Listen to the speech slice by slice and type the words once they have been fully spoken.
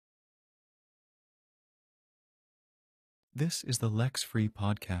This is the Lex-Free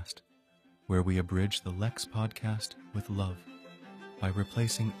podcast, where we abridge the Lex podcast with love by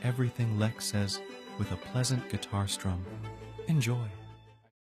replacing everything Lex says with a pleasant guitar strum. Enjoy.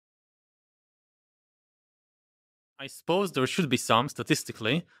 I suppose there should be some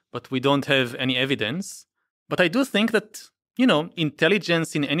statistically, but we don't have any evidence. But I do think that,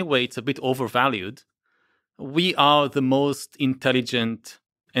 intelligence in any way, it's a bit overvalued. We are the most intelligent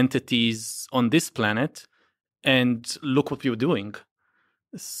entities on this planet, and look what we're doing.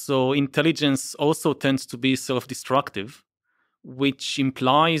 So intelligence also tends to be self-destructive, which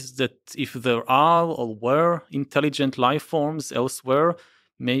implies that if there are or were intelligent life forms elsewhere,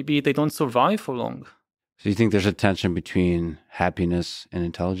 maybe they don't survive for long. So you think there's a tension between happiness and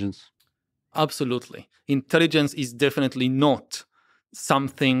intelligence? Absolutely. Intelligence is definitely not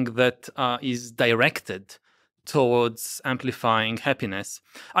something that is directed towards amplifying happiness.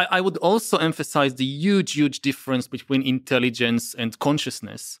 I would also emphasize the huge difference between intelligence and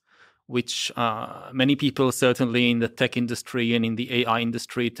consciousness, which many people, certainly in the tech industry and in the AI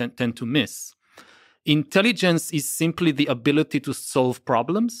industry, tend to miss. Intelligence is simply the ability to solve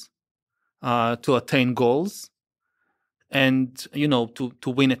problems, to attain goals, and to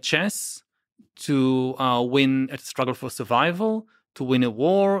win a chess, to win a struggle for survival, to win a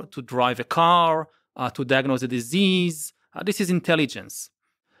war, to drive a car, to diagnose a disease. This is intelligence.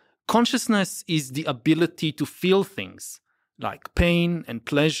 Consciousness is the ability to feel things like pain and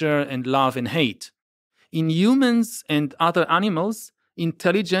pleasure and love and hate. In humans and other animals,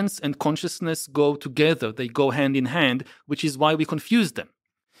 intelligence and consciousness go together. They go hand in hand, which is why we confuse them.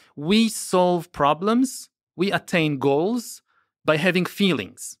 We solve problems, we attain goals by having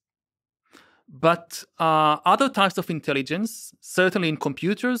feelings. But other types of intelligence, certainly in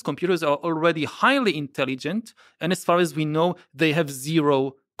computers are already highly intelligent, and as far as we know, they have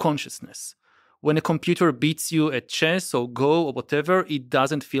zero consciousness. When a computer beats you at chess or Go or whatever, it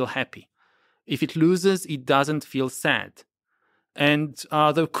doesn't feel happy. If it loses, it doesn't feel sad. And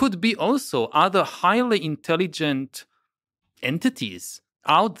there could be also other highly intelligent entities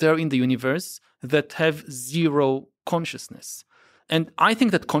out there in the universe that have zero consciousness. And I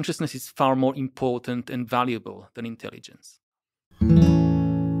think that consciousness is far more important and valuable than intelligence.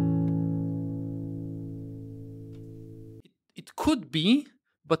 It could be,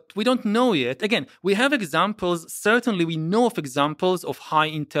 but we don't know yet. Again, we have examples, certainly we know of examples of high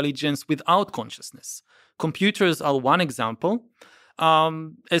intelligence without consciousness. Computers are one example.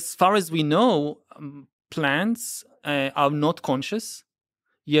 As far as we know, plants are not conscious,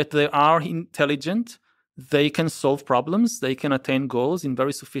 yet they are intelligent. They can solve problems. They can attain goals in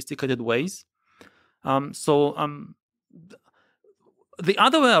very sophisticated ways. The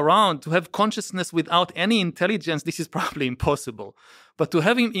other way around, to have consciousness without any intelligence, this is probably impossible. But to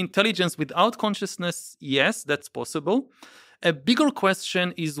have intelligence without consciousness, yes, that's possible. A bigger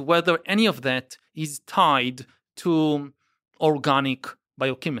question is whether any of that is tied to organic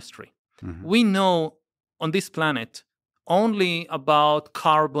biochemistry. Mm-hmm. We know on this planet only about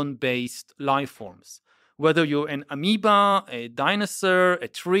carbon-based life forms. Whether you're an amoeba, a dinosaur, a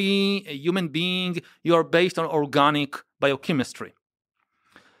tree, a human being, you are based on organic biochemistry.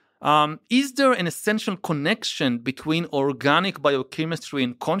 Is there an essential connection between organic biochemistry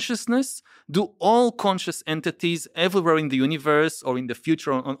and consciousness? Do all conscious entities everywhere in the universe or in the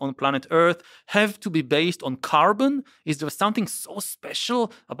future on planet Earth have to be based on carbon? Is there something so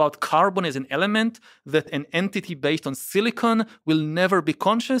special about carbon as an element that an entity based on silicon will never be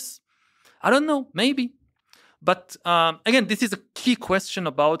conscious? I don't know, maybe. But again, this is a key question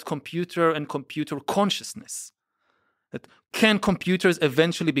about computer and computer consciousness. That can computers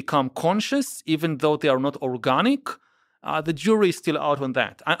eventually become conscious even though they are not organic? The jury is still out on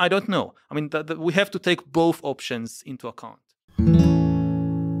that. I don't know. I mean, we have to take both options into account.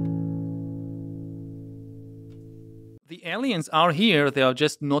 The aliens are here. They are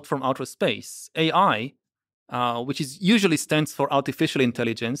just not from outer space. AI, which usually stands for artificial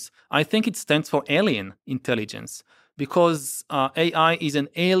intelligence, I think it stands for alien intelligence because AI is an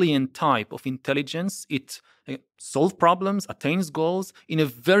alien type of intelligence. It solves problems, attains goals in a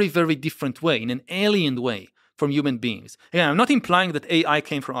very, very different way, in an alien way from human beings. Again, I'm not implying that AI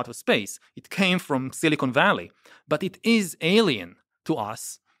came from outer space. It came from Silicon Valley, but it is alien to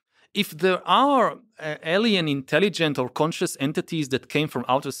us. If there are alien intelligent or conscious entities that came from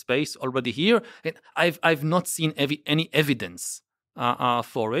outer space already here, I've not seen any evidence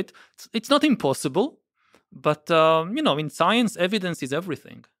for it. It's not impossible, but in science, evidence is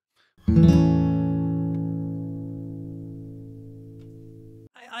everything.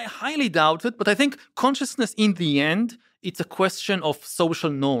 I highly doubt it, but I think consciousness in the end, it's a question of social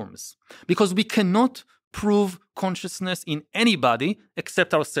norms, because we cannot prove consciousness in anybody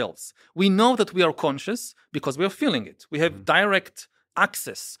except ourselves. We know that we are conscious because we are feeling it. We have direct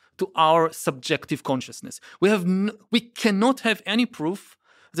access to our subjective consciousness. We cannot have any proof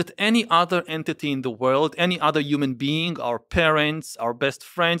that any other entity in the world, any other human being, our parents, our best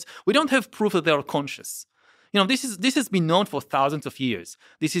friends, we don't have proof that they are conscious. This has been known for thousands of years.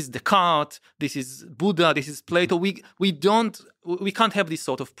 This is Descartes, this is Buddha, this is Plato. We can't have this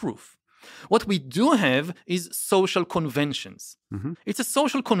sort of proof. What we do have is social conventions. It's a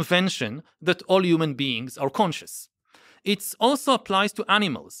social convention that all human beings are conscious. It also applies to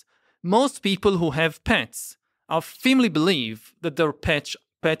animals. Most people who have pets firmly believe that their pets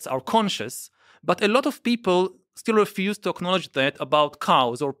are conscious, but a lot of people still refuse to acknowledge that about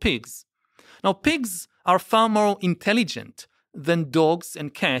cows or pigs. Now, pigs are far more intelligent than dogs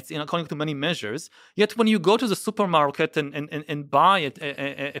and cats, according to many measures. Yet when you go to the supermarket and buy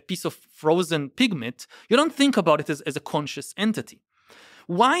a piece of frozen pig meat, you don't think about it as a conscious entity.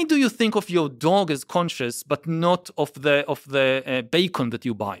 Why do you think of your dog as conscious, but not of the bacon that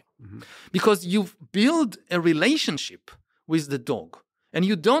you buy? Because you build a relationship with the dog, and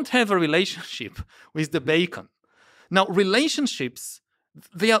you don't have a relationship with the bacon. Now, relationships,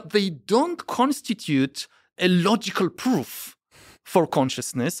 they don't constitute a logical proof for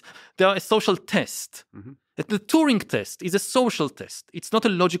consciousness. They are a social test. The Turing test is a social test. It's not a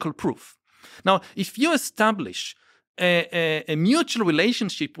logical proof. Now, if you establish a mutual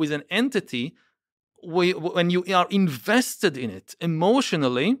relationship with an entity, when you are invested in it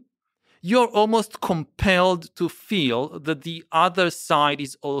emotionally, you're almost compelled to feel that the other side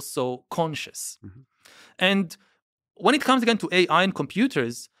is also conscious. And when it comes again to AI and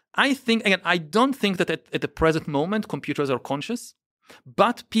computers, I don't think that at the present moment computers are conscious,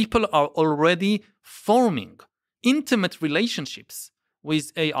 but people are already forming intimate relationships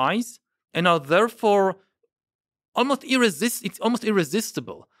with AIs and are therefore it's almost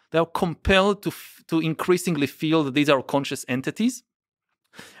irresistible. They are compelled to increasingly feel that these are conscious entities.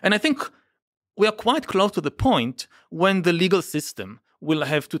 And I think we are quite close to the point when the legal system will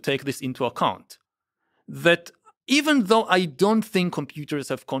have to take this into account. That even though I don't think computers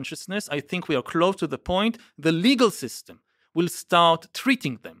have consciousness, I think we are close to the point the legal system will start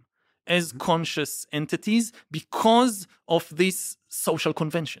treating them as conscious entities because of this social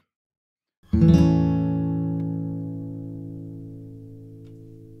convention.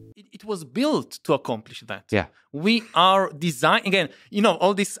 It was built to accomplish that. Yeah. We are again,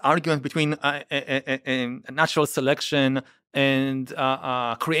 all this argument between natural selection and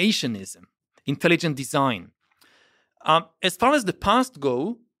creationism, intelligent design. As far as the past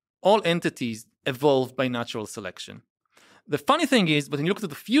go, all entities evolved by natural selection. The funny thing is, when you look to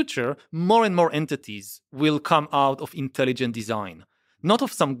the future, more and more entities will come out of intelligent design. Not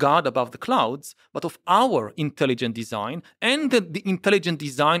of some god above the clouds, but of our intelligent design and the intelligent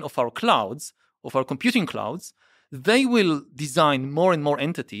design of our clouds, of our computing clouds. They will design more and more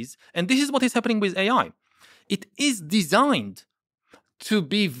entities. And this is what is happening with AI. It is designed to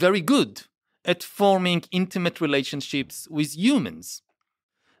be very good at forming intimate relationships with humans.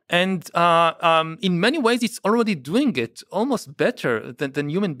 And in many ways, it's already doing it almost better than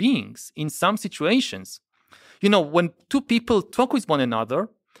human beings in some situations. When two people talk with one another,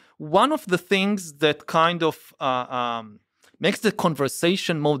 one of the things that kind of makes the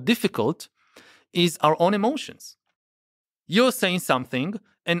conversation more difficult is our own emotions. You're saying something,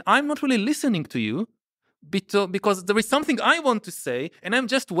 and I'm not really listening to you because there is something I want to say, and I'm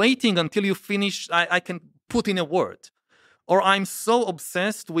just waiting until you finish, I can put in a word. Or I'm so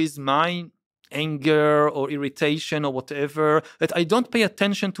obsessed with my anger or irritation or whatever that I don't pay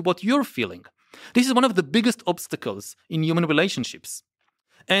attention to what you're feeling. This is one of the biggest obstacles in human relationships.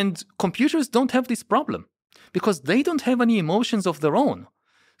 And computers don't have this problem because they don't have any emotions of their own.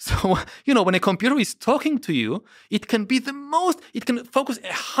 So, when a computer is talking to you, it can focus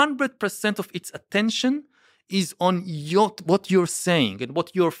 100% of its attention is on what you're saying and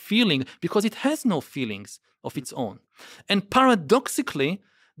what you're feeling because it has no feelings of its own. And paradoxically,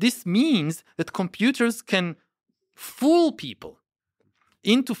 this means that computers can fool people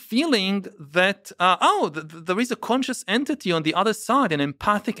into feeling that, there is a conscious entity on the other side, an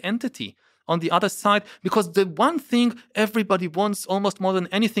empathic entity on the other side, because the one thing everybody wants almost more than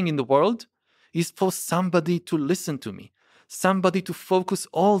anything in the world is for somebody to listen to me, somebody to focus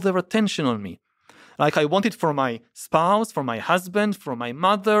all their attention on me. Like I want it for my spouse, for my husband, for my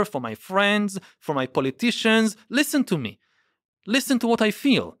mother, for my friends, for my politicians. Listen to me. Listen to what I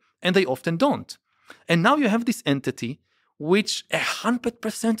feel. And they often don't. And now you have this entity which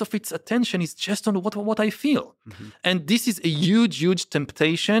 100% of its attention is just on what I feel. And this is a huge, huge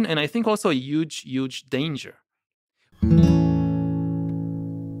temptation, and I think also a huge, huge danger.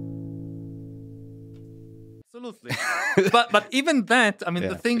 Absolutely. but even that, I mean,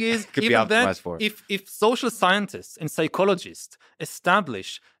 the thing is, even that, if social scientists and psychologists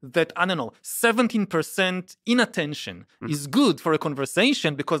establish that, I don't know, 17% inattention is good for a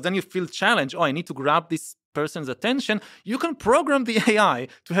conversation because then you feel challenged, I need to grab this person's attention, you can program the AI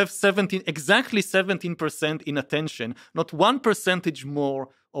to have exactly 17% inattention, not 1% more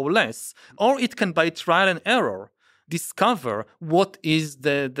or less, or it can, by trial and error, discover what is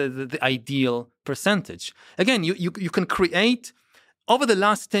the ideal percentage. Again, you can create, over the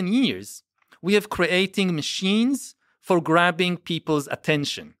last 10 years, we have creating machines for grabbing people's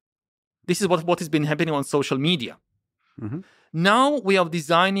attention. This is what has been happening on social media. Now we are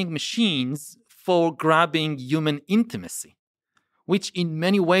designing machines for grabbing human intimacy, which in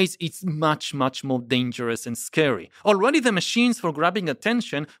many ways is much, much more dangerous and scary. Already the machines for grabbing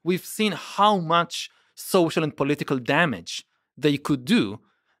attention, we've seen how much social and political damage they could do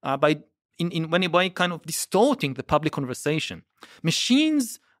by kind of distorting the public conversation.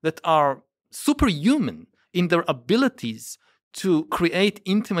 Machines that are superhuman in their abilities to create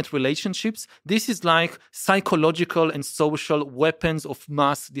intimate relationships, this is like psychological and social weapons of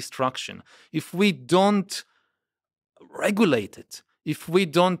mass destruction. If we don't regulate it, if we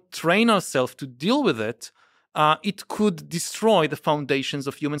don't train ourselves to deal with it, it could destroy the foundations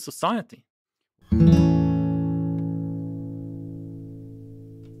of human society. I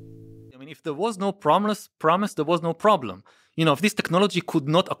mean, if there was no promise, there was no problem. If this technology could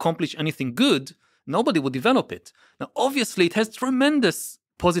not accomplish anything good, nobody would develop it. Now, obviously, it has tremendous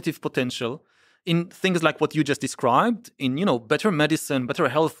positive potential in things like what you just described, in better medicine, better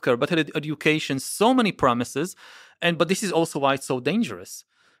healthcare, better education, so many promises. But this is also why it's so dangerous,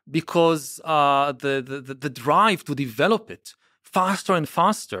 because the drive to develop it faster and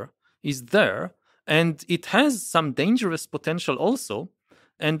faster is there, and it has some dangerous potential also,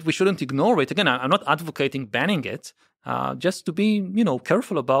 and we shouldn't ignore it. Again, I'm not advocating banning it, just to be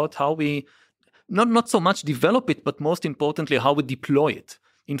careful about how we not so much develop it, but most importantly, how we deploy it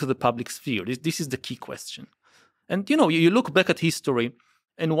into the public sphere. This is the key question. And, you look back at history,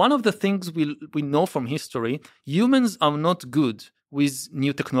 and one of the things we know from history, humans are not good with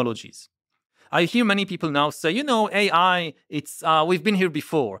new technologies. I hear many people now say, AI, we've been here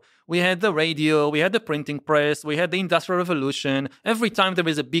before. We had the radio, we had the printing press, we had the Industrial Revolution. Every time there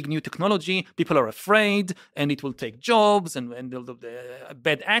is a big new technology, people are afraid, and it will take jobs, and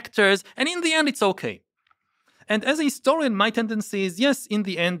bad actors, and in the end, it's okay. And as a historian, my tendency is, yes, in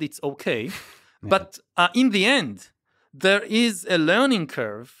the end, it's okay. But in the end, there is a learning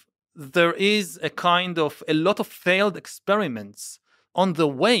curve. There is a lot of failed experiments on the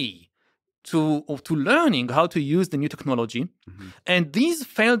way to learning how to use the new technology. And these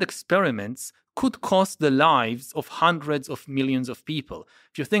failed experiments could cost the lives of hundreds of millions of people.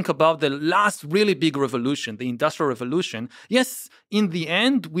 If you think about the last really big revolution, the Industrial Revolution, yes, in the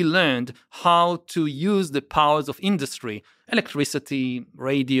end, we learned how to use the powers of industry, electricity,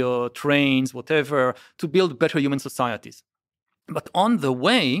 radio, trains, whatever, to build better human societies. But on the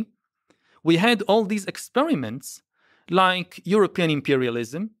way, we had all these experiments like European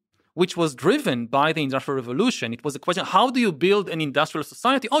imperialism, which was driven by the Industrial Revolution. It was a question, how do you build an industrial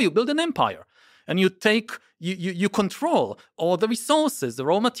society? You build an empire. And you control all the resources, the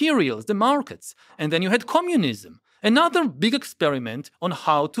raw materials, the markets. And then you had communism, another big experiment on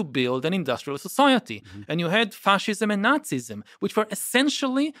how to build an industrial society. And you had fascism and Nazism, which were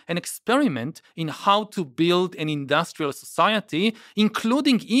essentially an experiment in how to build an industrial society,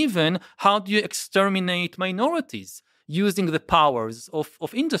 including even how do you exterminate minorities using the powers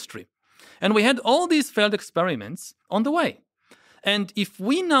of industry. And we had all these failed experiments on the way. And if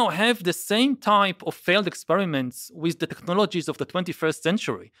we now have the same type of failed experiments with the technologies of the 21st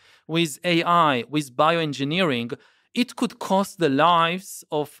century, with AI, with bioengineering, it could cost the lives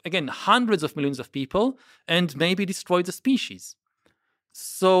of, again, hundreds of millions of people and maybe destroy the species.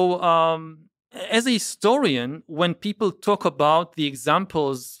 So, as a historian, when people talk about the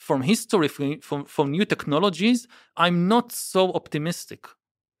examples from history, from new technologies, I'm not so optimistic.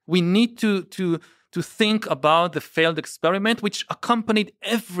 We need to think about the failed experiment which accompanied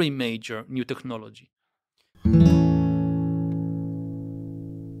every major new technology.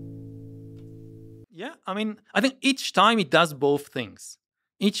 Yeah, I think each time it does both things.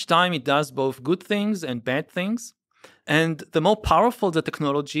 Each time it does both good things and bad things. And the more powerful the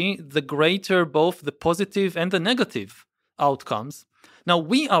technology, the greater both the positive and the negative outcomes. Now,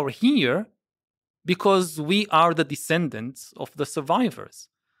 we are here because we are the descendants of the survivors,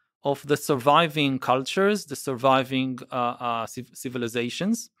 of the surviving cultures, the surviving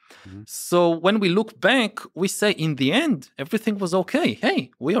civilizations. Mm-hmm. So when we look back, we say, in the end, everything was okay.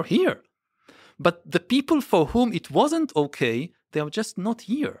 Hey, we are here. But the people for whom it wasn't okay, they are just not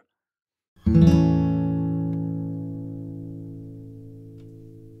here.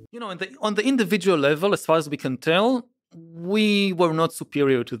 You know, on the individual level, as far as we can tell, we were not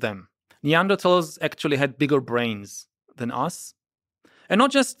superior to them. Neanderthals actually had bigger brains than us. And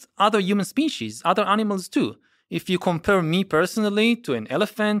not just other human species, other animals too. If you compare me personally to an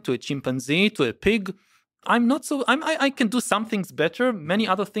elephant, to a chimpanzee, to a pig, I can do some things better, many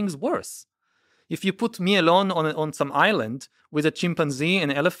other things worse. If you put me alone on some island with a chimpanzee, an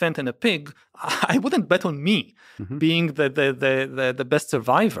elephant, and a pig, I wouldn't bet on me being the best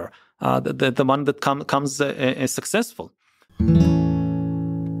survivor, the one that comes successful.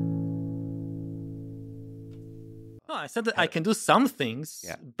 No, I said that I can do some things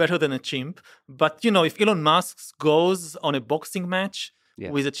better than a chimp, but you know, if Elon Musk goes on a boxing match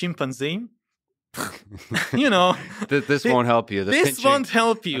with a chimpanzee, you know, this won't help you. This won't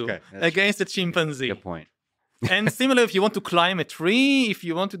help you against a chimpanzee. Good point. And similarly, if you want to climb a tree, if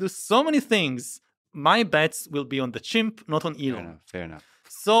you want to do so many things, my bets will be on the chimp, not on Elon. Fair enough.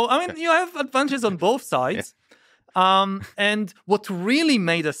 So, I mean, you have advantages on both sides. And what really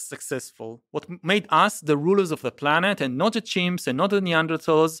made us successful, what made us the rulers of the planet and not the chimps and not the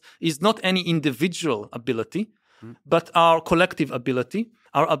Neanderthals, is not any individual ability, but our collective ability,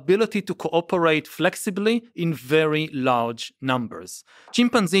 our ability to cooperate flexibly in very large numbers.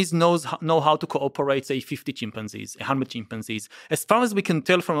 Chimpanzees know how to cooperate, say, 50 chimpanzees, 100 chimpanzees. As far as we can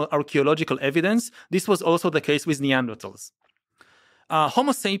tell from archaeological evidence, this was also the case with Neanderthals.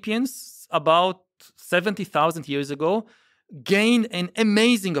 Homo sapiens, about 70,000 years ago, gained an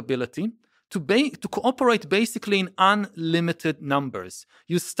amazing ability to cooperate basically in unlimited numbers.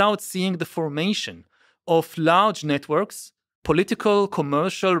 You start seeing the formation of large networks, political,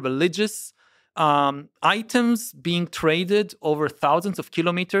 commercial, religious, items being traded over thousands of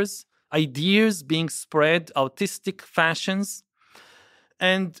kilometers, ideas being spread, artistic fashions.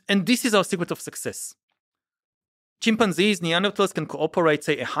 And this is our secret of success. Chimpanzees, Neanderthals can cooperate,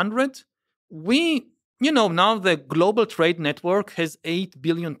 say, 100. Now the global trade network has 8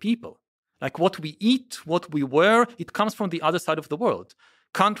 billion people. Like what we eat, what we wear, it comes from the other side of the world.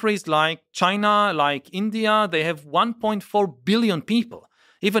 Countries like China, like India, they have 1.4 billion people.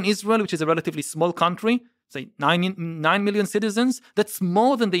 Even Israel, which is a relatively small country, say 9 million citizens, that's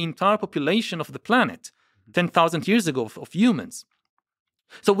more than the entire population of the planet 10,000 years ago of humans.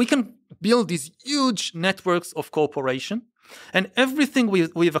 So we can build these huge networks of cooperation, and everything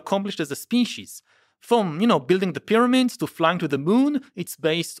we've accomplished as a species, from building the pyramids to flying to the moon, it's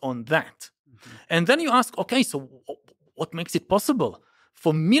based on that. And then you ask, okay, so what makes it possible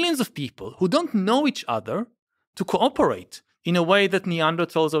for millions of people who don't know each other to cooperate in a way that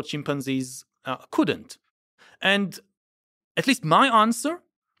Neanderthals or chimpanzees couldn't? And at least my answer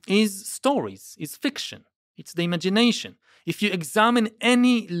is stories, is fiction. It's the imagination. If you examine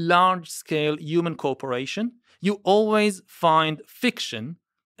any large-scale human cooperation, you always find fiction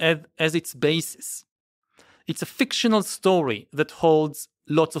as its basis. It's a fictional story that holds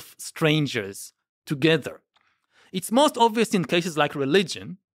lots of strangers together. It's most obvious in cases like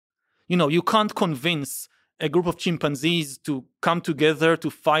religion. You can't convince a group of chimpanzees to come together to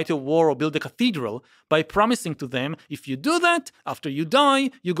fight a war or build a cathedral by promising to them, if you do that, after you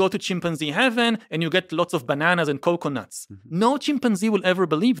die, you go to chimpanzee heaven and you get lots of bananas and coconuts. No chimpanzee will ever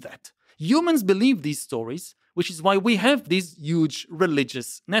believe that. Humans believe these stories, which is why we have these huge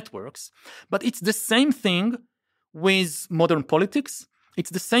religious networks. But it's the same thing with modern politics. It's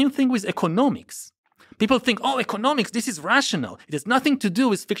the same thing with economics. People think, economics, this is rational. It has nothing to do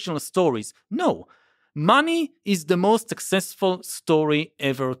with fictional stories. No. Money is the most successful story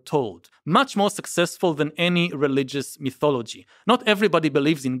ever told. Much more successful than any religious mythology. Not everybody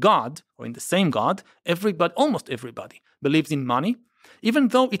believes in God, or in the same God. Almost everybody believes in money, even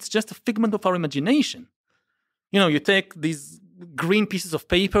though it's just a figment of our imagination. You take these green pieces of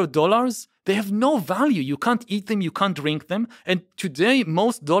paper, dollars, they have no value. You can't eat them, you can't drink them. And today,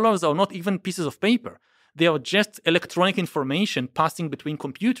 most dollars are not even pieces of paper. They are just electronic information passing between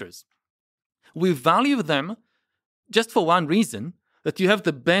computers. We value them just for one reason, that you have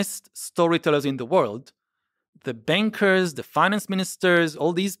the best storytellers in the world. The bankers, the finance ministers,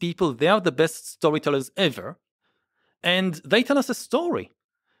 all these people, they are the best storytellers ever. And they tell us a story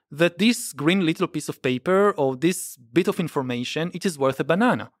that this green little piece of paper or this bit of information, it is worth a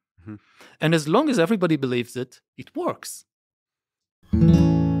banana. And as long as everybody believes it, it works.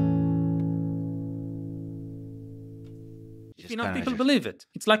 If enough people believe it.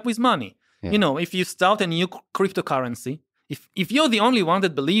 It's like with money. Yeah. You know, if you start a new cryptocurrency, if you're the only one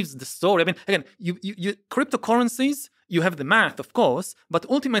that believes the story, I mean, again, you cryptocurrencies, you have the math, of course, but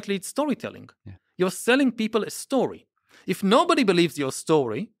ultimately it's storytelling. Yeah. You're selling people a story. If nobody believes your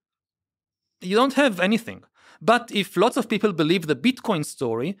story, you don't have anything. But if lots of people believe the Bitcoin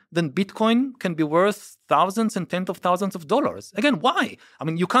story, then Bitcoin can be worth thousands and tens of thousands of dollars. Again, why? I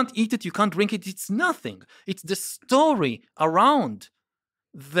mean, you can't eat it, you can't drink it, it's nothing. It's the story around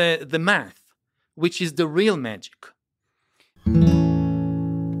the math, which is the real magic.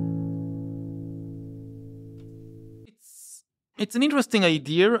 It's an interesting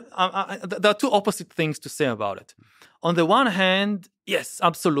idea. There are two opposite things to say about it. On the one hand, yes,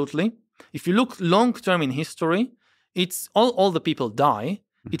 absolutely. If you look long-term in history, it's all the people die.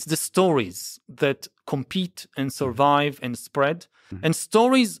 It's the stories that compete and survive and spread. And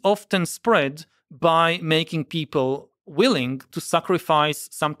stories often spread by making people willing to sacrifice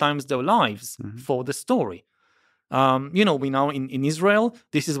sometimes their lives for the story. We know in Israel,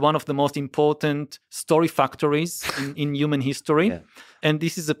 this is one of the most important story factories in human history. Yeah. And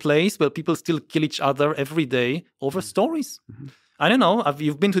this is a place where people still kill each other every day over stories. I don't know,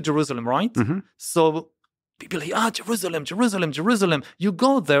 you've been to Jerusalem, right? So people hear, Jerusalem. You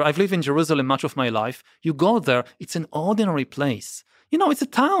go there, I've lived in Jerusalem much of my life. You go there, it's an ordinary place. It's a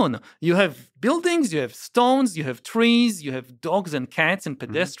town. You have buildings, you have stones, you have trees, you have dogs and cats and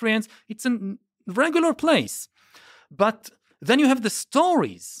pedestrians. It's a regular place. But then you have the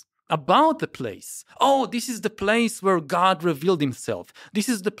stories about the place. Oh, this is the place where God revealed himself. This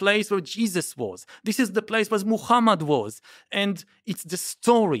is the place where Jesus was. This is the place where Muhammad was. And it's the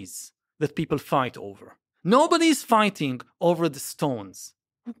stories that people fight over. Nobody is fighting over the stones.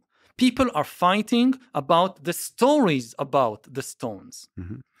 People are fighting about the stories about the stones.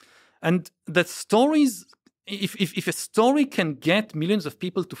 And the stories, if a story can get millions of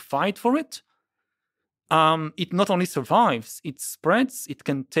people to fight for it, it not only survives, it spreads, it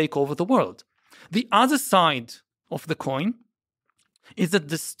can take over the world. The other side of the coin is that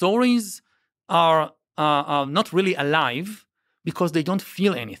the stories are not really alive because they don't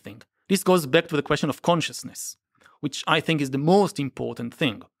feel anything. This goes back to the question of consciousness, which I think is the most important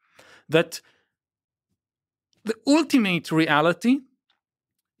thing. That the ultimate reality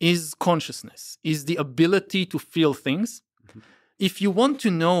is consciousness, is the ability to feel things. If you want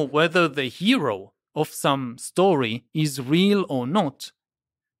to know whether the hero of some story is real or not,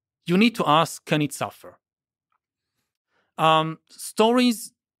 you need to ask, can it suffer?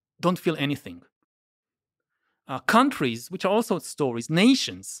 Stories don't feel anything. Countries, which are also stories,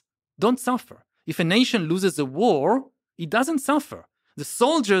 nations, don't suffer. If a nation loses a war, it doesn't suffer. The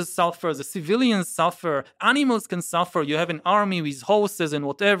soldiers suffer, the civilians suffer, animals can suffer. You have an army with horses and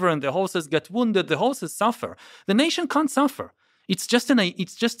whatever, and the horses get wounded, the horses suffer. The nation can't suffer. It's just an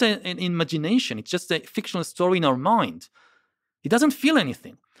imagination. It's just a fictional story in our mind. It doesn't feel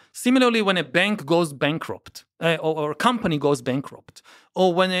anything. Similarly, when a bank goes bankrupt, or a company goes bankrupt,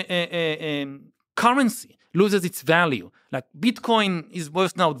 or when a currency loses its value, like Bitcoin is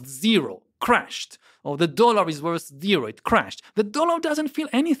worth now 0, crashed, or the dollar is worth 0, it crashed. The dollar doesn't feel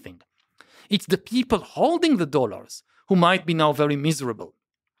anything. It's the people holding the dollars who might be now very miserable.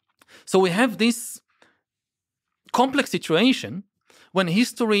 So we have this complex situation when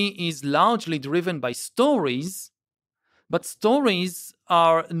history is largely driven by stories, but stories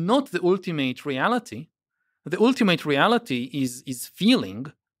are not the ultimate reality. The ultimate reality is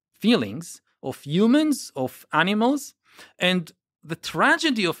feelings of humans, of animals, and the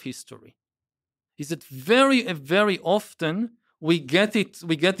tragedy of history is that very often we get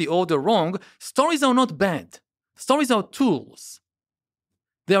the order wrong. Stories are not bad. Stories are tools.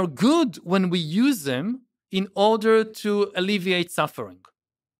 They are good when we use them in order to alleviate suffering.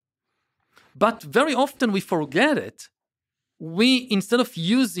 But very often we forget it. We, instead of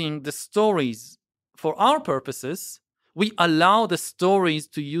using the stories for our purposes, we allow the stories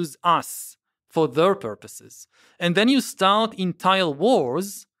to use us for their purposes. And then you start entire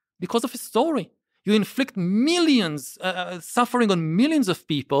wars because of a story. You inflict millions, suffering on millions of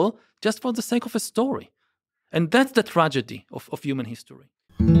people just for the sake of a story. And that's the tragedy of human history.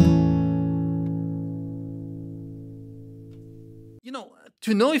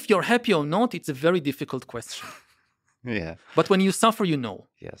 To know if you're happy or not, it's a very difficult question. Yeah. But when you suffer, you know.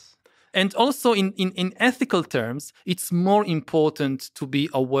 Yes. And also in ethical terms, it's more important to be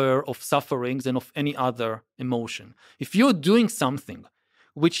aware of sufferings than of any other emotion. If you're doing something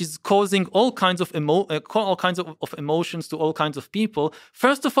which is causing all kinds of emotions to all kinds of people,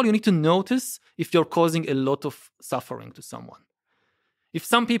 first of all, you need to notice if you're causing a lot of suffering to someone. If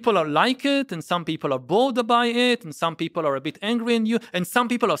some people are like it, and some people are bored by it, and some people are a bit angry in you, and some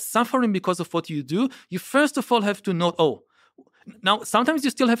people are suffering because of what you do, you first of all have to know, oh, now sometimes you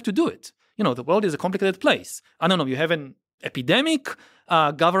still have to do it. The world is a complicated place. I don't know, you have an epidemic,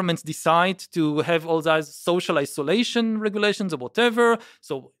 governments decide to have all those social isolation regulations or whatever.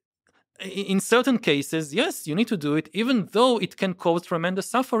 So in certain cases, yes, you need to do it, even though it can cause tremendous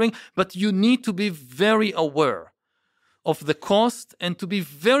suffering, but you need to be very aware of the cost and to be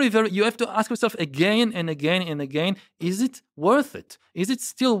very, very, you have to ask yourself again and again and again, is it worth it? Is it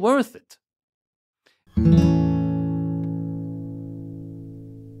still worth it?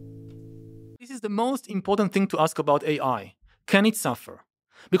 This is the most important thing to ask about AI. Can it suffer?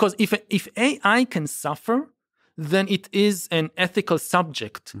 Because if AI can suffer, then it is an ethical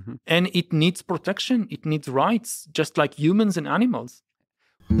subject, and it needs protection, it needs rights, just like humans and animals.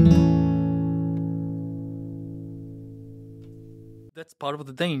 That's part of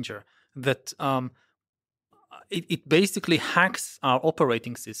the danger, that it basically hacks our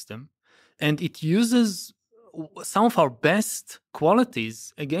operating system, and it uses some of our best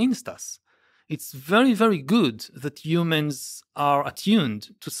qualities against us. It's very, very good that humans are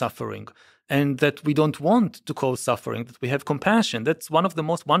attuned to suffering, and that we don't want to cause suffering, that we have compassion. That's one of the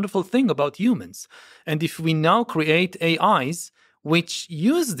most wonderful things about humans. And if we now create AIs which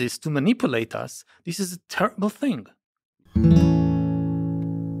use this to manipulate us, this is a terrible thing.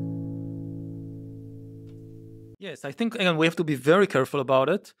 Yes, I think, again, we have to be very careful about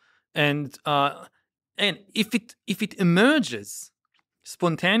it. And if it emerges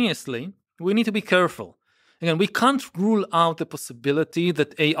spontaneously, we need to be careful. Again, we can't rule out the possibility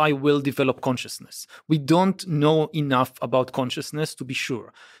that AI will develop consciousness. We don't know enough about consciousness to be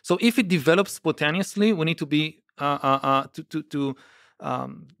sure. So if it develops spontaneously, we need to be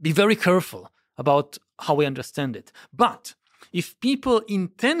be very careful about how we understand it. But if people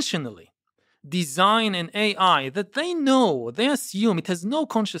intentionally design an AI that they know, they assume it has no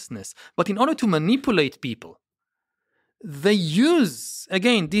consciousness, but in order to manipulate people, they use,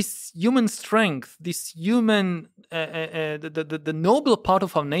 again, this human strength, this human, the noble part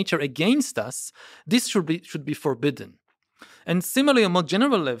of our nature against us, this should be forbidden. And similarly, on a more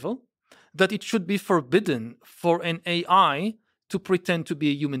general level, that it should be forbidden for an AI to pretend to be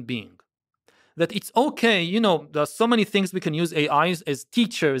a human being. That it's okay, there are so many things we can use AIs as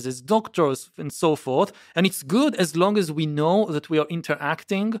teachers, as doctors, and so forth, and it's good as long as we know that we are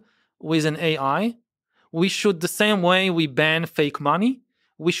interacting with an AI. We should, the same way we ban fake money,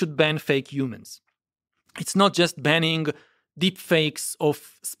 we should ban fake humans. It's not just banning deep fakes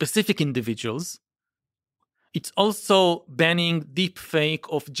of specific individuals. It's also banning deep fake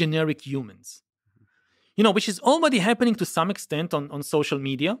of generic humans. Which is already happening to some extent on social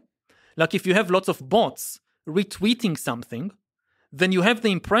media. Like if you have lots of bots retweeting something, then you have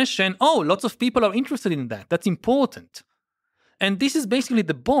the impression, lots of people are interested in that. That's important. And this is basically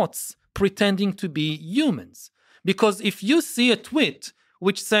the bots pretending to be humans. Because if you see a tweet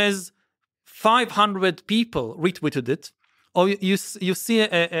which says 500 people retweeted it, or you see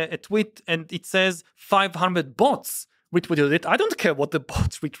a tweet and it says 500 bots retweeted it, I don't care what the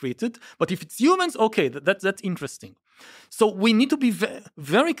bots retweeted, but if it's humans, okay, that's interesting. So we need to be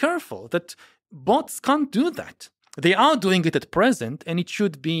very careful that bots can't do that. They are doing it at present, and it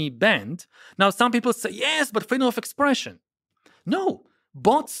should be banned. Now, some people say, yes, but freedom of expression. No,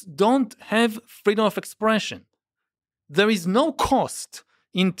 bots don't have freedom of expression. There is no cost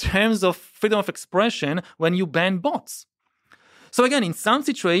in terms of freedom of expression when you ban bots. So again, in some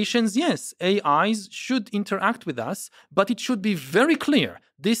situations, yes, AIs should interact with us, but it should be very clear.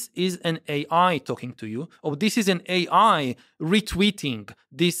 This is an AI talking to you, or this is an AI retweeting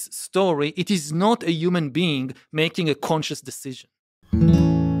this story. It is not a human being making a conscious decision.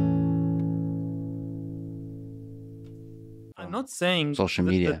 I'm not saying social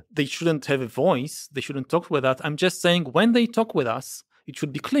media that they shouldn't have a voice, they shouldn't talk with us. I'm just saying when they talk with us, it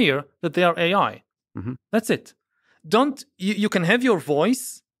should be clear that they are AI. That's it. You can have your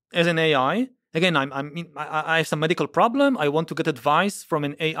voice as an AI. Again, I have some medical problem. I want to get advice from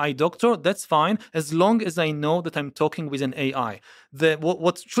an AI doctor. That's fine, as long as I know that I'm talking with an AI.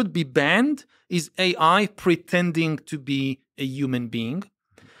 What should be banned is AI pretending to be a human being.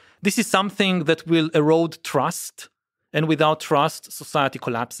 This is something that will erode trust, and without trust, society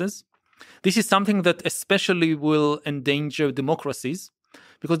collapses. This is something that especially will endanger democracies,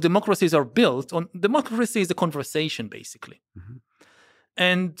 because democracies are built on, democracy is a conversation, basically.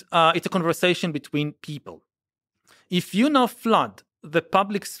 And it's a conversation between people. If you now flood the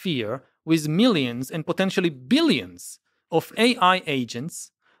public sphere with millions and potentially billions of AI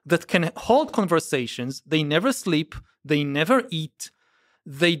agents that can hold conversations, they never sleep, they never eat,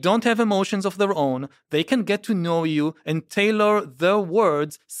 They don't have emotions of their own. They can get to know you and tailor their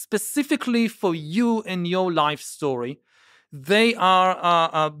words specifically for you and your life story. They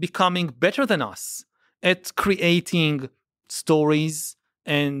are becoming better than us at creating stories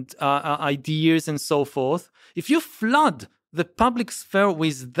and ideas and so forth. If you flood the public sphere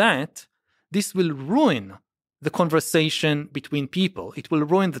with that, this will ruin the conversation between people. It will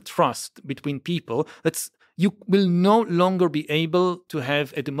ruin the trust between people. You will no longer be able to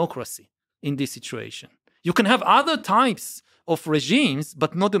have a democracy in this situation. You can have other types of regimes,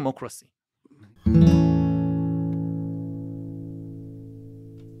 but no democracy.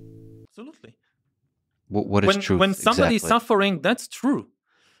 Absolutely. What is truth? When somebody is exactly? suffering, that's true.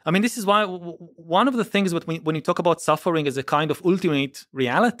 I mean, this is why one of the things when you talk about suffering as a kind of ultimate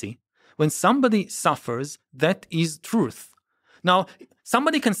reality, when somebody suffers, that is truth. Now,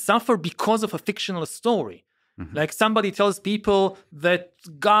 somebody can suffer because of a fictional story. Mm-hmm. Like somebody tells people that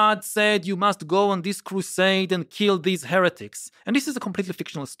God said you must go on this crusade and kill these heretics. And this is a completely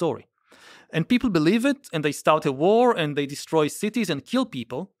fictional story. And people believe it, and they start a war, and they destroy cities and kill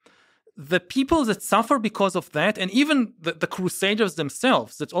people. The people that suffer because of that, and even the crusaders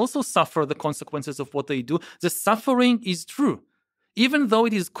themselves that also suffer the consequences of what they do, the suffering is true, even though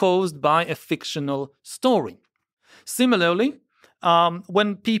it is caused by a fictional story. Similarly,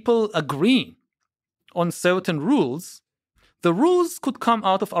 when people agree on certain rules, the rules could come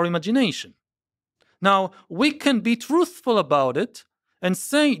out of our imagination. Now, we can be truthful about it and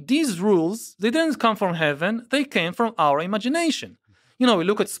say these rules, they didn't come from heaven, they came from our imagination. We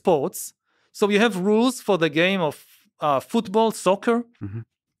look at sports. So you have rules for the game of football, soccer. Mm-hmm.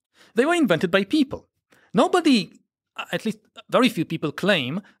 They were invented by people. Nobody, at least very few people,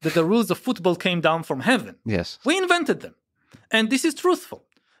 claim that the rules of football came down from heaven. Yes. We invented them. And this is truthful.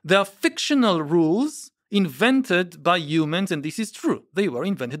 They are fictional rules invented by humans, and this is true. They were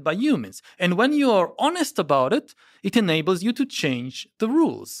invented by humans. And when you are honest about it, it enables you to change the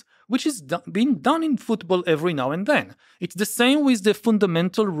rules, which is being done in football every now and then. It's the same with the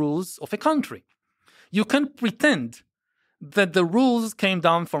fundamental rules of a country. You can pretend that the rules came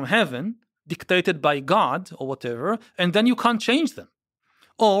down from heaven, dictated by God or whatever, and then you can't change them.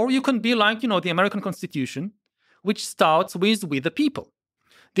 Or you can be like, the American Constitution, which starts with "we the people."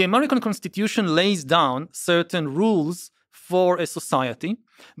 The American Constitution lays down certain rules for a society,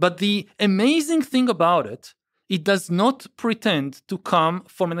 but the amazing thing about it, it does not pretend to come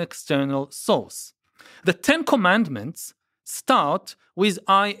from an external source. The 10 Commandments start with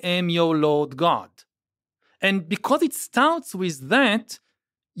 "I am your Lord God." And because it starts with that,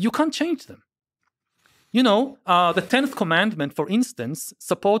 you can't change them. The 10th commandment, for instance,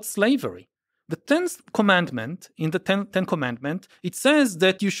 supports slavery. The 10th commandment, in the 10th commandment, it says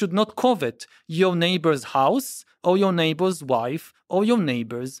that you should not covet your neighbor's house or your neighbor's wife or your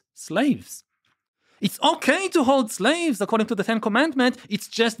neighbor's slaves. It's okay to hold slaves according to the 10th commandment. It's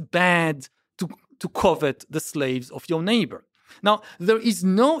just bad to covet the slaves of your neighbor. Now, there is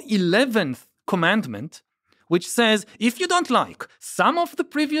no 11th commandment which says, if you don't like some of the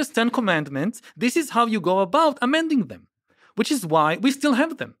previous 10 commandments, this is how you go about amending them, which is why we still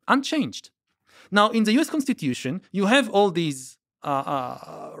have them unchanged. Now, in the US Constitution, you have all these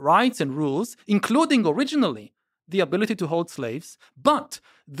rights and rules, including originally the ability to hold slaves, but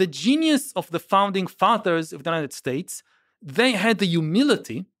the genius of the founding fathers of the United States, they had the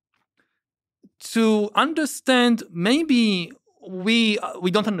humility to understand maybe we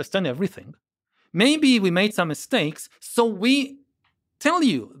don't understand everything. Maybe we made some mistakes, so we tell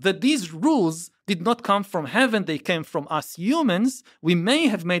you that these rules did not come from heaven, they came from us humans. We may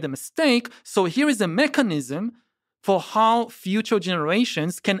have made a mistake, so here is a mechanism for how future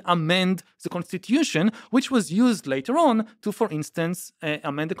generations can amend the Constitution, which was used later on to, for instance,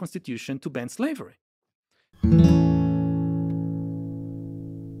 amend the Constitution to ban slavery.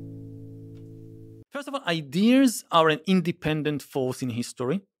 First of all, ideas are an independent force in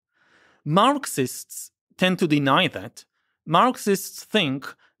history. Marxists tend to deny that. Marxists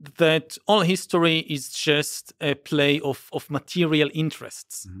think that all history is just a play of material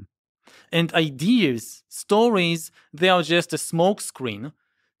interests. Mm-hmm. And ideas, stories, they are just a smokescreen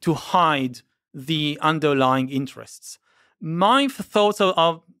to hide the underlying interests. My thoughts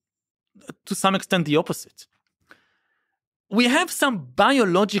are to some extent the opposite. We have some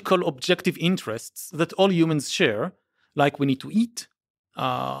biological objective interests that all humans share, like we need to eat,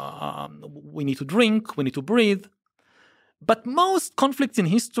 we need to drink, we need to breathe. But most conflicts in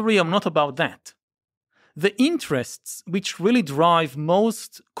history are not about that. The interests which really drive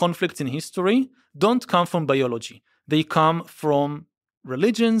most conflicts in history don't come from biology. They come from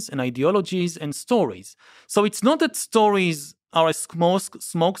religions and ideologies and stories. So it's not that stories are a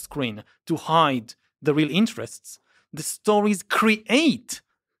smokescreen to hide the real interests. The stories create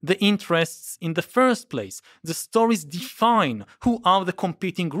the interests in the first place. The stories define who are the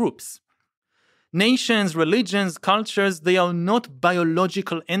competing groups. Nations, religions, cultures, they are not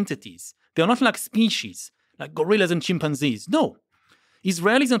biological entities. They are not like species, like gorillas and chimpanzees. No.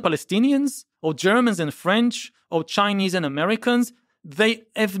 Israelis and Palestinians, or Germans and French, or Chinese and Americans, they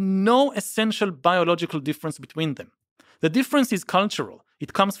have no essential biological difference between them. The difference is cultural.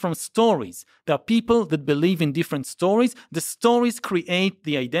 It comes from stories. There are people that believe in different stories. The stories create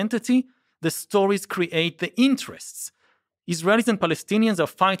the identity. The stories create the interests. Israelis and Palestinians are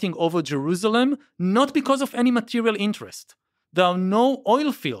fighting over Jerusalem not because of any material interest. There are no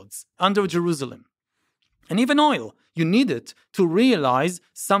oil fields under Jerusalem. And even oil, you need it to realize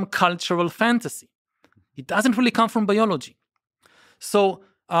some cultural fantasy. It doesn't really come from biology. So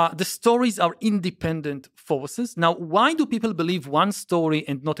the stories are independent forces. Now, why do people believe one story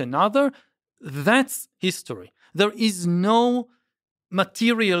and not another? That's history. There is no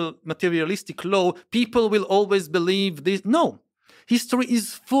materialistic law. People will always believe this. No. History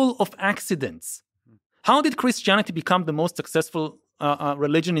is full of accidents. How did Christianity become the most successful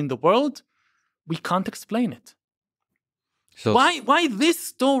religion in the world? We can't explain it. So why this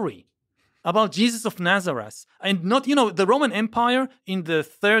story about Jesus of Nazareth and not, the Roman Empire in the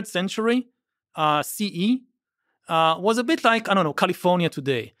 3rd century CE was a bit like, California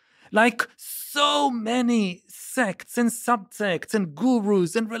today. Like so many sects and subsects and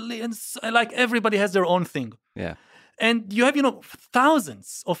gurus and religions, like everybody has their own thing. Yeah. And you have,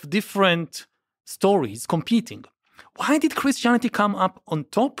 thousands of different stories competing. Why did Christianity come up on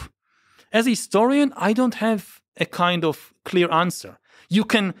top? As a historian, I don't have a kind of clear answer. You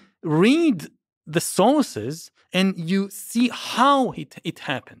can read the sources and you see how it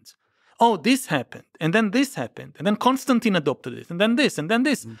happened. Oh, this happened, and then this happened, and then Constantine adopted it, and then this, and then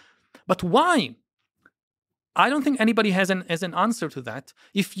this. But why? I don't think anybody has an answer to that.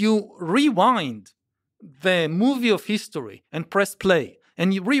 If you rewind the movie of history and press play,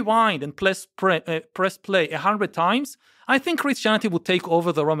 and you rewind and press play 100 times, I think Christianity would take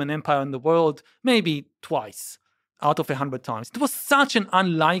over the Roman Empire in the world maybe twice out of 100 times. It was such an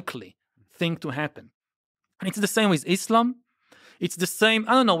unlikely thing to happen. And it's the same with Islam. It's the same,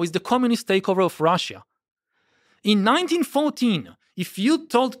 with the communist takeover of Russia. In 1914, if you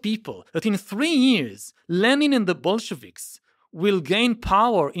told people that in 3 years, Lenin and the Bolsheviks will gain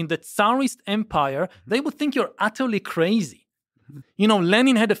power in the Tsarist empire, they would think you're utterly crazy.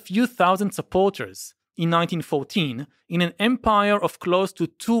 Lenin had a few thousand supporters in 1914 in an empire of close to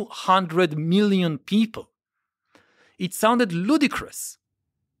 200 million people. It sounded ludicrous.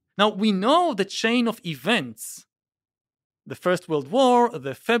 Now, we know the chain of events, the First World War,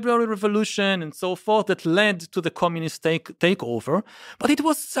 the February Revolution, and so forth, that led to the communist takeover, but it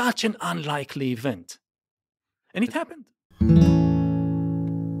was such an unlikely event. And it happened.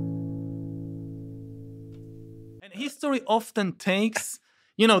 And history often takes,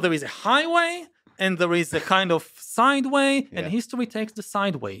 there is a highway and there is a kind of sideway, and history takes the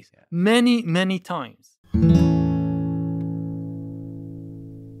sideways many, many times.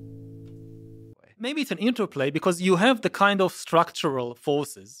 Maybe it's an interplay because you have the kind of structural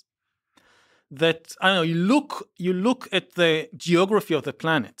forces that, you look at the geography of the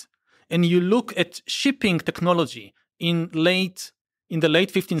planet and you look at shipping technology in the late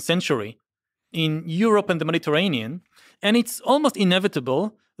 15th century in Europe and the Mediterranean, and it's almost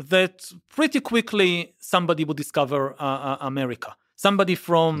inevitable that pretty quickly somebody will discover America. Somebody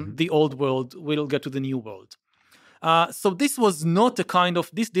from the old world will get to the new world. So this was not a kind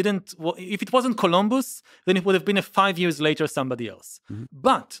of, if it wasn't Columbus, then it would have been 5 years later somebody else.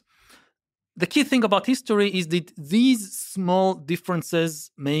 But the key thing about history is that these small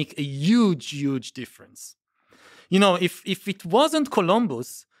differences make a huge, huge difference. If it wasn't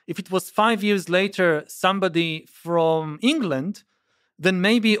Columbus, if it was 5 years later somebody from England, then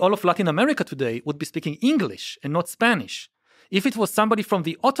maybe all of Latin America today would be speaking English and not Spanish. If it was somebody from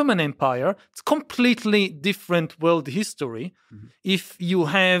the Ottoman Empire, it's completely different world history. If you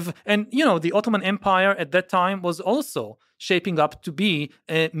have, the Ottoman Empire at that time was also shaping up to be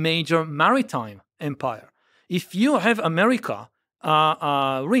a major maritime empire. If you have America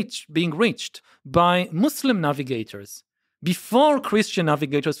being reached by Muslim navigators before Christian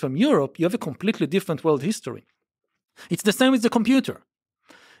navigators from Europe, you have a completely different world history. It's the same with the computer.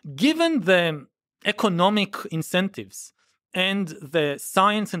 Given the economic incentives and the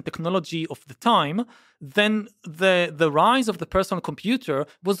science and technology of the time, then the rise of the personal computer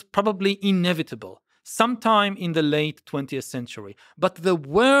was probably inevitable sometime in the late 20th century. But the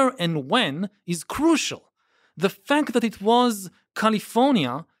where and when is crucial. the fact that it was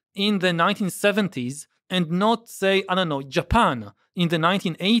California in the 1970s and not, say, I don't know, Japan in the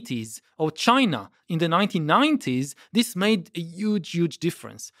 1980s or China in the 1990s, this made a huge, huge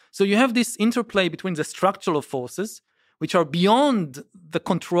difference. So you have this interplay between the structural forces, which are beyond the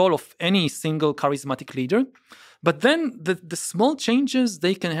control of any single charismatic leader. But then the small changes,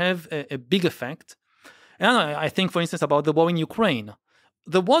 they can have a big effect. And I think, for instance, about the war in Ukraine.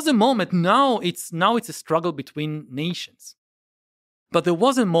 There was a moment, now it's a struggle between nations. But there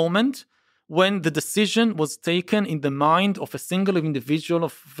was a moment when the decision was taken in the mind of a single individual,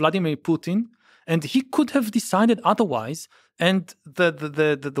 of Vladimir Putin, and he could have decided otherwise, and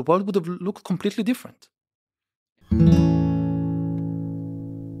the world would have looked completely different.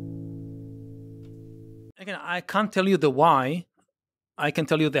 Again, I can't tell you the why. I can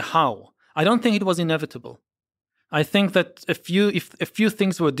tell you the how. I don't think it was inevitable. I think that if a few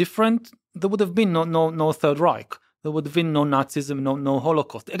things were different, there would have been no Third Reich. There would have been no Nazism, no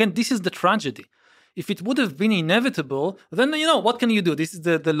Holocaust. Again, this is the tragedy. If it would have been inevitable, then, what can you do? This is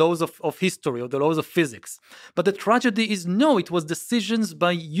the laws of history or the laws of physics. But the tragedy is, no, it was decisions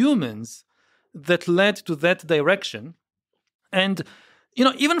by humans that led to that direction. And,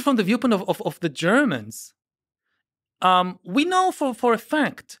 even from the viewpoint of the Germans, we know for a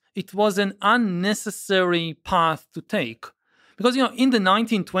fact it was an unnecessary path to take. Because, in the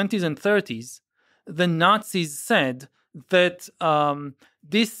 1920s and 30s, the Nazis said that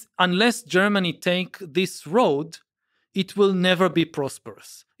unless Germany take this road, it will never be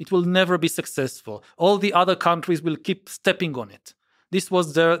prosperous. It will never be successful. All the other countries will keep stepping on it. This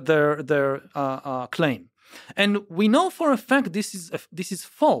was their claim. And we know for a fact this is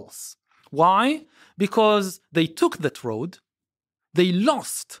false. Why? Because they took that road, they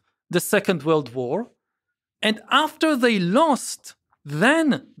lost the Second World War, and after they lost,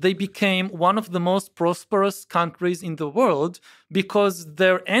 then they became one of the most prosperous countries in the world because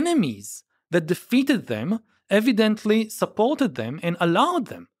their enemies that defeated them evidently supported them and allowed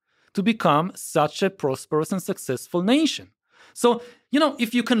them to become such a prosperous and successful nation. So,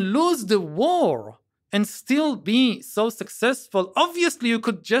 if you can lose the war and still be so successful, obviously you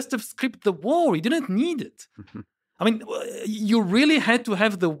could just have skipped the war. You didn't need it. I mean, you really had to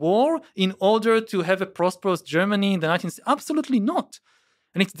have the war in order to have a prosperous Germany in the 19th century? Absolutely not.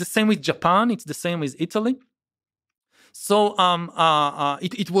 And it's the same with Japan. It's the same with Italy. So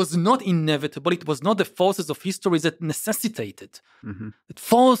it was not inevitable. It was not the forces of history that necessitated, that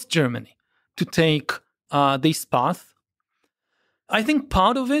forced Germany to take this path. I think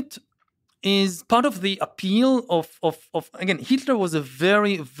part of it is part of the appeal of again, Hitler was a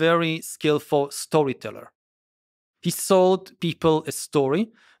very, very skillful storyteller. He sold people a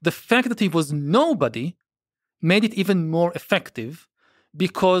story. The fact that he was nobody made it even more effective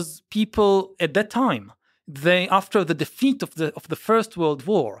because people at that time, after the defeat of the First World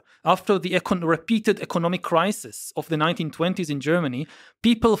War, after the repeated economic crisis of the 1920s in Germany,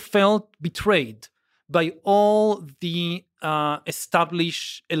 people felt betrayed by all the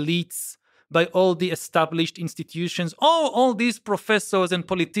established elites, by all the established institutions, all these professors and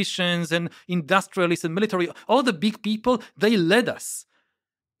politicians and industrialists and military, all the big people, they led us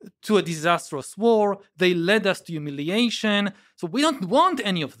to a disastrous war. They led us to humiliation. So we don't want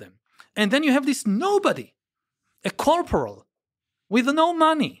any of them. And then you have this nobody, a corporal, with no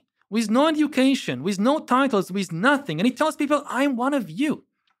money, with no education, with no titles, with nothing. And he tells people, I'm one of you.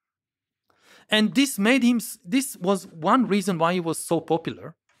 And this was one reason why he was so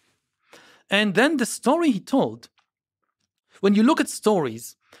popular. And then the story he told, when you look at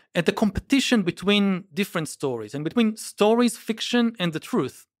stories, at the competition between different stories and between stories, fiction, and the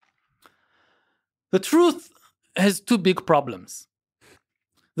truth has two big problems.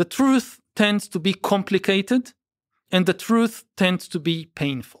 The truth tends to be complicated, and the truth tends to be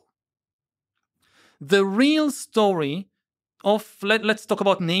painful. The real story of, let's talk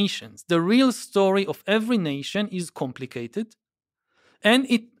about nations. The real story of every nation is complicated, and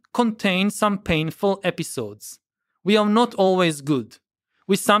it contains some painful episodes. We are not always good.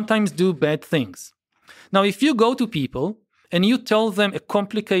 We sometimes do bad things. Now, if you go to people and you tell them a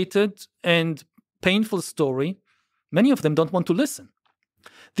complicated and painful story, many of them don't want to listen.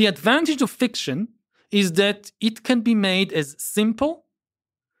 The advantage of fiction is that it can be made as simple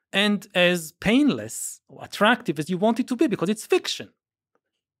and as painless or attractive as you want it to be because it's fiction.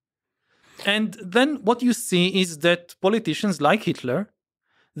 And then what you see is that politicians like Hitler,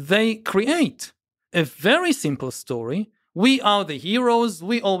 they create a very simple story. We are the heroes.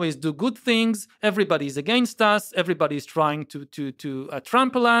 We always do good things. Everybody is against us. Everybody is trying to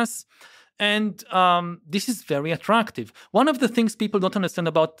trample us. And this is very attractive. One of the things people don't understand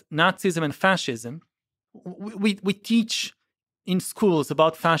about Nazism and fascism we teach in schools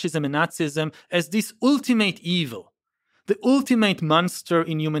about fascism and Nazism as this ultimate evil, the ultimate monster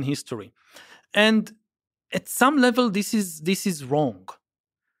in human history. And at some level, this is wrong,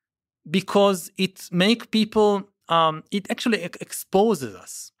 because it makes people, it actually exposes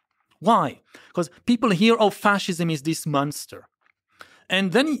us. Why? Because people hear, oh, fascism is this monster.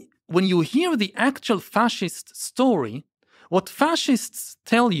 And then when you hear the actual fascist story, what fascists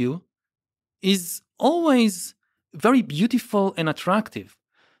tell you is always very beautiful and attractive.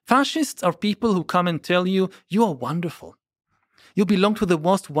 Fascists are people who come and tell you, you are wonderful. You belong to the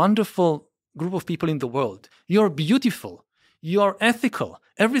most wonderful group of people in the world. You are beautiful. You are ethical.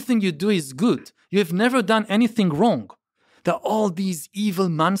 Everything you do is good. You have never done anything wrong. There are all these evil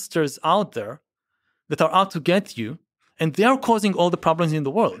monsters out there that are out to get you, and they are causing all the problems in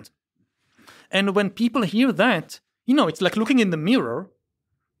the world. And when people hear that, it's like looking in the mirror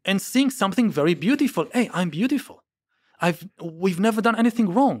and seeing something very beautiful. Hey, I'm beautiful. We've never done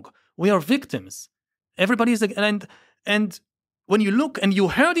anything wrong. We are victims. Everybody is, and when you look and you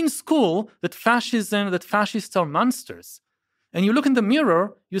heard in school that fascists are monsters, and you look in the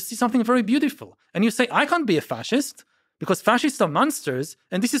mirror, you see something very beautiful, and you say, I can't be a fascist because fascists are monsters,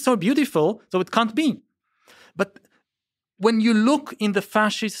 and this is so beautiful, so it can't be. But when you look in the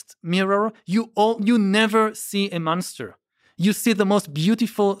fascist mirror, you never see a monster. You see the most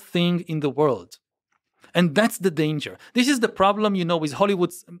beautiful thing in the world. And that's the danger. This is the problem, with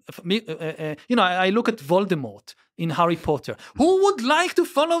Hollywood's... I look at Voldemort in Harry Potter. Who would like to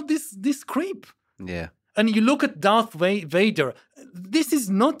follow this creep? Yeah. And you look at Darth Vader. This is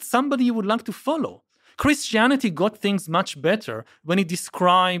not somebody you would like to follow. Christianity got things much better when it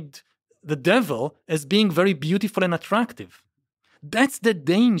described the devil as being very beautiful and attractive. That's the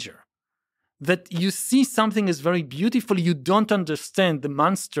danger. That you see something as very beautiful, you don't understand the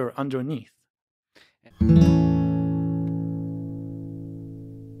monster underneath.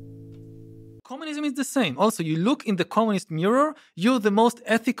 Communism is the same. Also, you look in the communist mirror, you're the most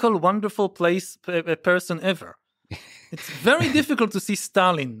ethical, wonderful person ever. It's very difficult to see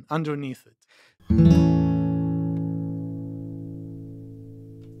Stalin underneath it.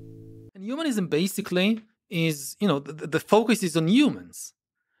 And humanism basically is, the focus is on humans.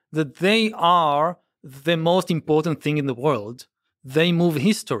 That they are the most important thing in the world. They move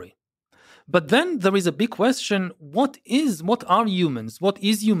history. But then there is a big question, what are humans? What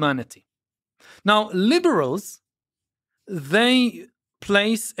is humanity? Now, liberals, they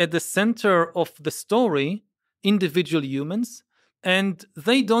place at the center of the story individual humans, and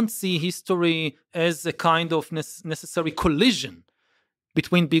they don't see history as a kind of necessary collision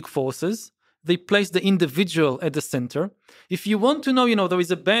between big forces. They place the individual at the center. If you want to know, there is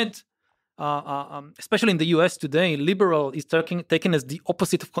a bad, especially in the US today, liberal is taken as the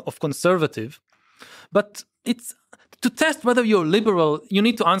opposite of conservative. But it's to test whether you're liberal, you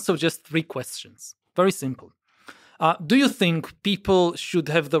need to answer just 3 questions. Very simple. Do you think people should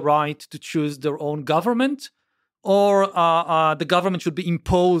have the right to choose their own government, or the government should be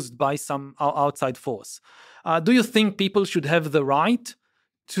imposed by some outside force? Do you think people should have the right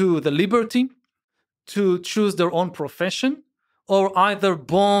to the liberty to choose their own profession, or either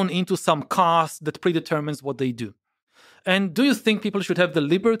born into some caste that predetermines what they do? And do you think people should have the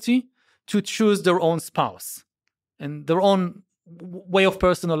liberty to choose their own spouse and their own way of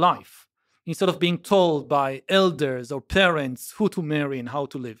personal life, instead of being told by elders or parents who to marry and how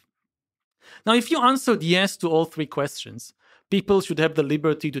to live? Now, if you answered yes to all 3 questions, people should have the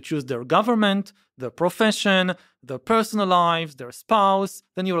liberty to choose their government, their profession, their personal lives, their spouse,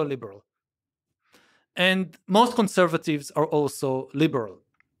 then you're a liberal. And most conservatives are also liberal.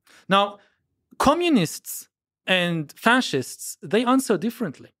 Now, communists and fascists, they answer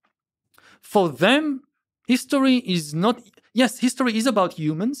differently. For them, history is not... Yes, history is about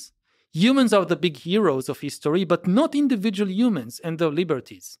humans. Humans are the big heroes of history, but not individual humans and their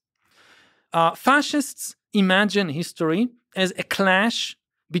liberties. Fascists imagine history as a clash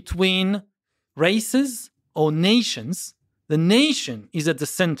between races or nations. The nation is at the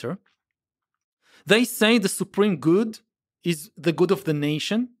center. They say the supreme good is the good of the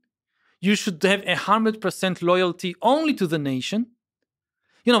nation. You should have 100% loyalty only to the nation.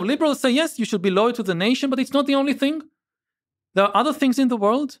 Liberals say, yes, you should be loyal to the nation, but it's not the only thing. There are other things in the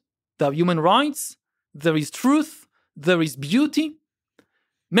world. There are human rights. There is truth. There is beauty.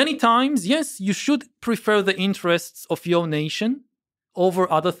 Many times, yes, you should prefer the interests of your nation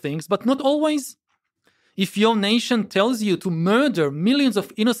over other things, but not always. If your nation tells you to murder millions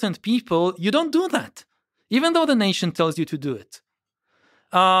of innocent people, you don't do that, even though the nation tells you to do it.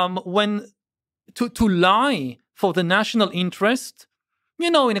 To lie for the national interest,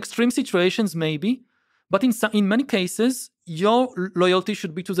 in extreme situations maybe, But in many cases, your loyalty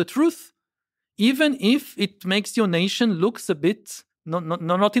should be to the truth, even if it makes your nation looks a bit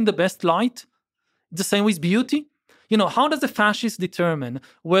not in the best light. The same with beauty. How does a fascist determine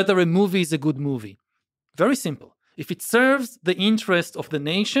whether a movie is a good movie? Very simple. If it serves the interest of the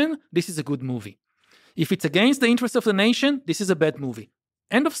nation, this is a good movie. If it's against the interest of the nation, this is a bad movie.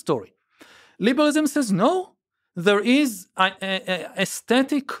 End of story. Liberalism says no. There is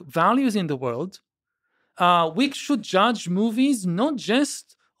aesthetic values in the world. We should judge movies not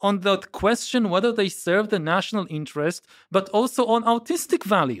just on the question whether they serve the national interest, but also on artistic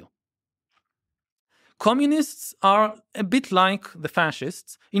value. Communists are a bit like the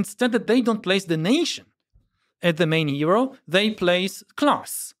fascists. Instead, that they don't place the nation as the main hero, they place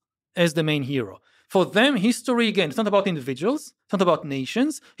class as the main hero. For them, history, again, it's not about individuals, it's not about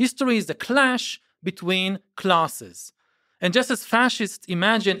nations. History is the clash between classes. And just as fascists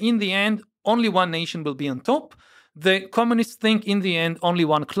imagine in the end, only one nation will be on top, the communists think in the end, only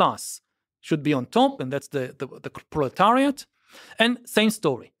one class should be on top, and that's the proletariat. And same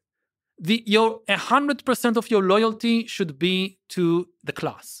story. 100% of your loyalty should be to the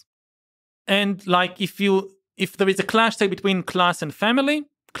class. And like if there is a clash, say, between class and family,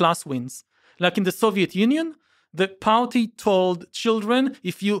 class wins. Like in the Soviet Union, the party told children,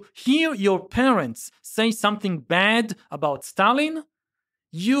 if you hear your parents say something bad about Stalin,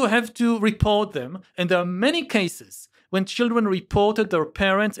 you have to report them. And there are many cases when children reported their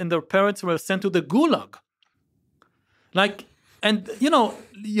parents and their parents were sent to the gulag.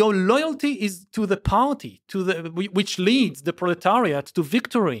 Your loyalty is to the party, which leads the proletariat to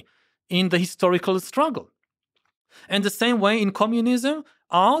victory in the historical struggle. And the same way in communism,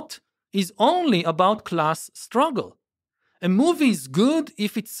 art is only about class struggle. A movie is good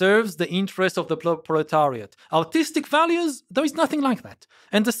if it serves the interest of the proletariat. Artistic values, there is nothing like that.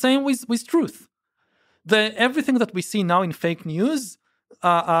 And the same with truth. Everything that we see now in fake news,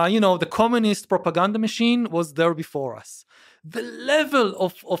 the communist propaganda machine was there before us. The level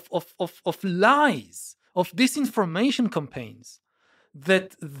of lies, of disinformation campaigns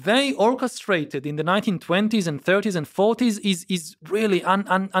that they orchestrated in the 1920s and 30s and 40s is really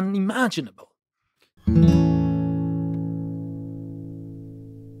unimaginable.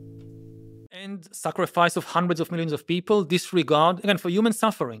 And sacrifice of hundreds of millions of people, disregard, again, for human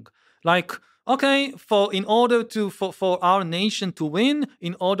suffering. In order for our nation to win,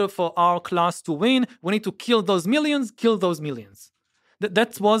 in order for our class to win, we need to kill those millions.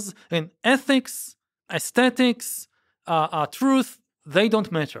 That was in ethics, aesthetics, truth. They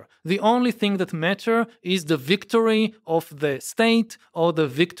don't matter. The only thing that matter is the victory of the state or the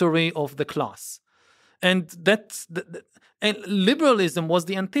victory of the class. And and liberalism was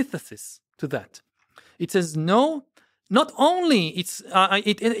the antithesis to that. It says no. Not only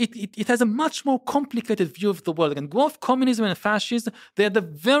it has a much more complicated view of the world. And both communism and fascism, they had a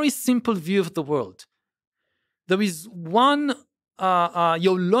very simple view of the world. There is one,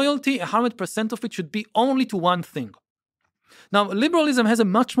 your loyalty, 100% of it should be only to one thing. Now, liberalism has a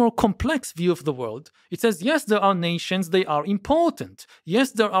much more complex view of the world. It says, yes, there are nations, they are important.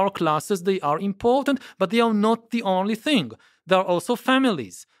 Yes, there are classes, they are important, but they are not the only thing. There are also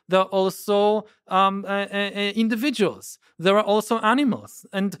families. There are also individuals. There are also animals.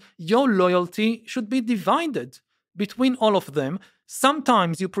 And your loyalty should be divided between all of them.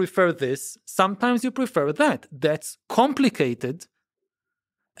 Sometimes you prefer this, sometimes you prefer that. That's complicated.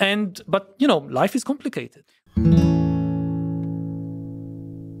 But life is complicated.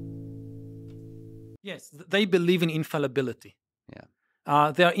 Yes, they believe in infallibility.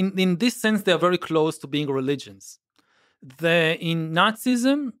 Yeah. They are in this sense, they are very close to being religions. In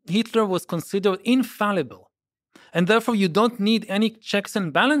Nazism, Hitler was considered infallible. And therefore, you don't need any checks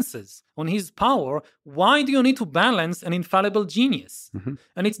and balances on his power. Why do you need to balance an infallible genius? Mm-hmm.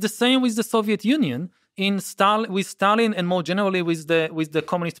 And it's the same with the Soviet Union. With Stalin and more generally with the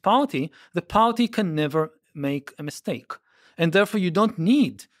Communist Party, the party can never make a mistake. And therefore, you don't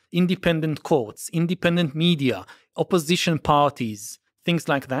need independent courts, independent media, opposition parties, things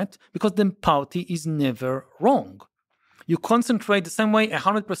like that, because the party is never wrong. You concentrate the same way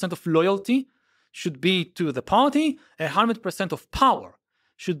 100% of loyalty should be to the party, 100% of power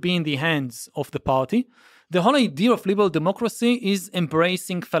should be in the hands of the party. The whole idea of liberal democracy is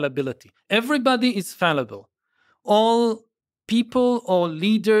embracing fallibility. Everybody is fallible. All people or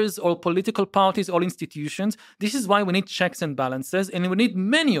leaders or political parties or institutions. This is why we need checks and balances, and we need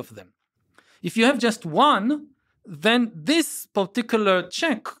many of them. If you have just one, then this particular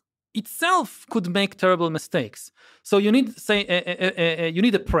check itself could make terrible mistakes. So you need, you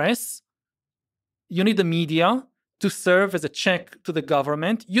need a press, you need the media to serve as a check to the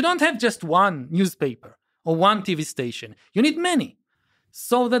government. You don't have just one newspaper. or one TV station. You need many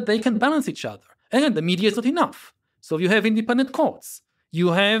so that they can balance each other. And the media is not enough. So you have independent courts. You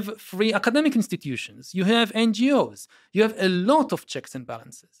have free academic institutions. You have NGOs. You have a lot of checks and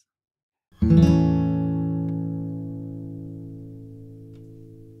balances.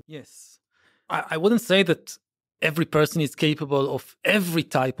 Yes. I wouldn't say that every person is capable of every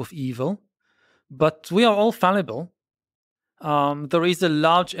type of evil, but we are all fallible. There is a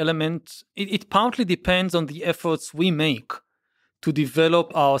large element. It partly depends on the efforts we make to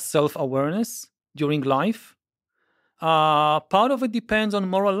develop our self-awareness during life. Part of it depends on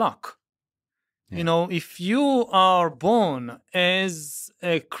moral luck. Yeah. You know, if you are born as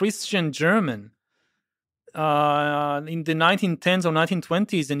a Christian German in the 1910s or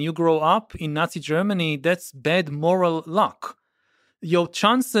 1920s and you grow up in Nazi Germany, that's bad moral luck. Your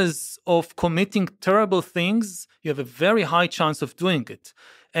chances of committing terrible things, you have a very high chance of doing it.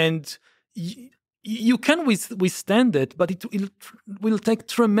 And you can withstand it, but it will take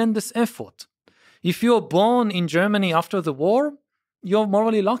tremendous effort. If you're born in Germany after the war, you're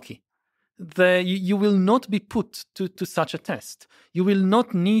morally lucky. You will not be put to such a test. You will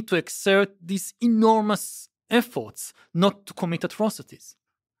not need to exert these enormous efforts not to commit atrocities.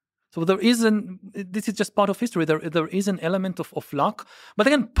 So this is just part of history. There is an element of luck. But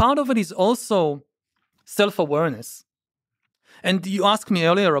again, part of it is also self-awareness. And you asked me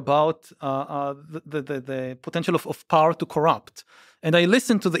earlier about the potential of power to corrupt. And I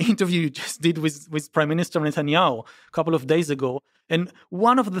listened to the interview you just did with Prime Minister Netanyahu a couple of days ago. And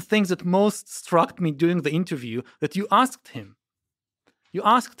one of the things that most struck me during the interview, that you asked him,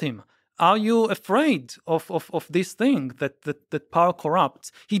 are you afraid of this thing, that power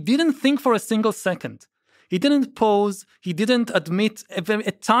corrupts? He didn't think for a single second. He didn't pause. He didn't admit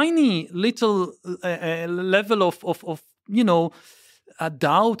a tiny little level of a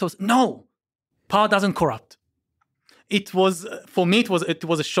doubt. No, power doesn't corrupt. It was, for me, it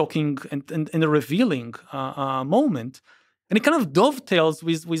was a shocking and a revealing moment. And it kind of dovetails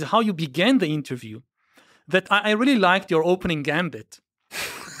with how you began the interview. That I really liked your opening gambit.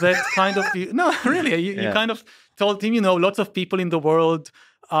 That kind of, no, really, you kind of told him, lots of people in the world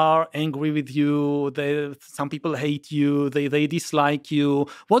are angry with you. Some people hate you. They dislike you.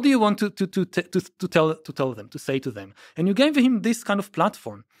 What do you want to tell them, to say to them? And you gave him this kind of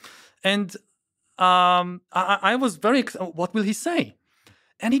platform. And I was very excited. What will he say?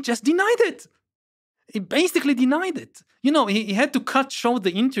 And he just denied it. He basically denied it. He had to cut short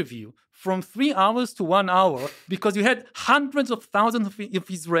the interview from 3 hours to 1 hour because you had hundreds of thousands of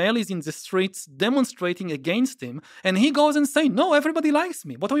Israelis in the streets demonstrating against him. And he goes and says, no, everybody likes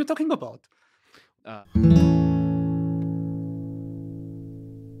me. What are you talking about?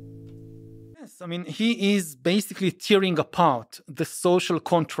 Yes, I mean, he is basically tearing apart the social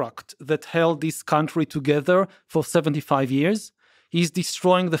contract that held this country together for 75 years. He's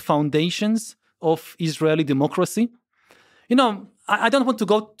destroying the foundations of Israeli democracy. I don't want to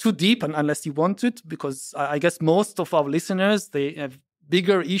go too deep unless you want it, because I guess most of our listeners, they have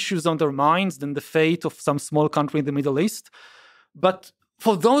bigger issues on their minds than the fate of some small country in the Middle East. But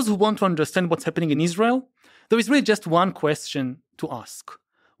for those who want to understand what's happening in Israel, there is really just one question to ask.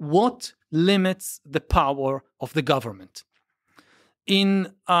 What limits the power of the government?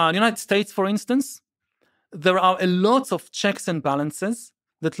 In the United States, for instance, there are a lot of checks and balances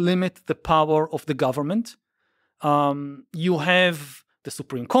that limit the power of the government. You have the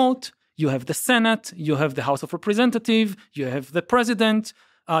Supreme Court, you have the Senate, you have the House of Representatives, you have the President,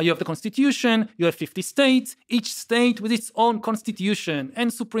 you have the Constitution, you have 50 states, each state with its own Constitution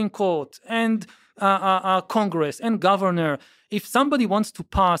and Supreme Court and Congress and governor. If somebody wants to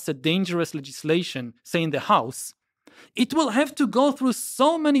pass a dangerous legislation, say in the House, it will have to go through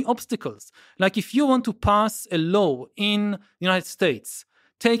so many obstacles. Like if you want to pass a law in the United States,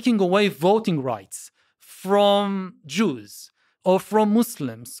 taking away voting rights from Jews or from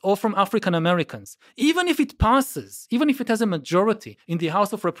Muslims or from African Americans, even if it passes, even if it has a majority in the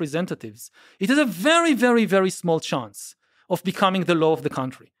House of Representatives, it has a very, very, very small chance of becoming the law of the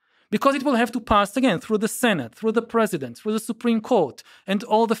country. Because it will have to pass, again, through the Senate, through the President, through the Supreme Court, and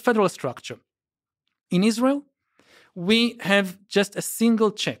all the federal structure. In Israel, we have just a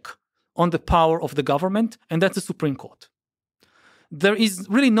single check on the power of the government, and that's the Supreme Court. There is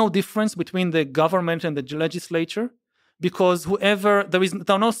really no difference between the government and the legislature, because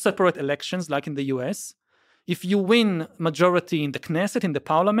there are no separate elections like in the US. If you win majority in the Knesset, in the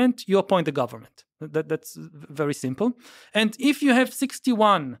parliament, you appoint the government. That's very simple. And if you have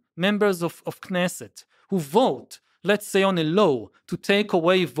 61 members of Knesset who vote, let's say on a law to take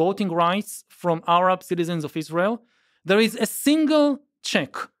away voting rights from Arab citizens of Israel, there is a single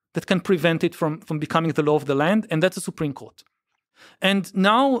check that can prevent it from becoming the law of the land, and that's the Supreme Court. And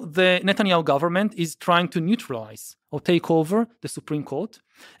now the Netanyahu government is trying to neutralize or take over the Supreme Court,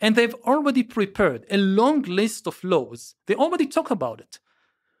 and they've already prepared a long list of laws. They already talk about it.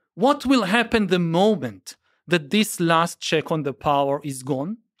 What will happen the moment that this last check on the power is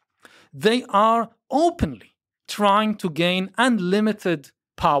gone? They are openly trying to gain unlimited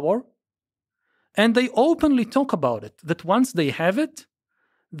power, and they openly talk about it, that once they have it,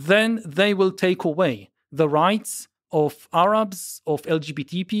 then they will take away the rights of Arabs, of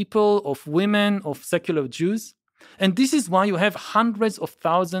LGBT people, of women, of secular Jews. And this is why you have hundreds of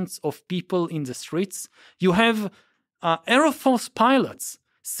thousands of people in the streets. You have Air Force pilots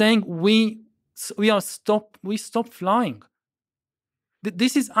saying we stop flying.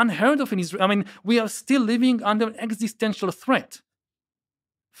 This is unheard of in Israel. I mean, we are still living under existential threat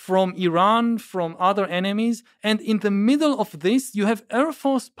from Iran, from other enemies. And in the middle of this, you have Air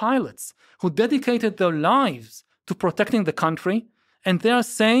Force pilots who dedicated their lives to protecting the country. And they are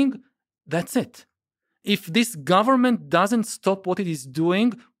saying, that's it. If this government doesn't stop what it is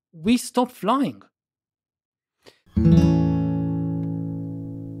doing, we stop flying.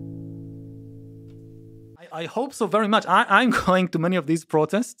 I hope so very much. I'm going to many of these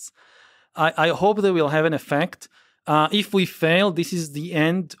protests. I hope they will have an effect. If we fail, this is the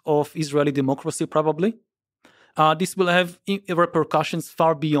end of Israeli democracy, probably. This will have repercussions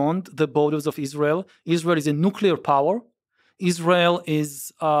far beyond the borders of Israel. Israel is a nuclear power. Israel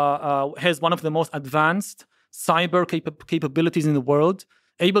has one of the most advanced cyber capabilities in the world,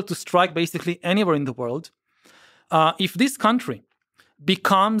 able to strike basically anywhere in the world. If this country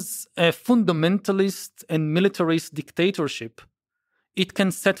becomes a fundamentalist and militarist dictatorship, it can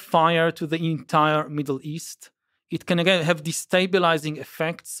set fire to the entire Middle East. It can again have destabilizing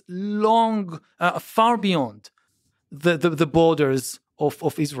effects far beyond the borders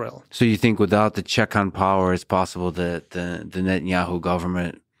of Israel. So you think without the check on power, it's possible that the Netanyahu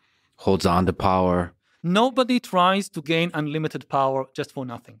government holds on to power? Nobody tries to gain unlimited power just for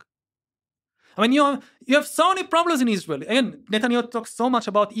nothing. I mean, you have so many problems in Israel. Again, Netanyahu talks so much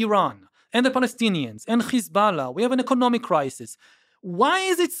about Iran and the Palestinians and Hezbollah. We have an economic crisis. Why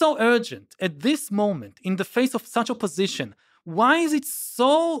is it so urgent at this moment, in the face of such opposition? Why is it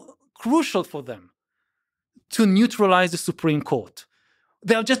so crucial for them to neutralize the Supreme Court?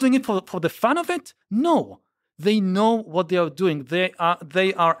 They are just doing it for the fun of it? No. They know what they are doing. They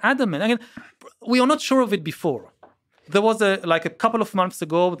are adamant. Again, we are not sure of it before. There was a couple of months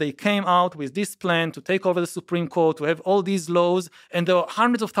ago, they came out with this plan to take over the Supreme Court, to have all these laws, and there were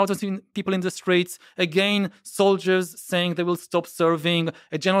hundreds of thousands of people in the streets. Again, soldiers saying they will stop serving,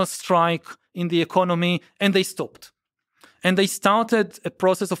 a general strike in the economy, and they stopped. And they started a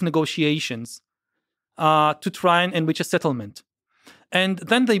process of negotiations to try and reach a settlement. And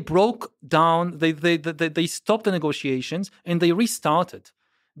then they broke down, they stopped the negotiations, and they restarted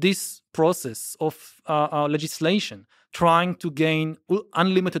this process of legislation, trying to gain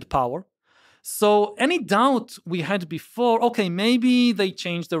unlimited power. So any doubt we had before, okay, maybe they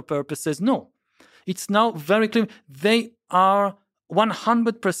changed their purposes. No, it's now very clear. They are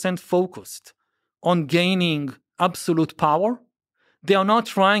 100% focused on gaining absolute power. They are not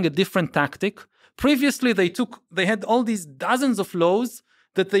trying a different tactic. Previously, they had all these dozens of laws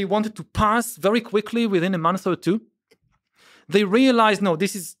that they wanted to pass very quickly within a month or two. They realized, no, there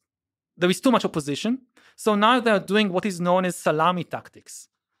is too much opposition. So now they're doing what is known as salami tactics,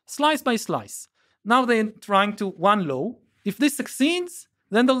 slice by slice. Now they're trying to one law. If this succeeds,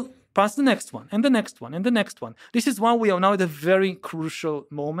 then they'll pass the next one, and the next one, and the next one. This is why we are now at a very crucial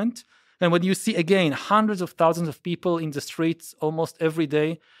moment. And when you see, again, hundreds of thousands of people in the streets almost every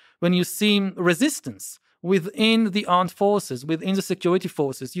day, when you see resistance within the armed forces, within the security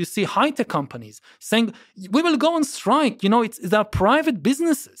forces, you see high-tech companies saying, we will go on strike. They're private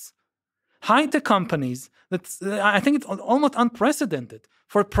businesses. High-tech companies, I think it's almost unprecedented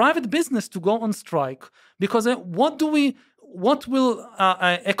for a private business to go on strike, because what will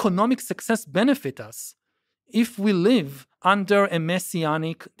economic success benefit us if we live under a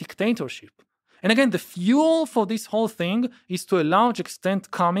messianic dictatorship? And again, the fuel for this whole thing is to a large extent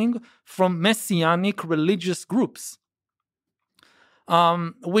coming from messianic religious groups,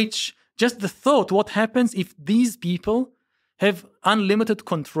 which just the thought, what happens if these people have unlimited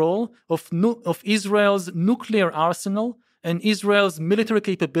control of Israel's nuclear arsenal and Israel's military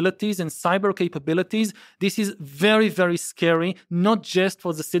capabilities and cyber capabilities. This is very, very scary, not just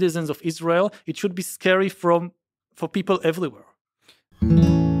for the citizens of Israel. It should be scary for people everywhere.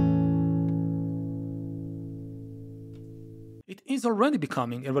 It is already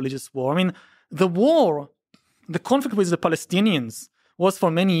becoming a religious war. I mean, the conflict with the Palestinians was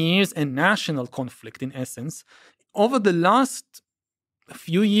for many years a national conflict in essence. Over the last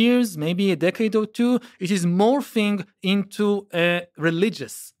few years, maybe a decade or two, it is morphing into a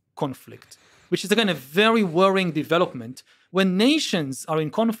religious conflict, which is again a very worrying development. When nations are in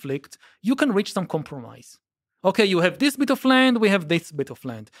conflict, you can reach some compromise. Okay, you have this bit of land, we have this bit of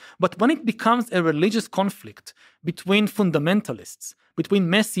land. But when it becomes a religious conflict between fundamentalists, between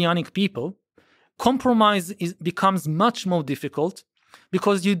messianic people, compromise becomes much more difficult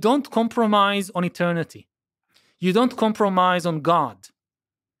because you don't compromise on eternity. You don't compromise on God.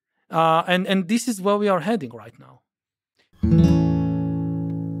 And this is where we are heading right now.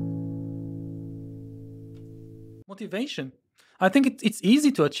 Motivation. I think it's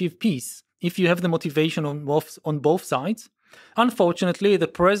easy to achieve peace if you have the motivation on both sides. Unfortunately, at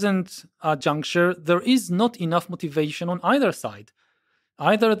the present juncture, there is not enough motivation on either side,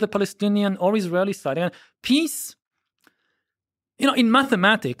 either the Palestinian or Israeli side. And peace, in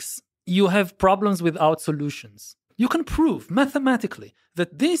mathematics, you have problems without solutions. You can prove mathematically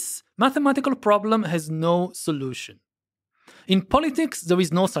that this mathematical problem has no solution. In politics, there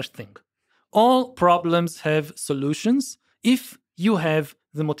is no such thing. All problems have solutions if you have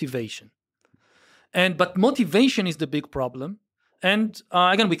the motivation. But motivation is the big problem. And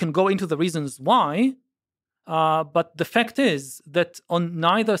again, we can go into the reasons why, but the fact is that on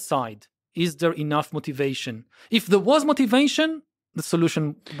neither side is there enough motivation. If there was motivation, the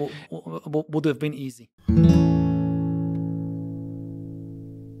solution would have been easy.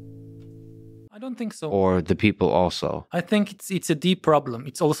 I don't think so. Or the people also? I think it's a deep problem.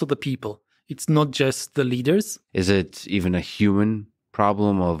 It's also the people. It's not just the leaders. Is it even a human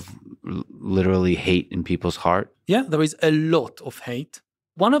problem of literally hate in people's heart? Yeah, there is a lot of hate.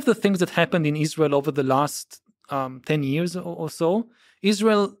 One of the things that happened in Israel over the last 10 years or so,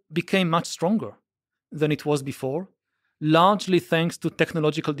 Israel became much stronger than it was before, largely thanks to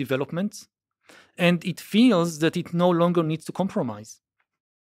technological developments. And it feels that it no longer needs to compromise.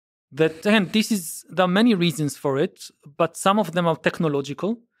 There are many reasons for it, but some of them are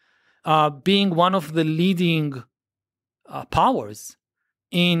technological. Being one of the leading powers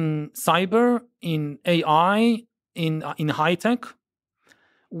in cyber, in AI, in high tech,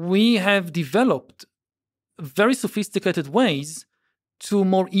 we have developed very sophisticated ways to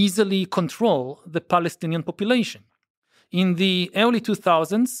more easily control the Palestinian population. In the early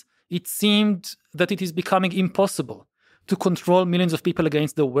 2000s, it seemed that it is becoming impossible to control millions of people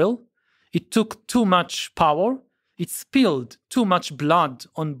against their will. It took too much power. It spilled too much blood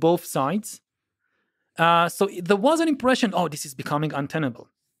on both sides. So there was an impression, this is becoming untenable.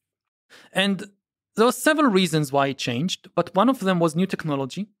 And there were several reasons why it changed, but one of them was new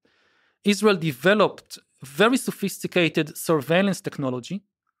technology. Israel developed very sophisticated surveillance technology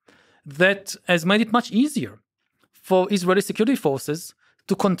that has made it much easier for Israeli security forces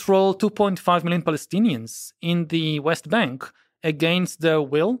to control 2.5 million Palestinians in the West Bank against their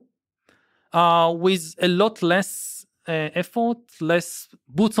will, with a lot less effort, less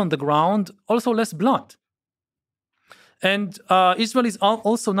boots on the ground, also less blood. And Israel is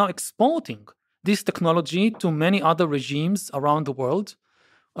also now exporting this technology to many other regimes around the world.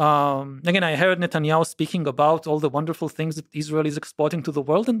 Again, I heard Netanyahu speaking about all the wonderful things that Israel is exporting to the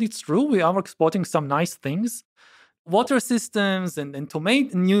world, and it's true, we are exporting some nice things. Water systems and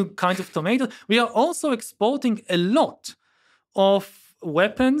new kinds of tomatoes. We are also exporting a lot of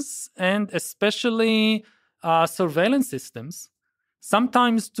weapons and especially surveillance systems,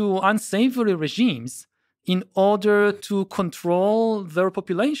 sometimes to unsavory regimes, in order to control their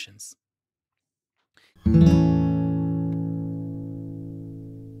populations.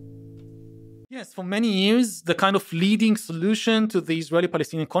 Yes, for many years, the kind of leading solution to the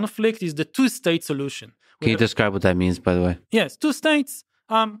Israeli-Palestinian conflict is the two-state solution. Can you describe what that means, by the way? Yes, two states.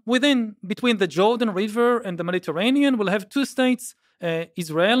 Between the Jordan River and the Mediterranean, we'll have two states,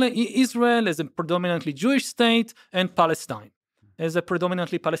 Israel as a predominantly Jewish state and Palestine as a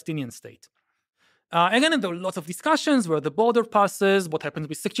predominantly Palestinian state. Again, there were lots of discussions where the border passes, what happens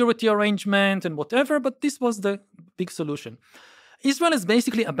with security arrangement and whatever, but this was the big solution. Israel has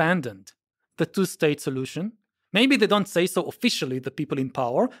basically abandoned the two-state solution. Maybe they don't say so officially, the people in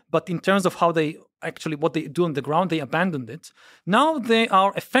power, but in terms of what they do on the ground, they abandoned it. Now they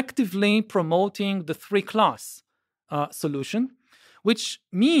are effectively promoting the three-class solution, which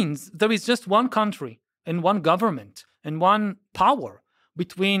means there is just one country and one government and one power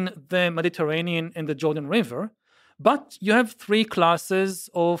between the Mediterranean and the Jordan River, but you have three classes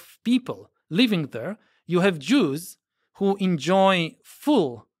of people living there. You have Jews who enjoy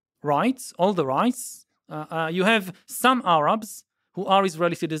full rights, all the rights. You have some Arabs who are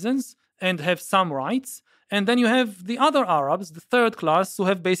Israeli citizens and have some rights, And then you have the other Arabs, the third class, who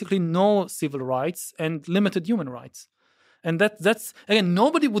have basically no civil rights and limited human rights. And that's, again,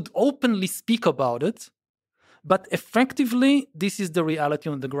 nobody would openly speak about it, but effectively, this is the reality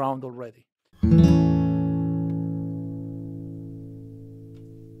on the ground already.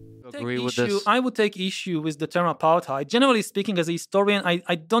 I would take issue with the term apartheid. Generally speaking, as a historian,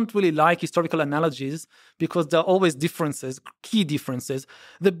 I don't really like historical analogies because there are always differences, key differences.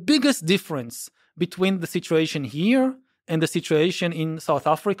 The biggest difference between the situation here and the situation in South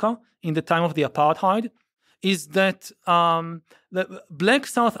Africa in the time of the apartheid is that the black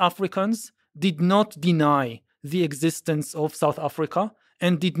South Africans did not deny the existence of South Africa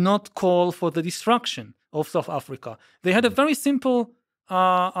and did not call for the destruction of South Africa. They had a very simple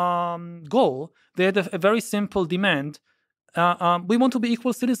goal. They had a very simple demand. We want to be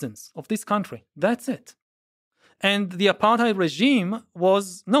equal citizens of this country. That's it. And the apartheid regime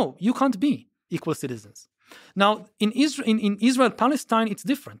was, no, you can't be equal citizens. Now, in Israel-Palestine, it's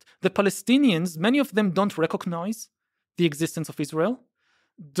different. The Palestinians, many of them don't recognize the existence of Israel,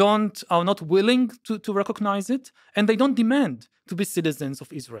 are not willing to recognize it, and they don't demand to be citizens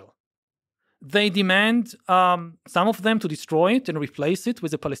of Israel. They demand, some of them, to destroy it and replace it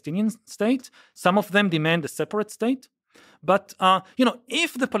with a Palestinian state. Some of them demand a separate state. But,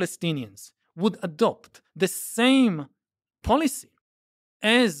 if the Palestinians would adopt the same policy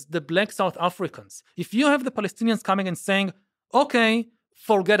as the black South Africans, if you have the Palestinians coming and saying, okay,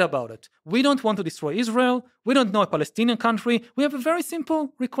 forget about it. We don't want to destroy Israel. We don't know a Palestinian country. We have a very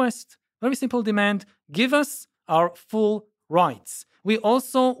simple request, very simple demand. Give us our full rights. We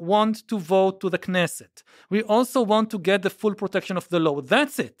also want to vote to the Knesset. We also want to get the full protection of the law.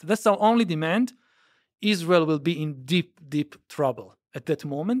 That's it. That's our only demand. Israel will be in deep, deep trouble at that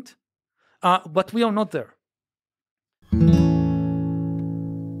moment. But we are not there.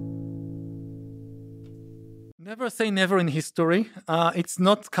 Never say never in history. It's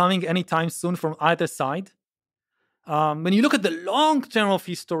not coming anytime soon from either side. When you look at the long term of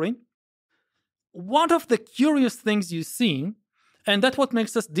history, one of the curious things you see, and that's what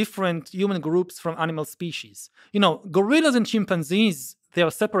makes us different human groups from animal species. Gorillas and chimpanzees, they are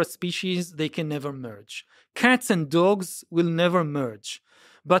separate species. They can never merge. Cats and dogs will never merge.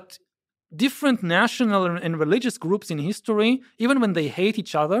 But different national and religious groups in history, even when they hate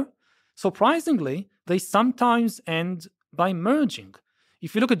each other, surprisingly, they sometimes end by merging.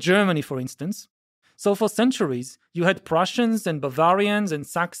 If you look at Germany, for instance, so for centuries, you had Prussians and Bavarians and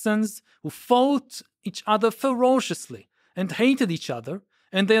Saxons who fought each other ferociously and hated each other.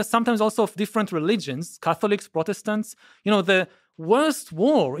 And they are sometimes also of different religions, Catholics, Protestants. The worst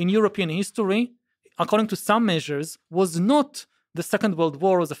war in European history, according to some measures, was not the Second World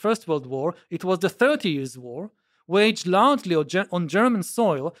War or the First World War. It was the 30 Years' War, waged largely on German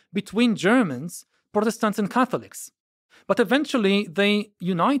soil between Germans, Protestants, and Catholics. But eventually, they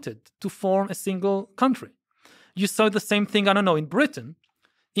united to form a single country. You saw the same thing, in Britain.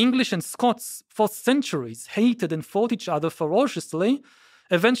 English and Scots for centuries hated and fought each other ferociously,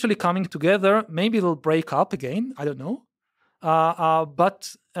 eventually coming together. Maybe they'll break up again. I don't know.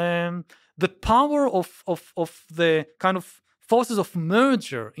 But the power of the kind of forces of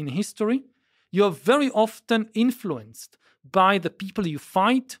merger in history, you are very often influenced by the people you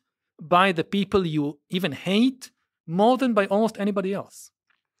fight, by the people you even hate, more than by almost anybody else.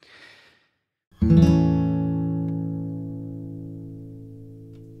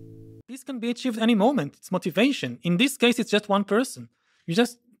 This can be achieved any moment. It's motivation. In this case, it's just one person.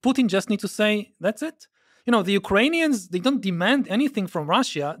 Putin just need to say, that's it. The Ukrainians, they don't demand anything from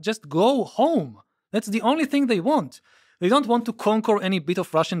Russia. Just go home. That's the only thing they want. They don't want to conquer any bit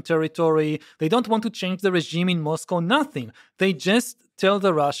of Russian territory. They don't want to change the regime in Moscow. Nothing. They just tell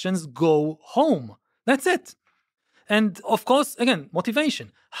the Russians, go home. That's it. And of course, again,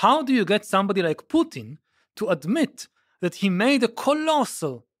 motivation. How do you get somebody like Putin to admit that he made a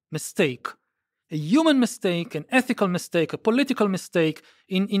colossal mistake, a human mistake, an ethical mistake, a political mistake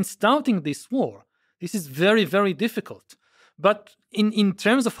in starting this war? This is very, very difficult. But in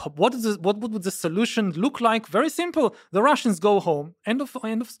terms of what would the solution look like? Very simple. The Russians go home. End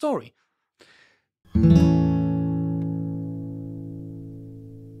of story.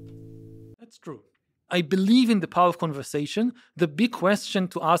 That's true. I believe in the power of conversation. The big question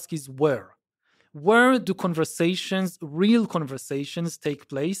to ask is where. Where do real conversations take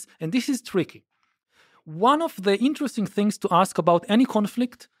place? And this is tricky. One of the interesting things to ask about any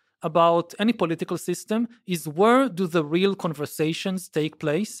conflict, about any political system, is where do the real conversations take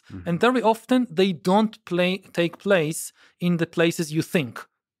place? Mm-hmm. And very often they don't take place in the places you think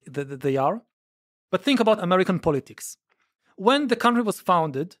that they are. But think about American politics. When the country was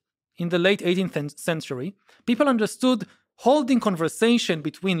founded in the late 18th century, people understood holding conversation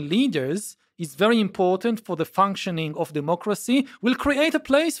between leaders is very important for the functioning of democracy. We'll create a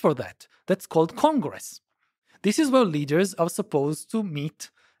place for that. That's called Congress. This is where leaders are supposed to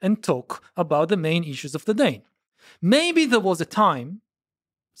meet and talk about the main issues of the day. Maybe there was a time,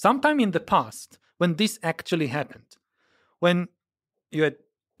 sometime in the past, when this actually happened. When you had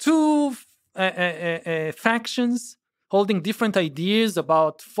two factions holding different ideas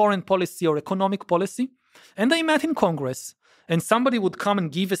about foreign policy or economic policy, and they met in Congress, and somebody would come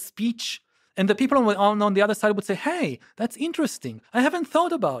and give a speech, and the people on the other side would say, hey, that's interesting. I haven't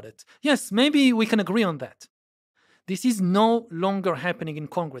thought about it. Yes, maybe we can agree on that. This is no longer happening in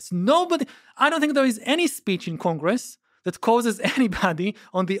Congress. I don't think there is any speech in Congress that causes anybody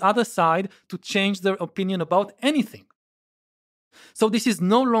on the other side to change their opinion about anything. So this is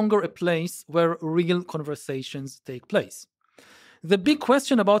no longer a place where real conversations take place. The big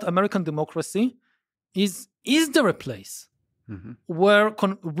question about American democracy is there a place where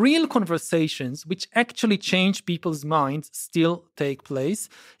real conversations which actually change people's minds still take place?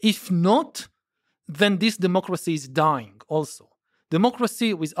 If not, then this democracy is dying also.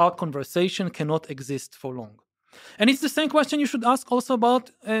 Democracy without conversation cannot exist for long. And it's the same question you should ask also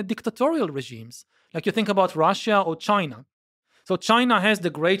about dictatorial regimes. Like you think about Russia or China. So China has the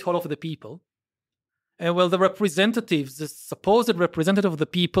Great Hall of the People. Well, the representatives, the supposed representative of the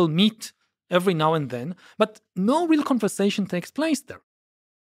people meet every now and then, but no real conversation takes place there.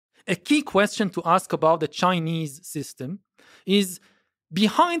 A key question to ask about the Chinese system is,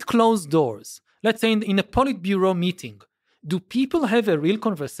 behind closed doors, let's say in a Politburo meeting, do people have a real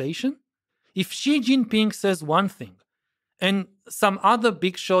conversation? If Xi Jinping says one thing and some other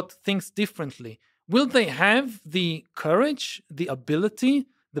big shot thinks differently, will they have the courage, the ability,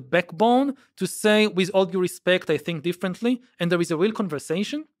 the backbone to say, with all due respect, I think differently, and there is a real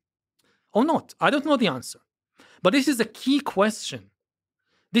conversation? Or not? I don't know the answer. But this is a key question.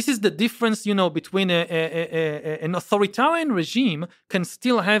 This is the difference, between an authoritarian regime can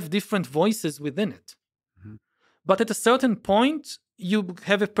still have different voices within it. Mm-hmm. But at a certain point, you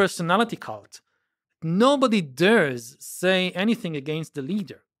have a personality cult. Nobody dares say anything against the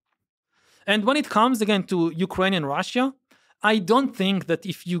leader. And when it comes again to Ukraine and Russia, I don't think that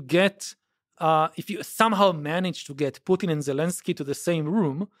if you somehow manage to get Putin and Zelensky to the same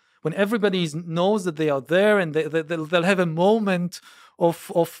room, when everybody knows that they are there and they'll have a moment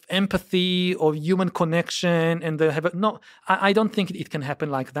of empathy or human connection, and they'll have I don't think it can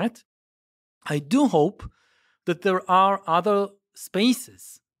happen like that. I do hope that there are other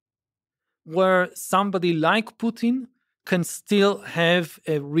spaces where somebody like Putin can still have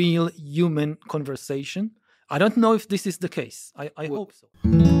a real human conversation. I don't know if this is the case. I hope so.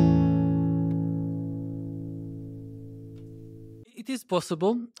 It is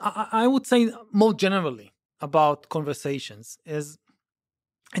possible. I would say more generally about conversations is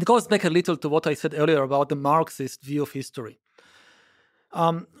it goes back a little to what I said earlier about the Marxist view of history.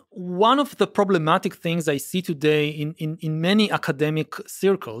 One of the problematic things I see today in many academic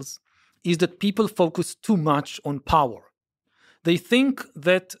circles is that people focus too much on power. They think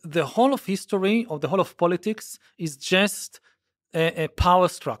that the whole of history or the whole of politics is just a power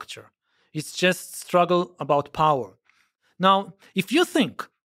structure. It's just struggle about power. Now, if you think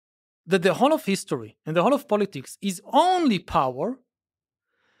that the whole of history and the whole of politics is only power,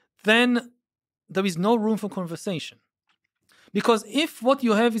 then there is no room for conversation. Because if what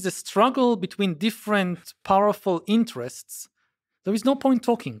you have is a struggle between different powerful interests, there is no point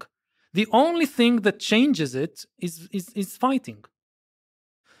talking. The only thing that changes it is fighting.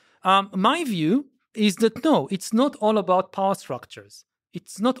 My view is that no, it's not all about power structures.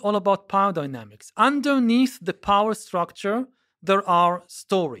 It's not all about power dynamics. Underneath the power structure, there are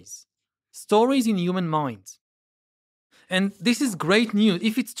stories in human minds. And this is great news.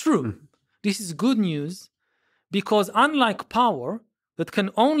 If it's true, this is good news, because unlike power that can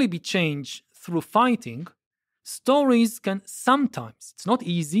only be changed through fighting, stories can sometimes, it's not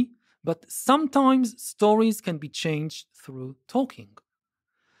easy, but sometimes stories can be changed through talking.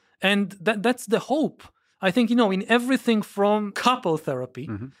 And that's the hope. I think, in everything from couple therapy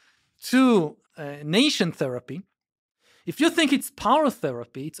to nation therapy, if you think it's power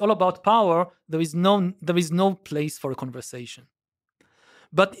therapy, it's all about power, there is no place for a conversation.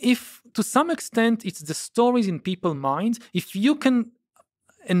 But if, to some extent, it's the stories in people's minds, if you can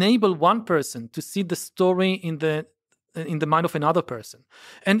enable one person to see the story in the mind of another person,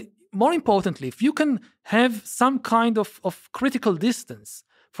 and more importantly, if you can have some kind of critical distance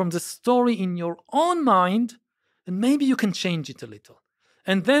from the story in your own mind, then maybe you can change it a little.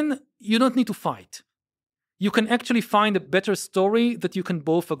 And then you don't need to fight. you can actually find a better story that you can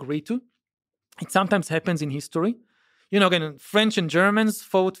both agree to. It sometimes happens in history. Again, French and Germans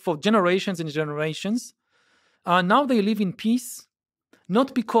fought for generations and generations. Now they live in peace,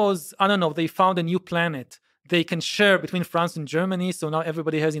 not because, they found a new planet they can share between France and Germany, so now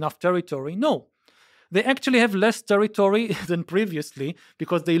everybody has enough territory. No, they actually have less territory than previously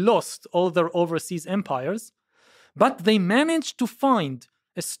because they lost all their overseas empires. But they managed to find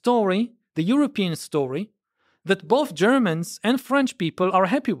a story, the European story, that both Germans and French people are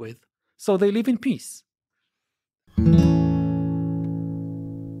happy with. So they live in peace.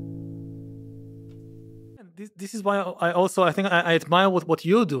 This is why I think I admire what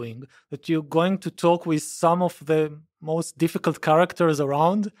you're doing, that you're going to talk with some of the most difficult characters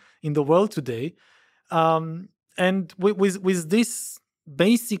around in the world today. And with this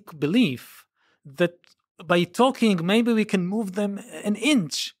basic belief that by talking, maybe we can move them an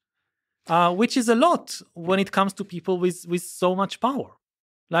inch, which is a lot when it comes to people with so much power.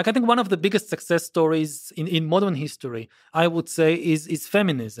 Like, I think one of the biggest success stories in modern history, I would say, is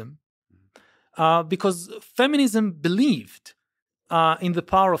feminism. Because feminism believed in the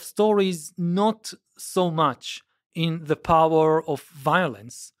power of stories, not so much in the power of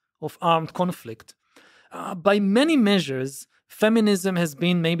violence, of armed conflict. By many measures, feminism has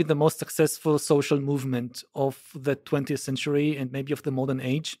been maybe the most successful social movement of the 20th century and maybe of the modern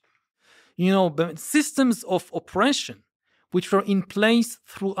age. Systems of oppression, which were in place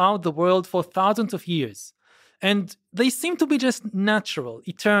throughout the world for thousands of years, and they seem to be just natural,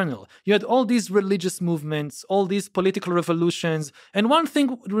 eternal. You had all these religious movements, all these political revolutions, and one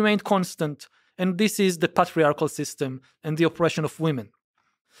thing remained constant, and this is the patriarchal system and the oppression of women.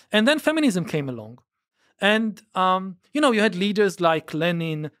 And then feminism came along. And, you had leaders like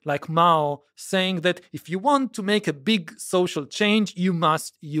Lenin, like Mao, saying that if you want to make a big social change, you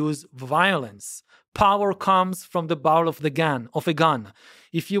must use violence. Power comes from the barrel of a gun.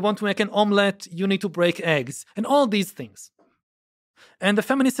 If you want to make an omelette, you need to break eggs, and all these things. And the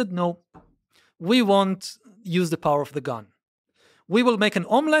feminists said, no, we won't use the power of the gun. We will make an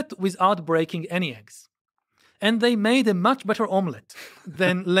omelette without breaking any eggs. And they made a much better omelette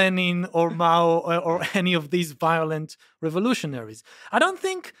than Lenin or Mao or any of these violent revolutionaries. I don't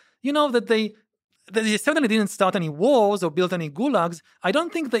think, that they certainly didn't start any wars or build any gulags. I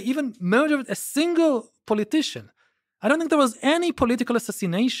don't think they even murdered a single politician. I don't think there was any political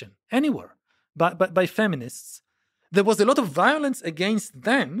assassination anywhere by feminists. There was a lot of violence against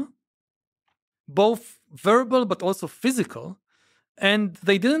them, both verbal but also physical, and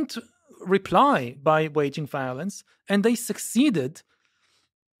they didn't reply by waging violence, and they succeeded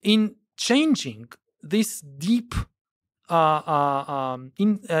in changing this deep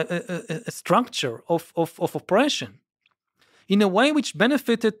structure of oppression in a way which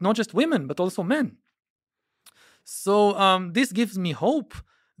benefited not just women but also men. So this gives me hope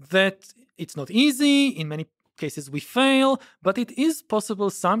that it's not easy. In many cases we fail, but it is possible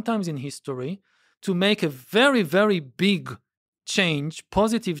sometimes in history to make a very, very big change,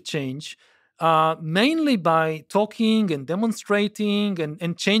 positive change, mainly by talking and demonstrating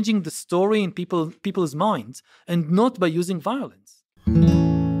and changing the story in people's minds, and not by using violence.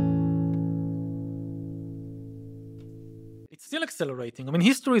 It's still accelerating. I mean,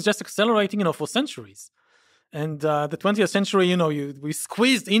 history is just accelerating, for centuries. And the 20th century, we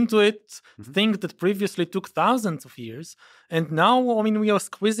squeezed into it things that previously took thousands of years. And now, we are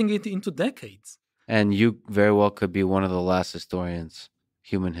squeezing it into decades. And you very well could be one of the last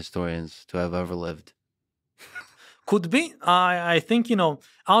human historians to have ever lived. Could be. I think,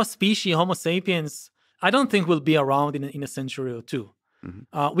 our species, Homo sapiens, I don't think will be around in a century or two.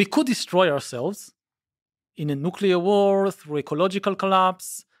 Mm-hmm. We could destroy ourselves in a nuclear war, through ecological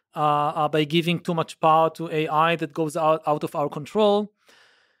collapse, by giving too much power to AI that goes out of our control.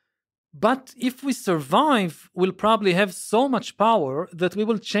 But if we survive, we'll probably have so much power that we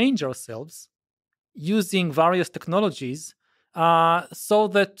will change ourselves using various technologies so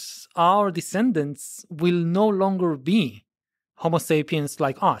that our descendants will no longer be Homo sapiens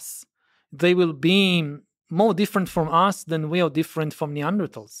like us. They will be more different from us than we are different from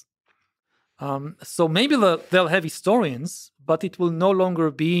Neanderthals. So maybe they'll have historians, but it will no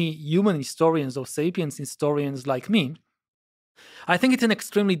longer be human historians or sapiens historians like me. I think it's an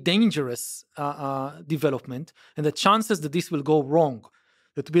extremely dangerous development, and the chances that this will go wrong,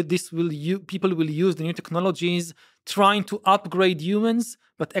 that people will use the new technologies trying to upgrade humans,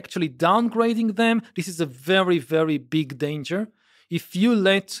 but actually downgrading them, this is a very, very big danger. If you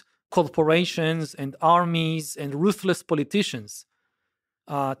let corporations and armies and ruthless politicians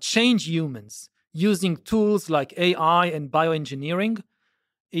change humans using tools like AI and bioengineering,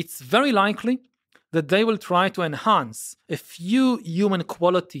 it's very likely that they will try to enhance a few human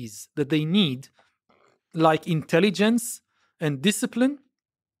qualities that they need, like intelligence and discipline,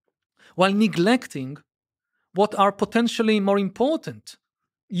 while neglecting what are potentially more important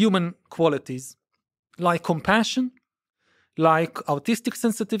human qualities, like compassion, like autistic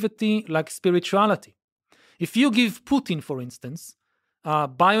sensitivity, like spirituality. If you give Putin, for instance,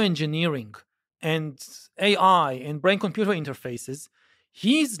 bioengineering and AI and brain-computer interfaces,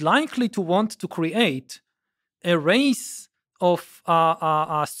 he's likely to want to create a race of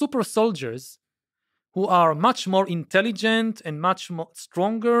super soldiers who are much more intelligent and much more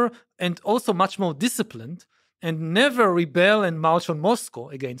stronger and also much more disciplined and never rebel and march on Moscow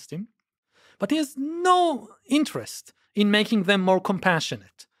against him. But he has no interest in making them more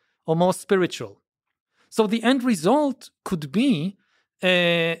compassionate or more spiritual. So the end result could be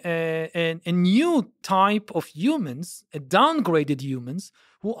a new type of humans, a downgraded humans,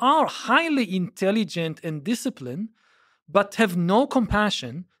 who are highly intelligent and disciplined, but have no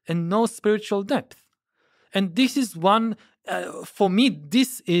compassion and no spiritual depth. And this is one, for me,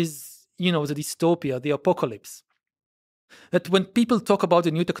 this is, the dystopia, the apocalypse. That when people talk about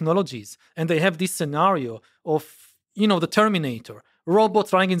the new technologies and they have this scenario of, the Terminator,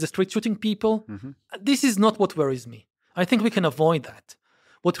 robots running in the street shooting people, this is not what worries me. I think we can avoid that.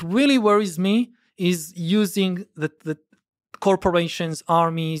 What really worries me is using the corporations,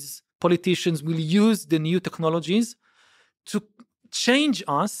 armies, politicians will use the new technologies to change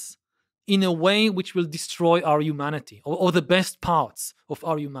us in a way which will destroy our humanity or the best parts of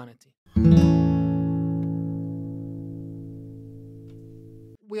our humanity.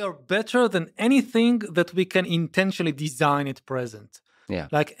 We are better than anything that we can intentionally design at present. Yeah.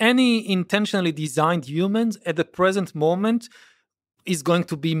 Like any intentionally designed humans at the present moment is going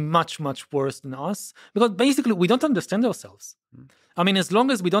to be much, much worse than us because basically we don't understand ourselves. I mean, as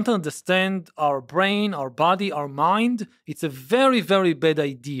long as we don't understand our brain, our body, our mind, it's a very, very bad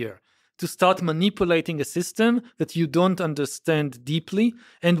idea to start manipulating a system that you don't understand deeply,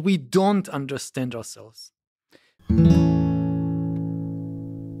 and we don't understand ourselves.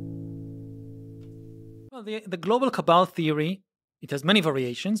 Well, the global cabal theory, it has many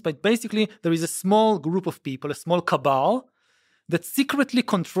variations, but basically there is a small group of people, a small cabal, that secretly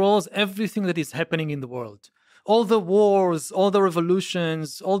controls everything that is happening in the world. All the wars, all the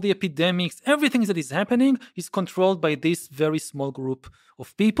revolutions, all the epidemics, everything that is happening is controlled by this very small group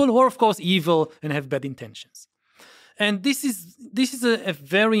of people who are, of course, evil and have bad intentions. And this is a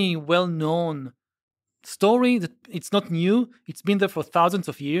very well-known story that it's not new. It's been there for thousands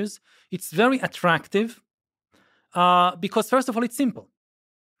of years. It's very attractive because, first of all, it's simple.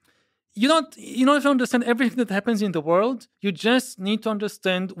 You don't have to understand everything that happens in the world. You just need to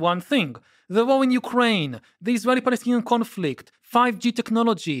understand one thing. The war in Ukraine, the Israeli-Palestinian conflict, 5G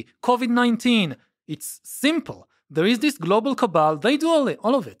technology, COVID-19. It's simple. There is this global cabal. They do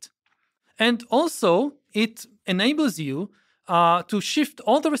all of it. And also, it enables you to shift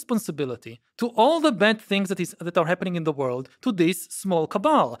all the responsibility to all the bad things that are happening in the world to this small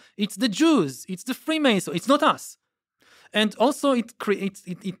cabal. It's the Jews. It's the Freemasons. It's not us. And also it creates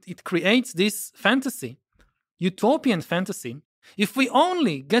this fantasy, utopian fantasy. If we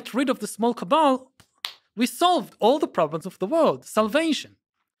only get rid of the small cabal, we solved all the problems of the world, salvation.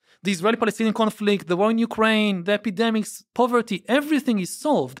 The Israeli-Palestinian conflict, the war in Ukraine, the epidemics, poverty, everything is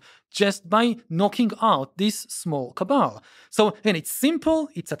solved just by knocking out this small cabal. So, again, it's simple,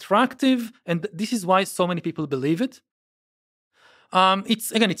 it's attractive, and this is why so many people believe it.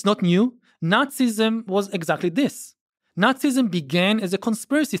 It's not new. Nazism was exactly this. Nazism began as a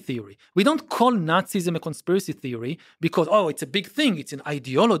conspiracy theory. We don't call Nazism a conspiracy theory because, it's a big thing, it's an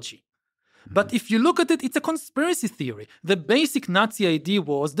ideology. But if you look at it, it's a conspiracy theory. The basic Nazi idea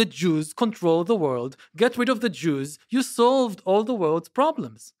was the Jews control the world, get rid of the Jews, you solved all the world's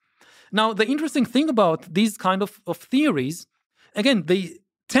problems. Now, the interesting thing about these kind of theories, again, they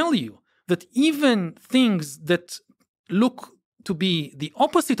tell you that even things that look to be the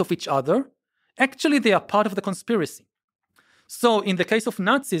opposite of each other, actually they are part of the conspiracy. So in the case of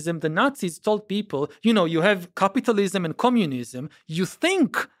Nazism, the Nazis told people, you have capitalism and communism. You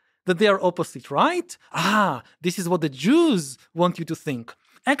think that they are opposite, right? This is what the Jews want you to think.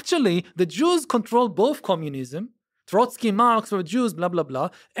 Actually, the Jews control both communism, Trotsky, Marx were Jews, blah, blah, blah,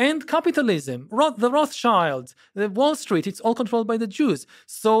 and capitalism, the Rothschilds, the Wall Street, it's all controlled by the Jews.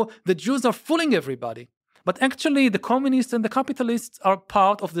 So the Jews are fooling everybody. But actually, the communists and the capitalists are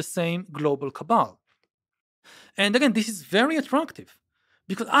part of the same global cabal. And again, this is very attractive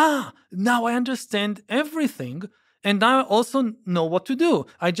because, now I understand everything and I also know what to do.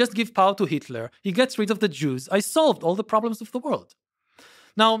 I just give power to Hitler. He gets rid of the Jews. I solved all the problems of the world.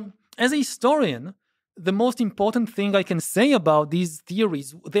 Now, as a historian, the most important thing I can say about these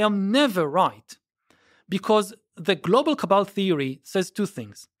theories, they are never right. Because the global cabal theory says two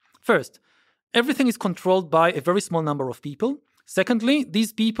things. First, everything is controlled by a very small number of people. Secondly,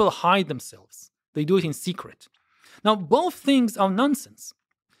 these people hide themselves. They do it in secret. Now, both things are nonsense.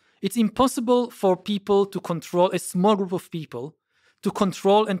 It's impossible for people to control a small group of people, to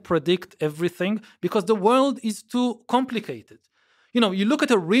control and predict everything, because the world is too complicated. You look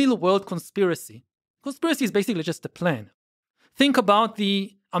at a real world conspiracy. Conspiracy is basically just a plan. Think about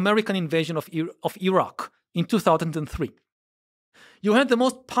the American invasion of Iraq in 2003. You had the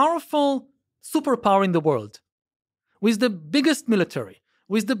most powerful superpower in the world, with the biggest military,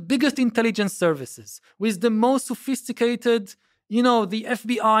 with the biggest intelligence services, with the most sophisticated, the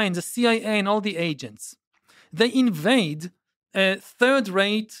FBI and the CIA and all the agents. They invade a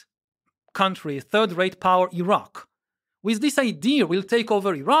third-rate country, third-rate power, Iraq, with this idea, we'll take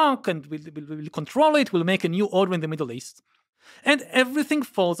over Iraq and we'll control it, we'll make a new order in the Middle East. And everything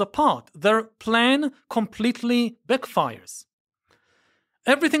falls apart. Their plan completely backfires.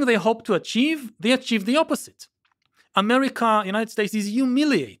 Everything they hope to achieve, they achieve the opposite. America, United States, is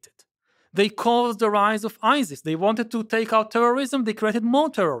humiliated. They caused the rise of ISIS. They wanted to take out terrorism. They created more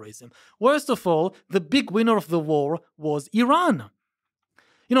terrorism. Worst of all, the big winner of the war was Iran.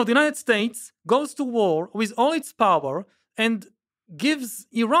 The United States goes to war with all its power and gives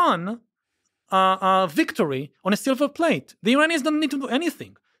Iran a victory on a silver plate. The Iranians don't need to do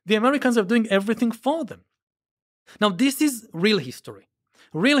anything. The Americans are doing everything for them. Now, this is real history.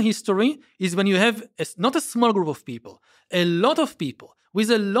 Real history is when you have not a small group of people, a lot of people with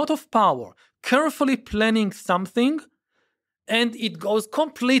a lot of power, carefully planning something, and it goes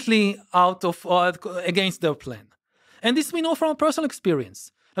completely out of against their plan. And this we know from our personal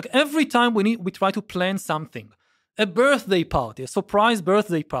experience. Like every time we try to plan something, a birthday party, a surprise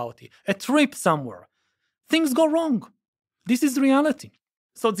birthday party, a trip somewhere, things go wrong. This is reality.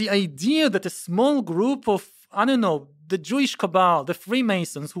 So the idea that a small group of, the Jewish cabal, the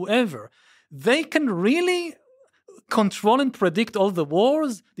Freemasons, whoever, they can really control and predict all the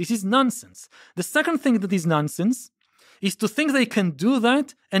wars, this is nonsense. The second thing that is nonsense is to think they can do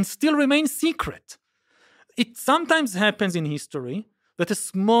that and still remain secret. It sometimes happens in history that a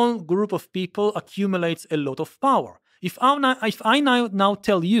small group of people accumulates a lot of power. If I now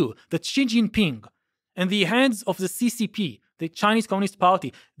tell you that Xi Jinping and the heads of the CCP, the Chinese Communist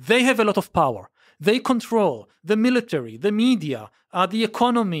Party, they have a lot of power. They control the military, the media, the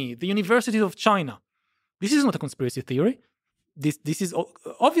economy, the universities of China. This is not a conspiracy theory. This is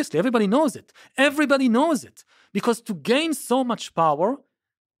obviously everybody knows it. Everybody knows it because to gain so much power,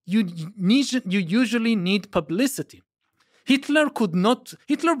 you usually need publicity. Hitler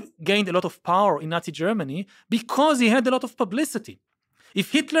gained a lot of power in Nazi Germany because he had a lot of publicity.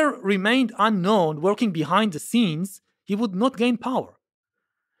 If Hitler remained unknown, working behind the scenes, he would not gain power.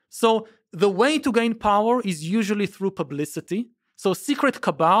 So the way to gain power is usually through publicity. So secret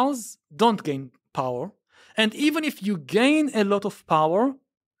cabals don't gain power. And even if you gain a lot of power,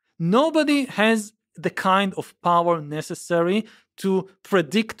 nobody has the kind of power necessary to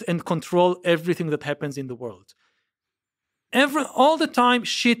predict and control everything that happens in the world. All the time,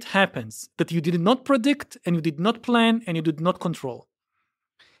 shit happens that you did not predict, and you did not plan, and you did not control.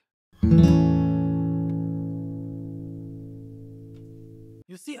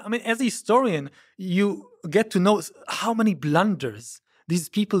 You see, as a historian, you get to know how many blunders these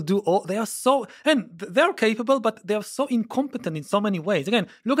people do. They're capable, but they are so incompetent in so many ways. Again,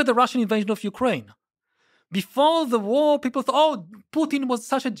 look at the Russian invasion of Ukraine. Before the war, people thought, Putin was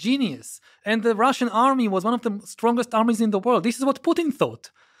such a genius, and the Russian army was one of the strongest armies in the world. This is what Putin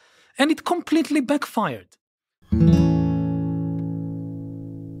thought. And it completely backfired.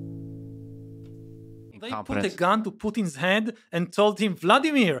 They put a gun to Putin's head and told him,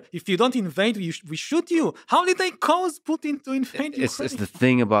 Vladimir, if you don't invade, we shoot you. How did they cause Putin to invade Ukraine? It's the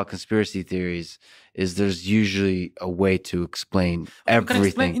thing about conspiracy theories is there's usually a way to explain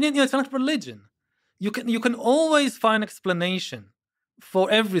everything. It's like religion. You can always find explanation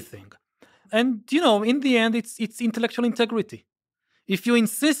for everything. And, in the end, it's intellectual integrity. If you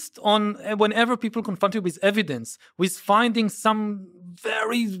insist on, whenever people confront you with evidence, with finding some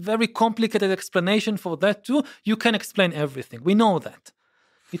very, very complicated explanation for that too, you can explain everything. We know that.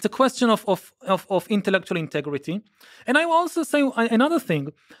 It's a question of intellectual integrity. And I will also say another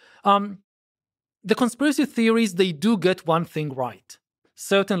thing. The conspiracy theories, they do get one thing right,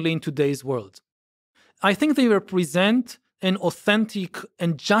 certainly in today's world. I think they represent an authentic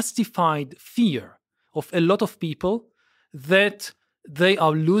and justified fear of a lot of people that they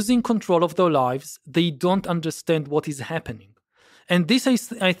are losing control of their lives. They don't understand what is happening. And this,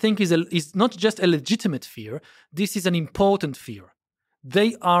 I think, is not just a legitimate fear. This is an important fear. They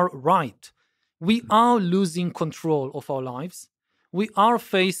are right. We are losing control of our lives. We are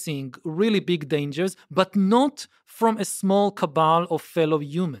facing really big dangers, but not from a small cabal of fellow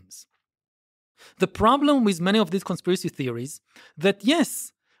humans. The problem with many of these conspiracy theories that,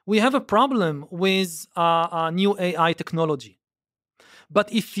 yes, we have a problem with new AI technology.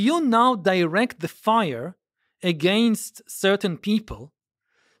 But if you now direct the fire against certain people,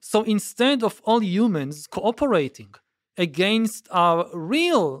 so instead of all humans cooperating against our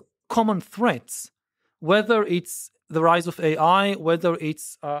real common threats, whether it's the rise of AI, whether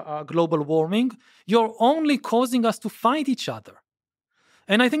it's global warming, you're only causing us to fight each other.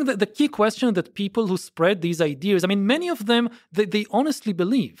 And I think that the key question that people who spread these ideas, I mean, many of them, they honestly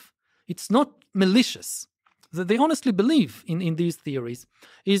believe, it's not malicious, they honestly believe in these theories,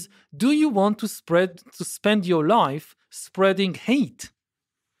 is do you want to spend your life spreading hate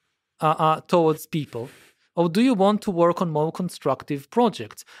towards people, or do you want to work on more constructive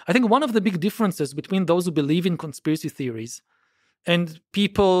projects? I think one of the big differences between those who believe in conspiracy theories and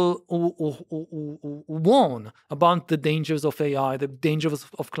people who warn about the dangers of AI, the dangers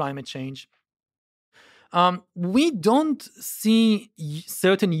of climate change, we don't see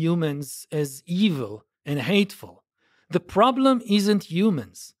certain humans as evil and hateful. The problem isn't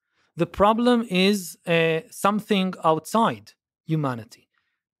humans. The problem is something outside humanity.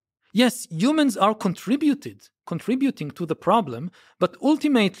 Yes, humans are contributing to the problem, but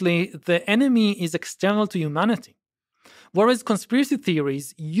ultimately the enemy is external to humanity. Whereas conspiracy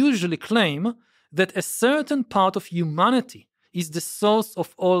theories usually claim that a certain part of humanity is the source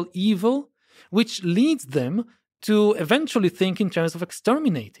of all evil, which leads them to eventually think in terms of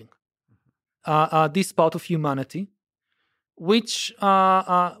exterminating this part of humanity, which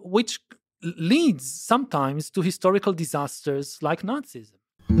leads sometimes to historical disasters like Nazism.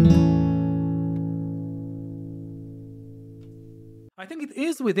 I think it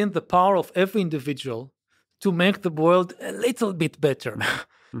is within the power of every individual to make the world a little bit better.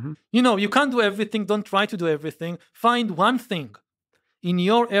 Mm-hmm. You can't do everything. Don't try to do everything. Find one thing in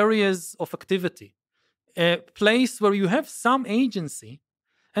your areas of activity, a place where you have some agency,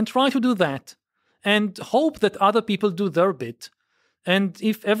 and try to do that. And hope that other people do their bit. And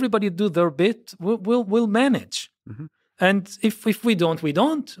if everybody do their bit, we'll manage. Mm-hmm. And if we don't, we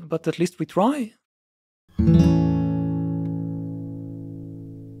don't. But at least we try.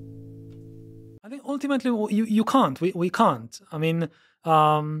 I think ultimately you can't. We can't. I mean,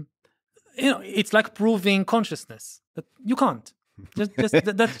 it's like proving consciousness that you can't.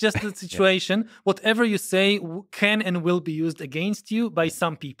 That's just the situation. Yeah. Whatever you say can and will be used against you by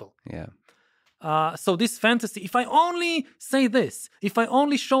some people. Yeah. So this fantasy, if I only say this, if I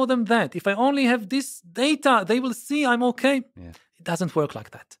only show them that, if I only have this data, they will see I'm okay. Yeah. It doesn't work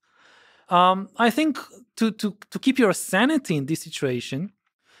like that. I think to keep your sanity in this situation,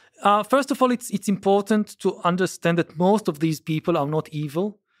 first of all, it's important to understand that most of these people are not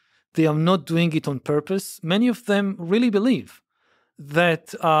evil. They are not doing it on purpose. Many of them really believe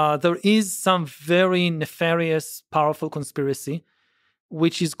that there is some very nefarious, powerful conspiracy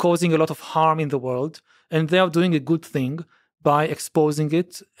which is causing a lot of harm in the world, and they are doing a good thing by exposing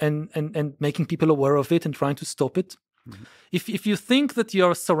it and making people aware of it and trying to stop it. Mm-hmm. If you think that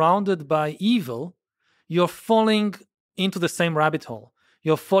you're surrounded by evil, you're falling into the same rabbit hole.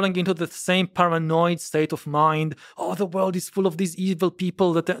 You're falling into the same paranoid state of mind. Oh, the world is full of these evil people.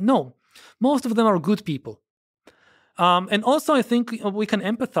 No, most of them are good people. And also, I think we can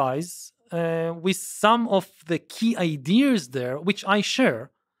empathize with some of the key ideas there, which I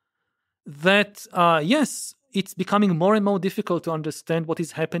share, that yes, it's becoming more and more difficult to understand what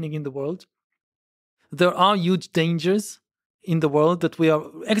is happening in the world. There are huge dangers in the world that we are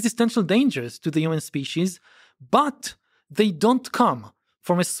existential dangers to the human species, but they don't come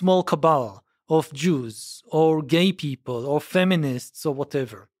from a small cabal of Jews or gay people or feminists or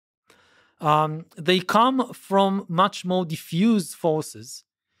whatever. They come from much more diffuse forces,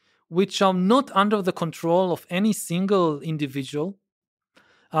 which are not under the control of any single individual.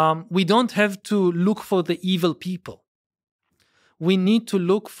 We don't have to look for the evil people. We need to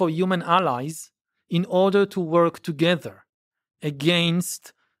look for human allies in order to work together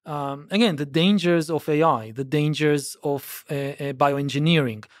against, again, the dangers of AI, the dangers of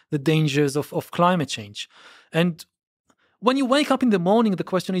bioengineering, the dangers of climate change. And when you wake up in the morning, the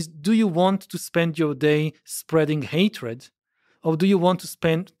question is, do you want to spend your day spreading hatred? Or do you want to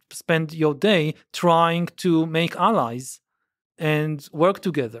spend your day trying to make allies and work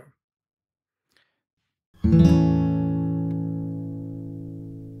together?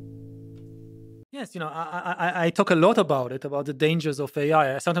 Yes, I talk a lot about it, about the dangers of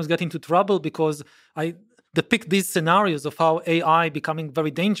AI. I sometimes get into trouble because I depict these scenarios of how AI becoming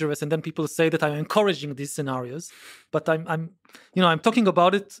very dangerous, and then people say that I'm encouraging these scenarios. But I'm talking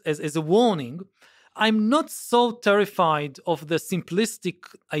about it as a warning. I'm not so terrified of the simplistic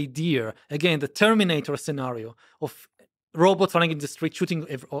idea, again, the Terminator scenario of robots running in the street shooting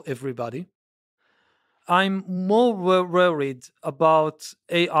everybody. I'm more worried about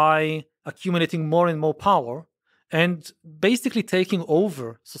AI accumulating more and more power and basically taking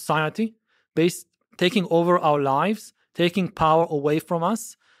over society, taking over our lives, taking power away from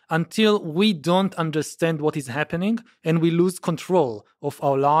us until we don't understand what is happening and we lose control of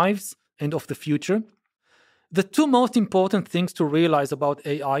our lives and of the future. The two most important things to realize about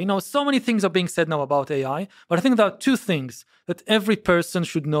AI, so many things are being said now about AI, but I think there are two things that every person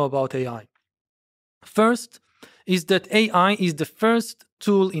should know about AI. First is that AI is the first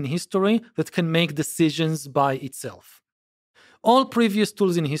tool in history that can make decisions by itself. All previous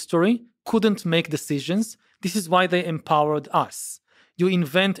tools in history couldn't make decisions. This is why they empowered us. You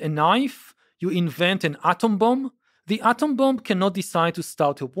invent a knife, you invent an atom bomb. The atom bomb cannot decide to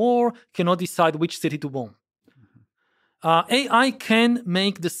start a war, cannot decide which city to bomb. AI can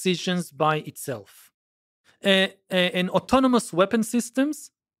make decisions by itself. An autonomous weapon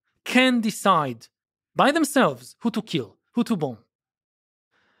systems can decide by themselves who to kill, who to bomb.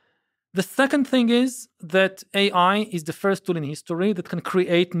 The second thing is that AI is the first tool in history that can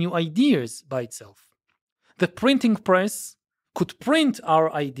create new ideas by itself. The printing press could print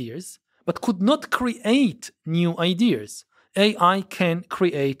our ideas, but could not create new ideas. AI can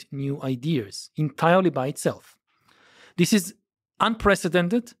create new ideas entirely by itself. This is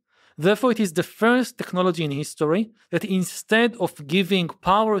unprecedented. Therefore, it is the first technology in history that instead of giving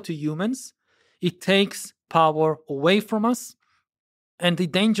power to humans, it takes power away from us. And the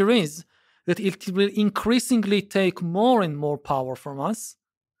danger is that it will increasingly take more and more power from us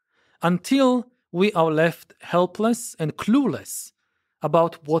until we are left helpless and clueless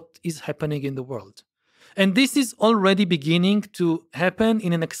about what is happening in the world. And this is already beginning to happen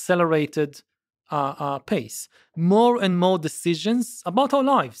in an accelerated pace. More and more decisions about our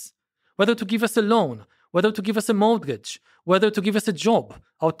lives, whether to give us a loan, whether to give us a mortgage, whether to give us a job,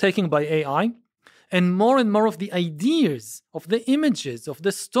 are taken by AI. And more of the ideas, of the images, of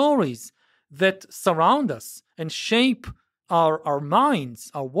the stories that surround us and shape our minds,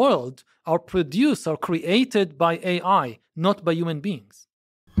 our world, are produced, are created by AI, not by human beings.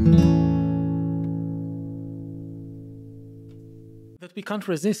 That we can't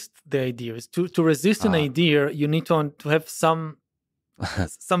resist the ideas. To resist an idea, you need to have some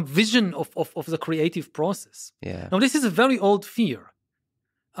vision of the creative process. Yeah. Now, this is a very old fear.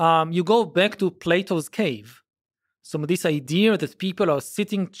 You go back to Plato's cave. So this idea that people are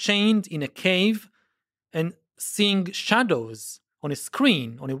sitting chained in a cave and seeing shadows on a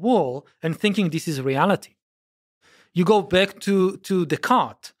screen, on a wall, and thinking this is reality. You go back to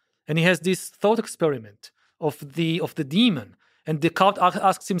Descartes, and he has this thought experiment of the demon. And Descartes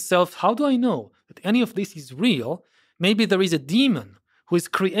asks himself, how do I know that any of this is real? Maybe there is a demon who is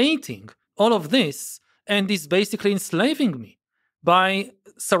creating all of this and is basically enslaving me by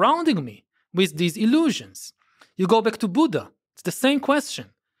surrounding me with these illusions. You go back to Buddha, it's the same question.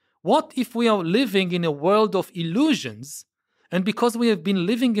 What if we are living in a world of illusions, and because we have been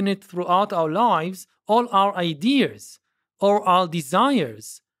living in it throughout our lives, all our ideas or our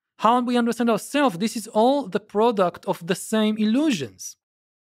desires, how we understand ourselves, this is all the product of the same illusions.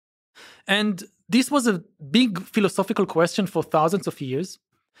 And this was a big philosophical question for thousands of years.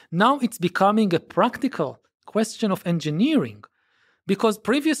 Now it's becoming a practical question of engineering. Because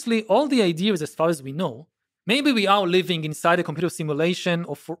previously, all the ideas, as far as we know, maybe we are living inside a computer simulation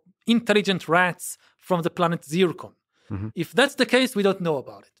of intelligent rats from the planet Zircon. Mm-hmm. If that's the case, we don't know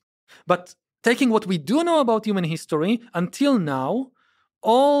about it. But taking what we do know about human history, until now,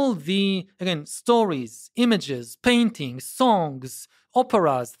 all the, again, stories, images, paintings, songs,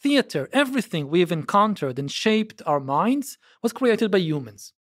 operas, theater, everything we've encountered and shaped our minds was created by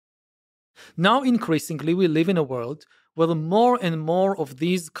humans. Now, increasingly, we live in a world where more and more of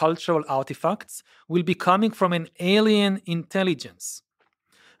these cultural artifacts will be coming from an alien intelligence.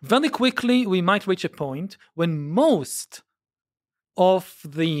 Very quickly, we might reach a point when most of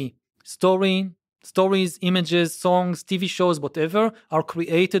the stories, images, songs, TV shows, whatever, are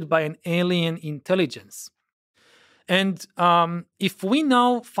created by an alien intelligence. And if we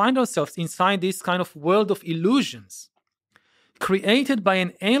now find ourselves inside this kind of world of illusions, created by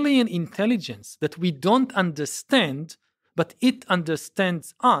an alien intelligence that we don't understand, but it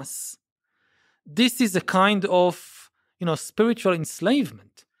understands us, this is a kind of, spiritual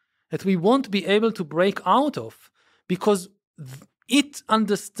enslavement. that we won't be able to break out of, because it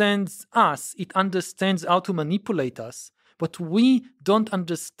understands us, it understands how to manipulate us, but we don't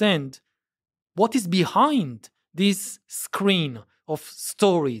understand what is behind this screen of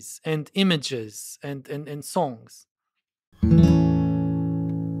stories and images and songs.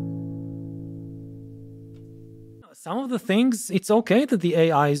 Some of the things, it's okay that the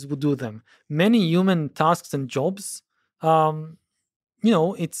AIs would do them. Many human tasks and jobs, they are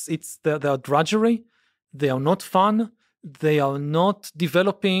drudgery. They are not fun. They are not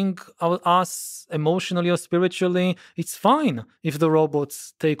developing us emotionally or spiritually. It's fine if the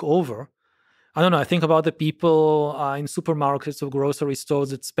robots take over. I don't know. I think about the people in supermarkets or grocery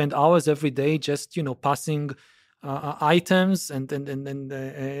stores that spend hours every day just, passing items and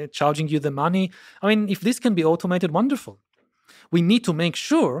charging you the money. I mean, if this can be automated, wonderful. We need to make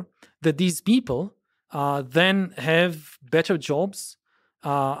sure that these people then have better jobs,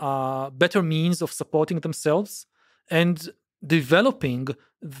 better means of supporting themselves, and developing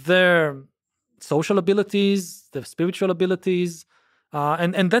their social abilities, their spiritual abilities,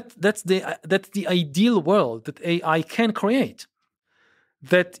 and that's the ideal world that AI can create.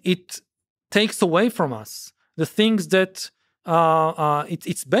 That it takes away from us the things that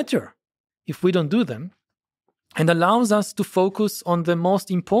it's better if we don't do them, and allows us to focus on the most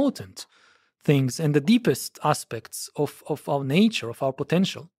important things and the deepest aspects of our nature, of our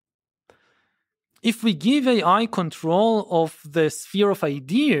potential. If we give AI control of the sphere of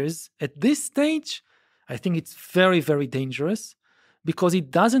ideas at this stage, I think it's very, very dangerous, because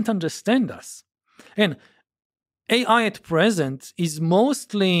it doesn't understand us. And AI at present is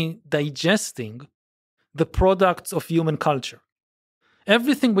mostly digesting the products of human culture.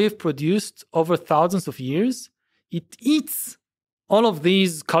 Everything we've produced over thousands of years, it eats all of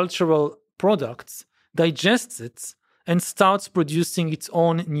these cultural products, digests it, and starts producing its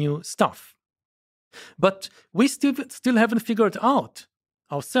own new stuff. But we still haven't figured out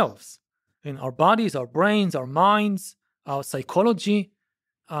ourselves, in our bodies, our brains, our minds, our psychology.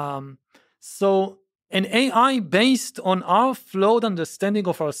 So an AI based on our flawed understanding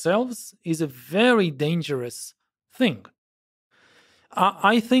of ourselves is a very dangerous thing.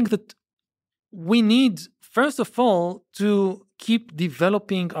 I think that we need, first of all, to keep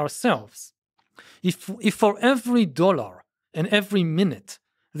developing ourselves. If for every dollar and every minute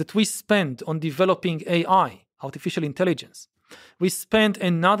that we spend on developing AI, artificial intelligence, we spend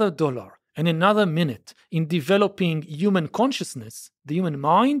another dollar and another minute in developing human consciousness, the human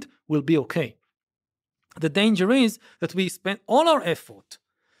mind will be okay. The danger is that we spend all our effort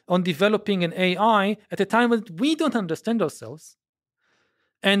on developing an AI at a time when we don't understand ourselves,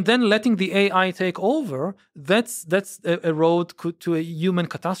 and then letting the AI take over. That's a road to a human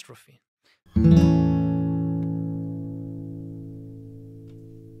catastrophe.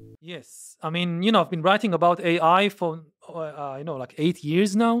 Yes, I mean, I've been writing about AI for like 8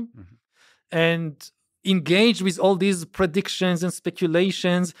 years now, and engaged with all these predictions and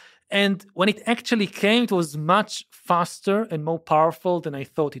speculations. And when it actually came, it was much faster and more powerful than I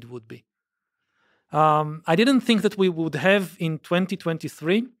thought it would be. I didn't think that we would have in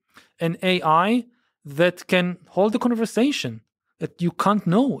 2023 an AI that can hold a conversation, that you can't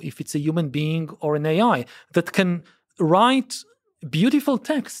know if it's a human being or an AI, that can write beautiful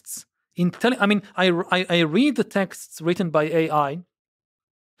texts. I read the texts written by AI,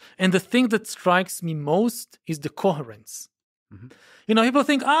 and the thing that strikes me most is the coherence. People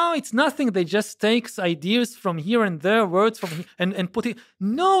think, it's nothing. They just takes ideas from here and there, words from here, and put it.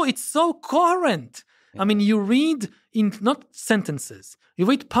 No, it's so coherent. Yeah. I mean, you read in not sentences, you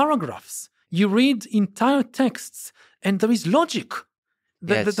read paragraphs, you read entire texts, and there is logic.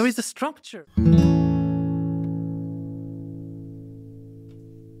 Yes. There is a structure.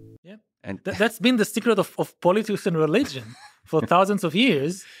 Yeah, and that's been the secret of politics and religion for thousands of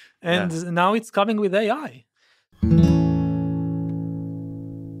years, and now it's coming with AI.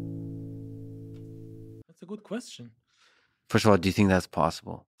 That's a good question. First of all, do you think that's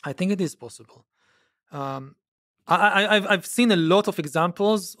possible? I think it is possible. I've seen a lot of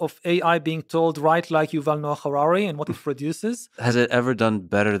examples of AI being told, write like Yuval Noah Harari, and what it produces. Has it ever done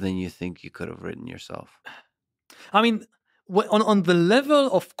better than you think you could have written yourself? I mean, on the level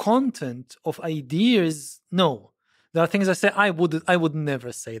of content, of ideas, no. There are things I say, I would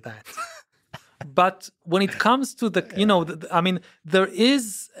never say that. But when it comes to there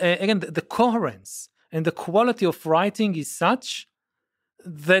is, again, the coherence and the quality of writing is such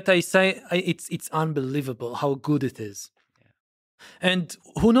that I say it's unbelievable how good it is. Yeah. And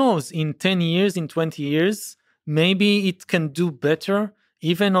who knows, in 10 years, in 20 years, maybe it can do better,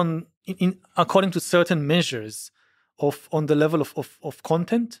 even according to certain measures on the level of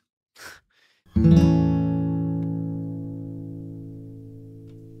content. I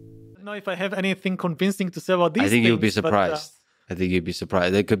don't know if I have anything convincing to say about these I think you'll be things, surprised. I think you'd be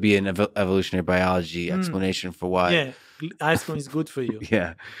surprised. There could be an evolutionary biology explanation for why. Yeah, ice cream is good for you.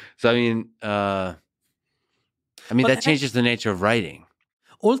 Yeah. So I mean, But that changes the nature of writing.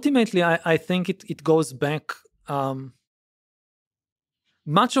 Ultimately, I think it goes back.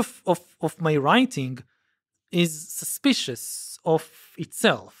 Much of my writing is suspicious of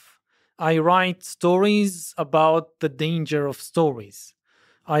itself. I write stories about the danger of stories.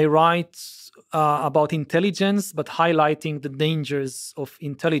 I write about intelligence, but highlighting the dangers of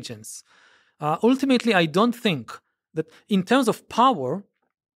intelligence. Ultimately, I don't think that in terms of power,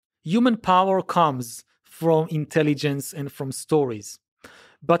 human power comes from intelligence and from stories.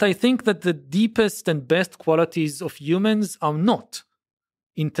 But I think that the deepest and best qualities of humans are not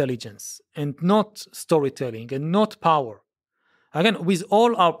intelligence and not storytelling and not power. Again, with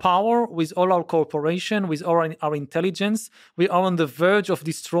all our power, with all our cooperation, with all our intelligence, we are on the verge of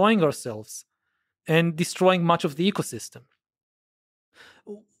destroying ourselves and destroying much of the ecosystem.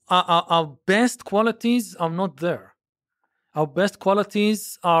 Our best qualities are not there. Our best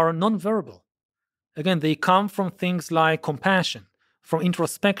qualities are non-verbal. Again, they come from things like compassion, from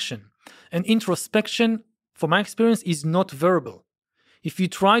introspection. And introspection, from my experience, is not verbal. If you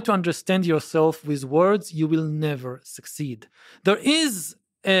try to understand yourself with words, you will never succeed. There is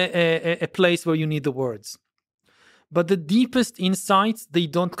a place where you need the words. But the deepest insights, they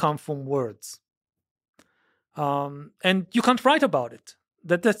don't come from words. And you can't write about it.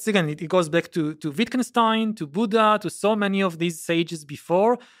 That's again, it goes back to Wittgenstein, to Buddha, to so many of these sages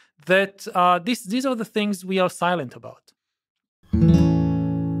before, that these are the things we are silent about.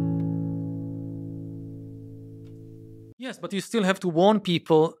 Yes, but you still have to warn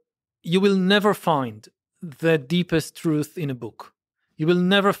people, you will never find the deepest truth in a book. You will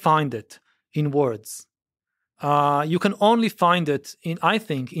never find it in words. You can only find it I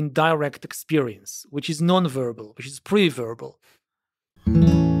think, in direct experience, which is non-verbal, which is pre-verbal.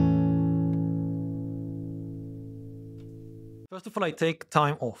 First of all, I take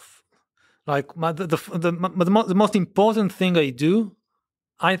time off. Like the most important thing I do,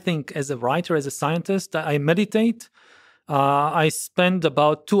 I think, as a writer, as a scientist, I meditate. I spend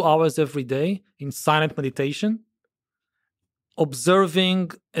about 2 hours every day in silent meditation,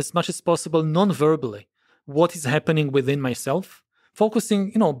 observing as much as possible non-verbally what is happening within myself,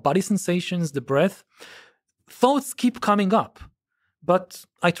 focusing, body sensations, the breath. Thoughts keep coming up, but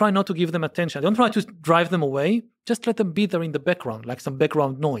I try not to give them attention. I don't try to drive them away. Just let them be there in the background, like some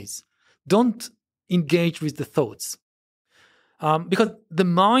background noise. Don't engage with the thoughts. Because the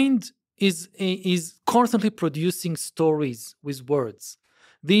mind is constantly producing stories with words.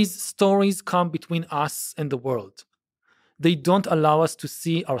 These stories come between us and the world. They don't allow us to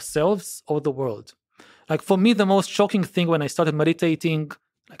see ourselves or the world. Like for me, the most shocking thing when I started meditating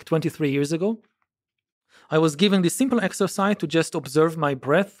like 23 years ago, I was given this simple exercise to just observe my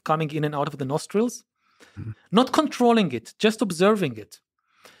breath coming in and out of the nostrils, not controlling it, just observing it.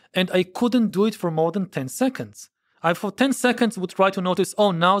 And I couldn't do it for more than 10 seconds. I, for 10 seconds, would try to notice,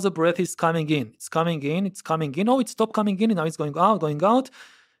 oh, now the breath is coming in. It's coming in, it's coming in. Oh, it stopped coming in, and now it's going out, going out.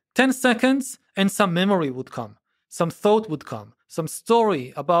 10 seconds, and some memory would come. Some thought would come. Some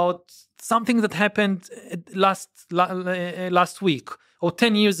story about something that happened last week, or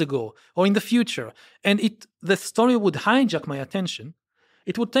 10 years ago, or in the future. And the story would hijack my attention.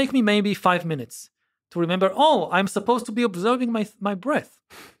 It would take me maybe 5 minutes to remember, oh, I'm supposed to be observing my breath.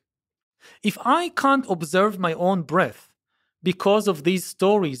 If I can't observe my own breath because of these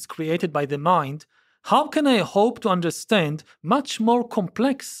stories created by the mind, how can I hope to understand much more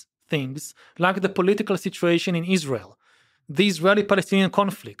complex things like the political situation in Israel, the Israeli-Palestinian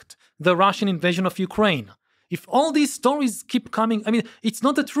conflict, the Russian invasion of Ukraine? If all these stories keep coming, it's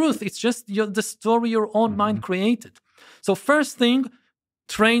not the truth, it's just the story your own mind created. So first thing,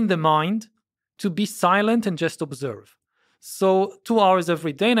 train the mind to be silent and just observe. So 2 hours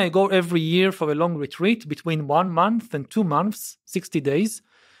every day, and I go every year for a long retreat between 1 month and 2 months, 60 days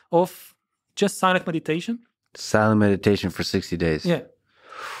of just silent meditation. Silent meditation for 60 days. Yeah.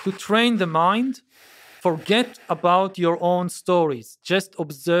 To train the mind, forget about your own stories. Just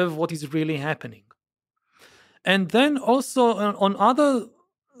observe what is really happening. And then also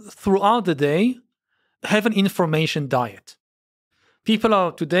throughout the day, have an information diet.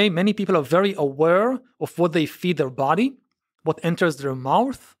 Many people are very aware of what they feed their body, what enters their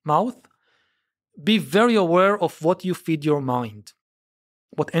mouth. Be very aware of what you feed your mind,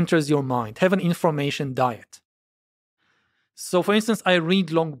 what enters your mind. Have an information diet. So, for instance, I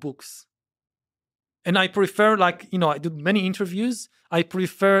read long books. And I prefer, I do many interviews. I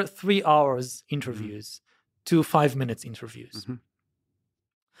prefer 3 hours interviews to 5 minutes interviews.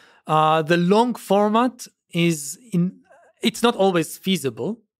 The long format it's not always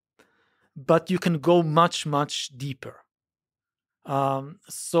feasible, but you can go much, much deeper.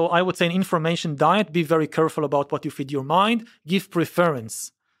 So I would say an information diet, be very careful about what you feed your mind, give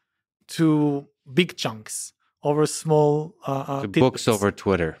preference to big chunks over small books over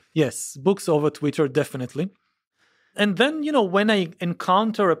Twitter. Yes, books over Twitter, definitely. And then, when I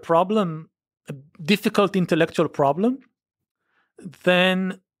encounter a problem, a difficult intellectual problem,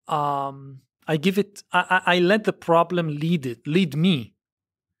 then I let the problem lead me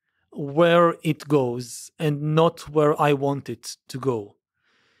where it goes and not where I want it to go.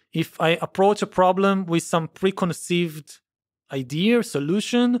 If I approach a problem with some preconceived idea,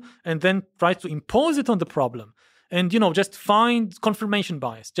 solution, and then try to impose it on the problem, and just find confirmation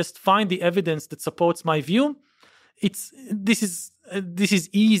bias, just find the evidence that supports my view, this is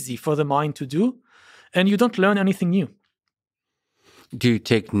easy for the mind to do, and you don't learn anything new. Do you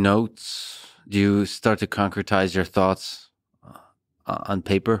take notes? Do you start to concretize your thoughts on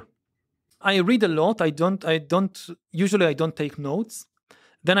paper? I read a lot. Usually I don't take notes.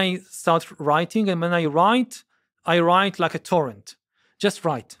 Then I start writing, and when I write like a torrent. Just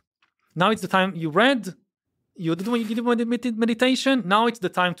write. Now it's the time you read. You did meditation. Now it's the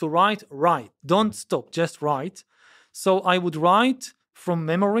time to write. Write. Don't stop. Just write. So I would write from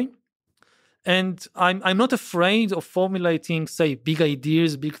memory. And I'm not afraid of formulating, say, big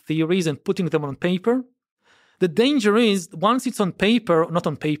ideas, big theories, and putting them on paper. The danger is, once it's on paper, not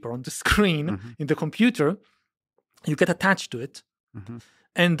on paper, on the screen, in the computer, you get attached to it.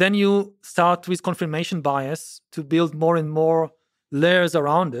 And then you start with confirmation bias to build more and more layers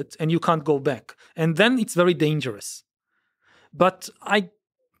around it, and you can't go back. And then it's very dangerous. But I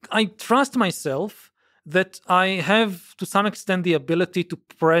trust myself that I have, to some extent, the ability to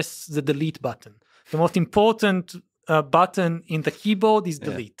press the delete button. The most important button in the keyboard is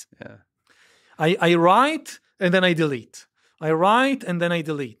delete. Yeah. I write, and then I delete. I write, and then I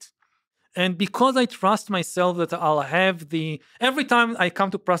delete. And because I trust myself that I'll have every time I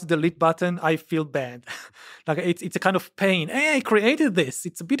come to press the delete button, I feel bad. Like it's a kind of pain. Hey, I created this.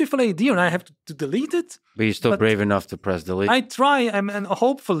 It's a beautiful idea, and I have to delete it. But you're still brave enough to press delete? I try, and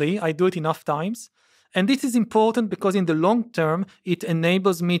hopefully I do it enough times. And this is important because in the long term, it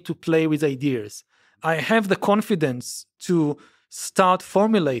enables me to play with ideas. I have the confidence to start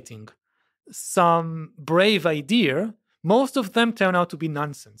formulating some brave idea. Most of them turn out to be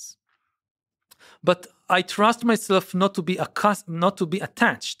nonsense. But I trust myself not to become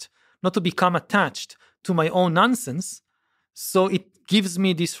attached to my own nonsense. So it gives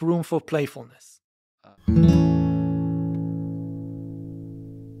me this room for playfulness.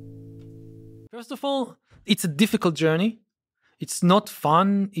 First of all, it's a difficult journey. It's not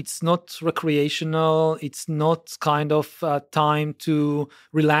fun. It's not recreational. It's not kind of time to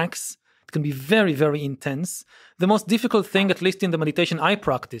relax. It can be very, very intense. The most difficult thing, at least in the meditation I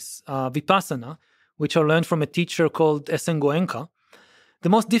practice, Vipassana, which I learned from a teacher called Esen Goenka, the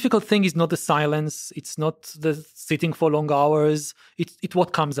most difficult thing is not the silence. It's not the sitting for long hours. It's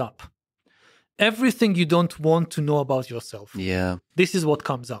what comes up. Everything you don't want to know about yourself. Yeah. This is what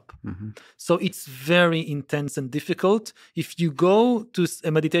comes up. So it's very intense and difficult. If you go to a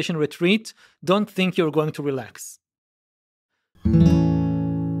meditation retreat, don't think you're going to relax.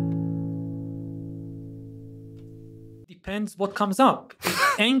 Depends what comes up.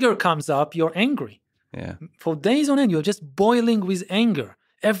 If anger comes up, you're angry. Yeah. For days on end, you're just boiling with anger.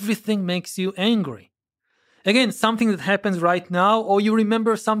 Everything makes you angry. Again, something that happens right now, or you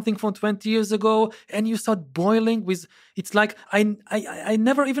remember something from 20 years ago, and you start boiling with. It's like I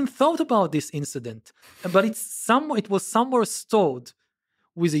never even thought about this incident, but it was somewhere stored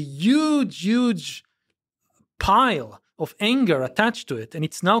with a huge pile of anger attached to it, and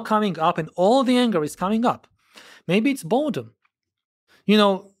it's now coming up, and all the anger is coming up. Maybe it's boredom.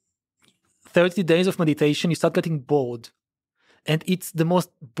 30 days of meditation, you start getting bored, and it's the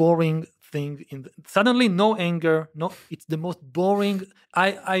most boring thing suddenly no anger, it's the most boring.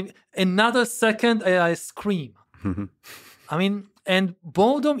 Another second I scream. And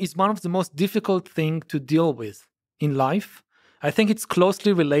boredom is one of the most difficult thing to deal with in life. I think it's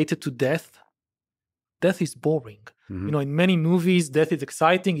closely related to death. Death is boring. In many movies, death is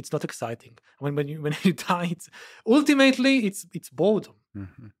exciting. It's not exciting. When you die, ultimately it's boredom.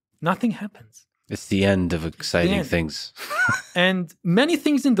 Nothing happens. It's the end of exciting things. And many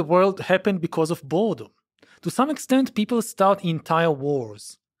things in the world happen because of boredom. To some extent, people start entire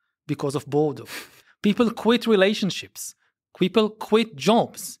wars because of boredom. People quit relationships. People quit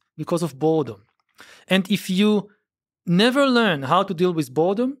jobs because of boredom. And if you never learn how to deal with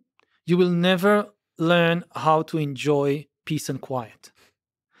boredom, you will never learn how to enjoy peace and quiet.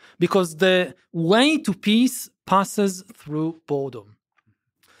 Because the way to peace passes through boredom.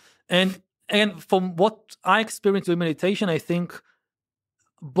 And from what I experienced with meditation, I think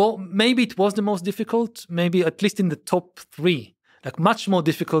maybe it was the most difficult, maybe at least in the top 3, like much more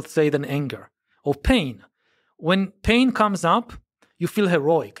difficult, say, than anger or pain. When pain comes up, you feel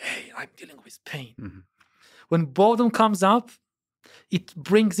heroic. Hey, I'm dealing with pain. Mm-hmm. When boredom comes up, it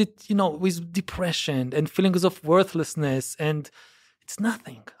brings it, with depression and feelings of worthlessness, and it's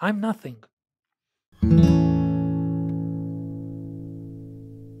nothing. I'm nothing.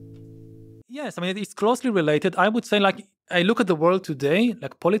 Yes, I mean, it's closely related. I would say, like, I look at the world today,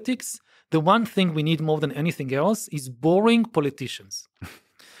 like politics, the one thing we need more than anything else is boring politicians.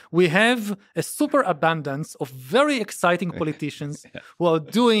 We have a super abundance of very exciting politicians who are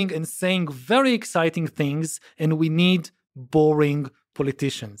doing and saying very exciting things, and we need boring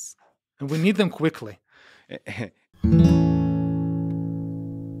politicians. And we need them quickly.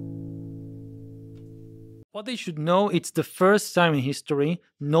 What they should know, it's the first time in history,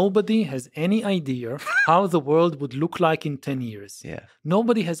 nobody has any idea how the world would look like in 10 years. Yeah.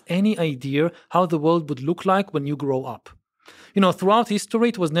 Nobody has any idea how the world would look like when you grow up. Throughout history,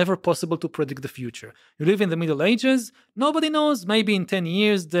 it was never possible to predict the future. You live in the Middle Ages, nobody knows. Maybe in 10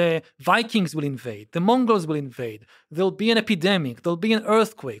 years, the Vikings will invade, the Mongols will invade, there'll be an epidemic, there'll be an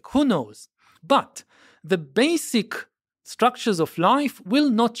earthquake, who knows? But the basic structures of life will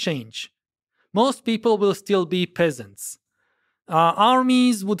not change. Most people will still be peasants.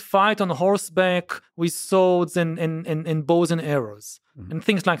 Armies would fight on horseback with swords and bows and arrows, and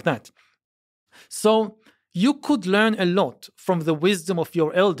things like that. So you could learn a lot from the wisdom of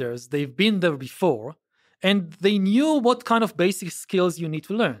your elders. They've been there before, and they knew what kind of basic skills you need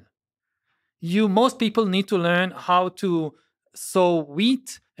to learn. Most people need to learn how to sow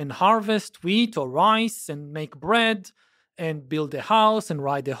wheat and harvest wheat or rice and make bread and build a house and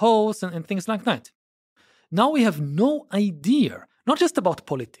ride a horse and things like that. Now we have no idea, not just about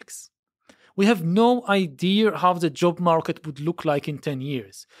politics. We have no idea how the job market would look like in 10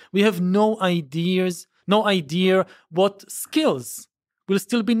 years. We have no idea what skills will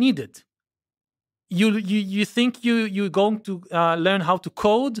still be needed. You think you're going to learn how to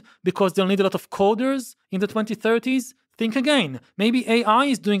code because they'll need a lot of coders in the 2030s? Think again. Maybe AI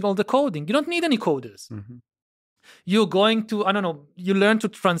is doing all the coding. You don't need any coders. Mm-hmm. You're going to, you learn to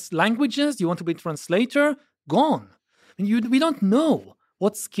translate languages. You want to be a translator? Gone. We don't know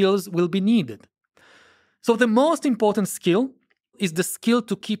what skills will be needed. So the most important skill is the skill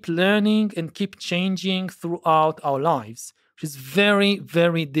to keep learning and keep changing throughout our lives, which is very,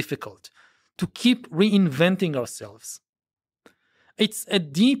 very difficult, to keep reinventing ourselves. It's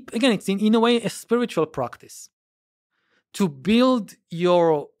it's in a way a spiritual practice. To build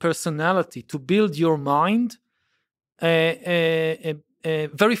your personality, to build your mind as a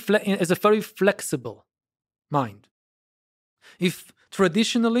very flexible mind. If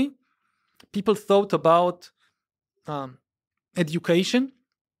traditionally people thought about education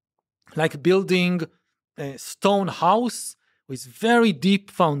like building a stone house with very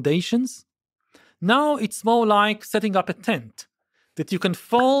deep foundations, now it's more like setting up a tent that you can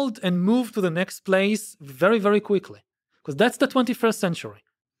fold and move to the next place very, very quickly, because that's the 21st century.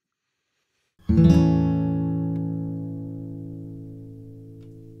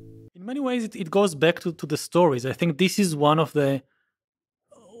 In many ways, it goes back to the stories. I think this is one of the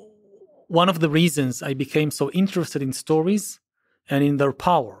reasons I became so interested in stories and in their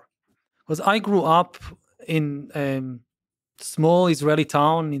power. Because I grew up in a small Israeli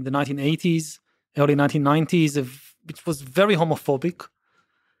town in the 1980s, early 1990s, which was very homophobic.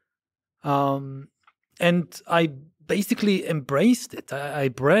 And I basically embraced it. I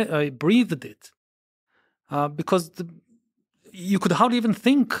breathed it. Because you could hardly even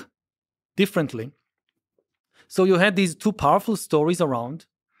think differently. So you had these two powerful stories around.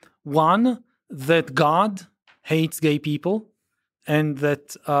 One, that God hates gay people and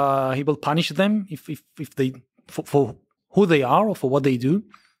that he will punish them if they for who they are or for what they do.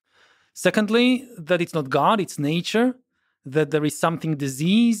 Secondly, that it's not God, it's nature, that there is something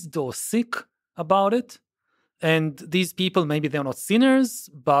diseased or sick about it. And these people, maybe they're not sinners,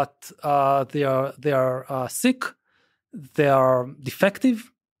 but they are sick, they are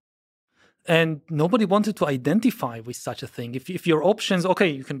defective. And nobody wanted to identify with such a thing. If your options, okay,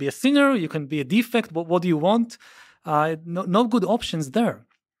 you can be a sinner, you can be a defect, but what do you want? No good options there.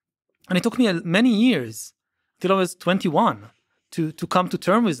 And it took me many years, till I was 21, to come to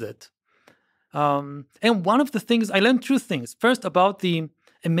terms with it. And one of the things, I learned two things. First, about the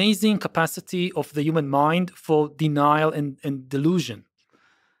amazing capacity of the human mind for denial and delusion.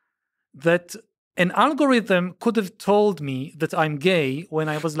 That an algorithm could have told me that I'm gay when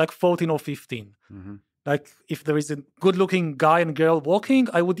I was like 14 or 15. Mm-hmm. Like if there is a good-looking guy and girl walking,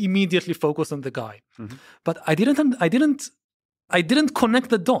 I would immediately focus on the guy. Mm-hmm. But I didn't connect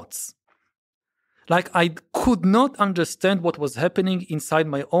the dots. Like I could not understand what was happening inside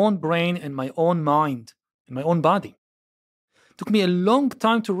my own brain and my own mind and my own body. It took me a long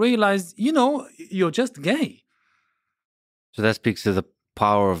time to realize, you're just gay. So that speaks to the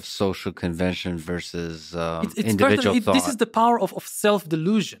power of social convention versus It's individual thought. This is the power of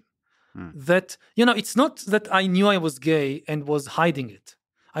self-delusion. That, it's not that I knew I was gay and was hiding it.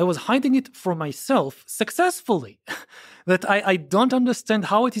 I was hiding it for myself successfully. That I don't understand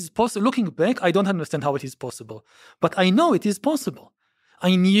how it is possible. Looking back, I don't understand how it is possible. But I know it is possible.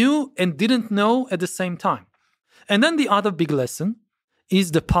 I knew and didn't know at the same time. And then the other big lesson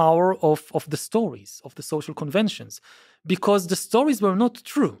is the power of the stories, of the social conventions. Because the stories were not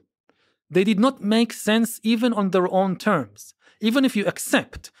true. They did not make sense even on their own terms. Even if you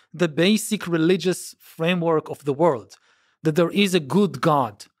accept the basic religious framework of the world, that there is a good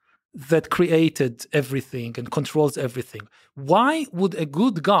God that created everything and controls everything. Why would a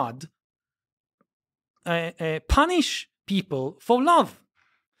good God punish people for love?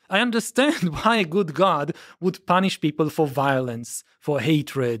 I understand why a good God would punish people for violence, for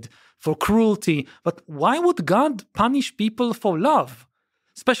hatred, for cruelty, but why would God punish people for love?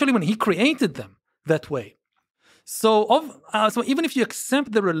 Especially when he created them that way. So even if you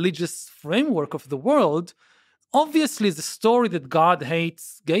accept the religious framework of the world, obviously the story that God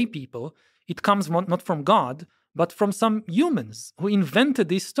hates gay people, it comes not from God, but from some humans who invented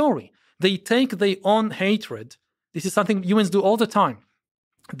this story. They take their own hatred. This is something humans do all the time.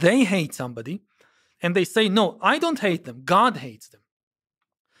 They hate somebody, and they say, no, I don't hate them. God hates them.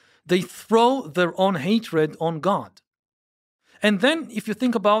 They throw their own hatred on God. And then if you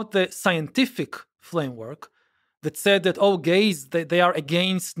think about the scientific framework that said that, gays, they are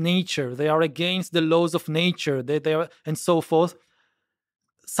against nature, they are against the laws of nature, they are, and so forth.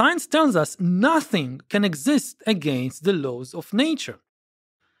 Science tells us nothing can exist against the laws of nature.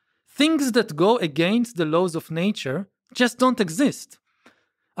 Things that go against the laws of nature just don't exist.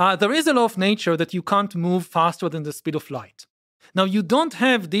 There is a law of nature that you can't move faster than the speed of light. Now, you don't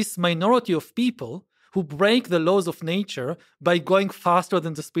have this minority of people who break the laws of nature by going faster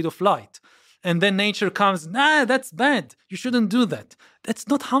than the speed of light. And then nature comes, that's bad. You shouldn't do that. That's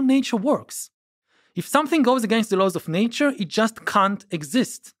not how nature works. If something goes against the laws of nature, it just can't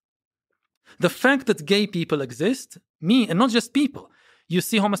exist. The fact that gay people exist, and not just people, you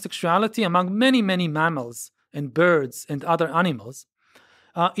see homosexuality among many, many mammals and birds and other animals.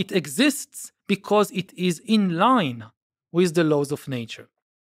 It exists because it is in line with the laws of nature.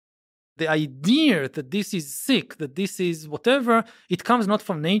 The idea that this is sick, that this is whatever, it comes not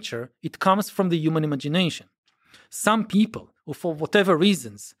from nature, it comes from the human imagination. Some people who, for whatever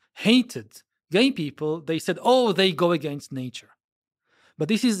reasons, hated gay people, they said, they go against nature. But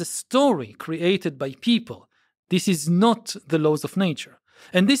this is a story created by people. This is not the laws of nature.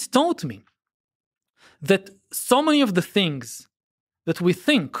 And this taught me that so many of the things that we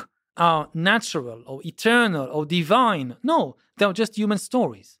think are natural or eternal or divine, no, they're just human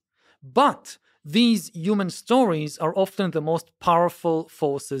stories. But these human stories are often the most powerful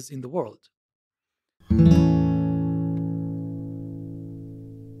forces in the world.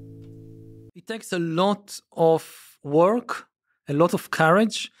 It takes a lot of work, a lot of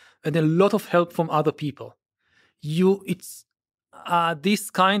courage, and a lot of help from other people. It's this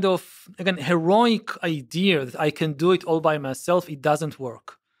kind of, again, heroic idea that I can do it all by myself, it doesn't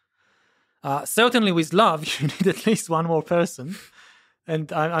work. Certainly with love, you need at least one more person.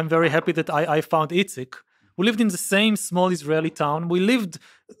 And I'm very happy that I found Itzik. We lived in the same small Israeli town. We lived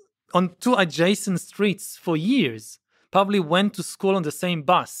on two adjacent streets for years. Probably went to school on the same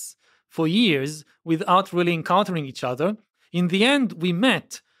bus for years without really encountering each other. In the end, we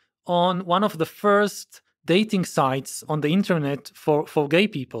met on one of the first dating sites on the internet for gay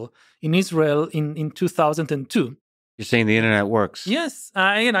people in Israel in 2002. You're saying the internet works? Yes.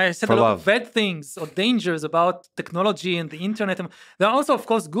 I said for a lot love. of bad things or dangers about technology and the internet. There are also, of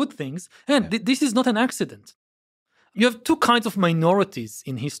course, good things. And this is not an accident. You have two kinds of minorities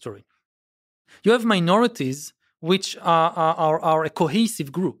in history. You have minorities which are a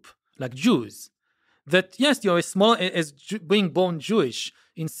cohesive group, like Jews. That, yes, you're being born Jewish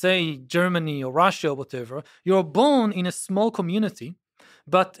in, say, Germany or Russia or whatever. You're born in a small community.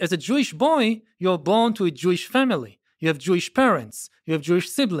 But as a Jewish boy, you're born to a Jewish family. You have Jewish parents. You have Jewish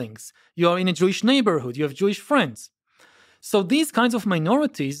siblings. You are in a Jewish neighborhood. You have Jewish friends. So these kinds of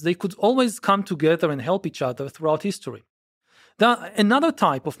minorities, they could always come together and help each other throughout history. Another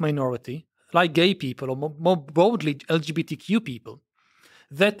type of minority, like gay people, or more broadly LGBTQ people,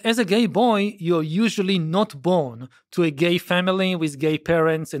 that as a gay boy, you're usually not born to a gay family with gay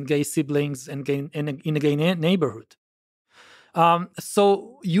parents and gay siblings and in a gay neighborhood.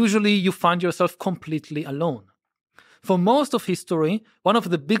 So usually you find yourself completely alone. For most of history, one of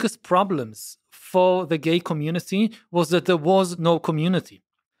the biggest problems for the gay community was that there was no community.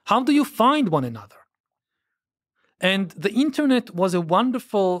 How do you find one another? And the internet was a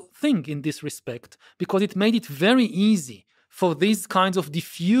wonderful thing in this respect because it made it very easy for these kinds of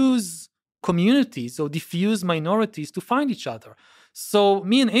diffuse communities or diffuse minorities to find each other. So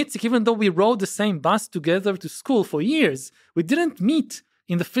me and Itzik, even though we rode the same bus together to school for years, we didn't meet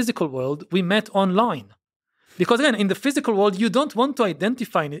in the physical world, we met online. Because again, in the physical world, you don't want to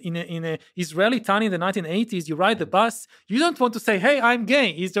identify in a Israeli town in the 1980s, you ride the bus, you don't want to say, hey, I'm gay,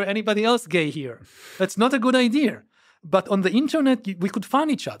 is there anybody else gay here? That's not a good idea. But on the internet, we could find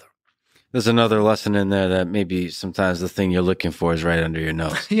each other. There's another lesson in there that maybe sometimes the thing you're looking for is right under your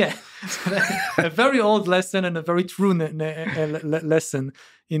nose. Yeah, a very old lesson and a very true lesson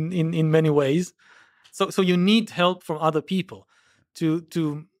in many ways. So you need help from other people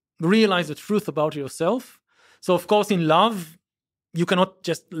to realize the truth about yourself. So of course, in love, you cannot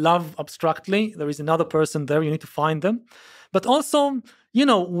just love abstractly. There is another person there. You need to find them. But also,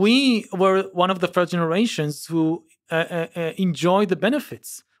 we were one of the first generations who enjoyed the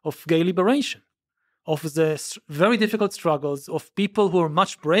benefits of gay liberation, of the very difficult struggles of people who are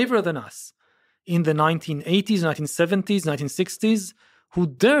much braver than us in the 1980s, 1970s, 1960s, who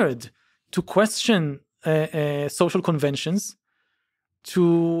dared to question social conventions,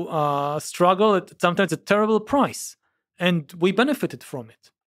 to struggle at sometimes a terrible price. And we benefited from it.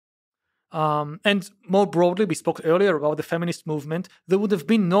 And more broadly, we spoke earlier about the feminist movement. There would have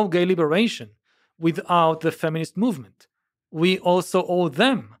been no gay liberation without the feminist movement. We also owe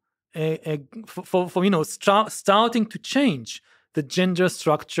them for starting to change the gender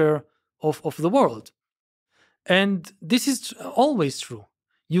structure of the world. And this is always true.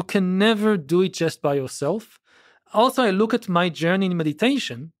 You can never do it just by yourself. Also, I look at my journey in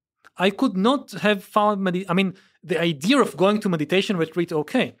meditation. I could not have found the idea of going to meditation retreat,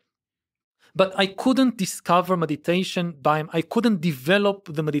 okay. But I couldn't discover meditation I couldn't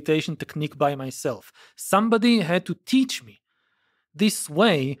develop the meditation technique by myself. Somebody had to teach me this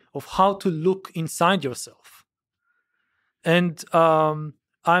way of how to look inside yourself. And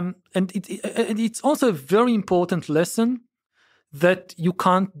it's also a very important lesson that you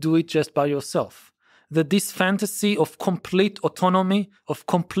can't do it just by yourself. That this fantasy of complete autonomy, of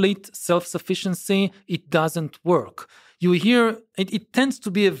complete self-sufficiency, it doesn't work. You hear, it tends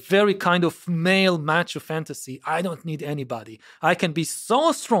to be a very kind of male macho fantasy. I don't need anybody. I can be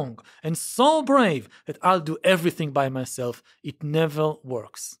so strong and so brave that I'll do everything by myself. It never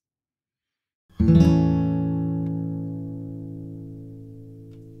works.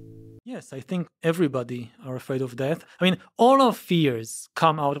 Yes, I think everybody are afraid of death. All our fears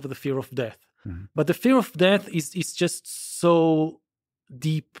come out of the fear of death. Mm-hmm. But the fear of death is just so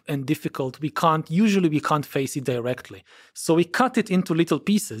deep and difficult. We can't face it directly. So we cut it into little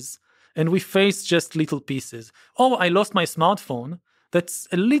pieces and we face just little pieces. Oh, I lost my smartphone. That's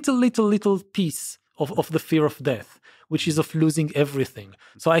a little piece of the fear of death, which is of losing everything.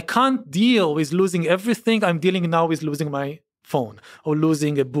 So I can't deal with losing everything. I'm dealing now with losing my phone or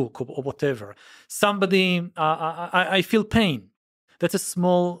losing a book or whatever. I feel pain. That's a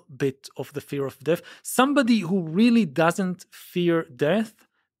small bit of the fear of death. Somebody who really doesn't fear death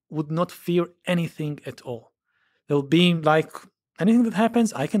would not fear anything at all. They'll be like, anything that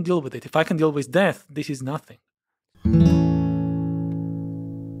happens, I can deal with it. If I can deal with death, this is nothing.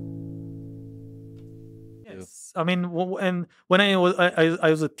 Yes. And when I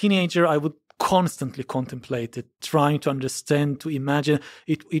was a teenager, I would constantly contemplate it, trying to understand, to imagine.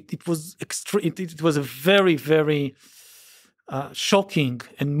 It was a very, very shocking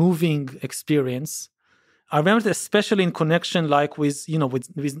and moving experience. I remember it especially in connection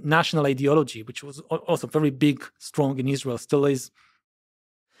with national ideology, which was also very big, strong in Israel, still is.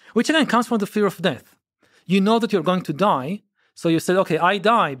 Which again comes from the fear of death. You know that you're going to die, so you said, okay, I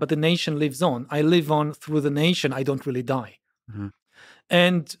die, but the nation lives on. I live on through the nation, I don't really die. Mm-hmm.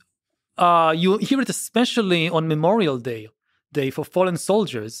 And you hear it especially on Memorial Day for fallen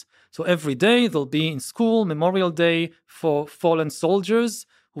soldiers. So every day there'll be in school Memorial Day for fallen soldiers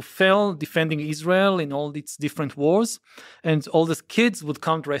who fell defending Israel in all its different wars. And all the kids would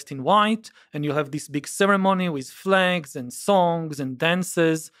come dressed in white, and you have this big ceremony with flags and songs and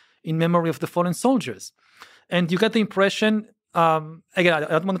dances in memory of the fallen soldiers. And you get the impression, again, I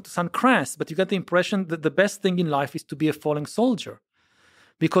don't want it to sound crass, but you get the impression that the best thing in life is to be a fallen soldier.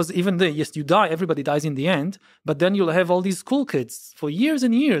 Because even though, yes, you die, everybody dies in the end, but then you'll have all these cool kids for years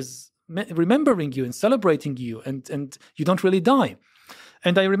and years remembering you and celebrating you, and you don't really die.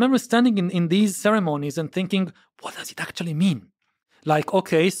 And I remember standing in these ceremonies and thinking, what does it actually mean? Like,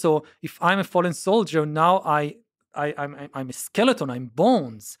 okay, so if I'm a fallen soldier, now I'm a skeleton, I'm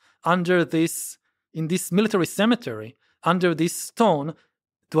bones under this, in this military cemetery, under this stone.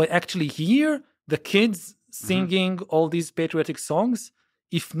 Do I actually hear the kids singing all these patriotic songs?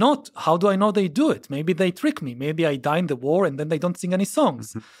 If not, how do I know they do it? Maybe they trick me. Maybe I die in the war and then they don't sing any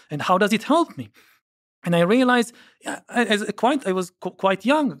songs. And how does it help me? And I realized, I was quite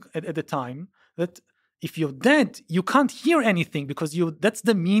young at the time, that if you're dead, you can't hear anything because that's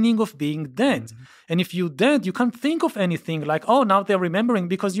the meaning of being dead. And if you're dead, you can't think of anything like, oh, now they're remembering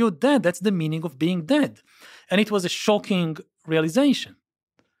because you're dead. That's the meaning of being dead. And it was a shocking realization.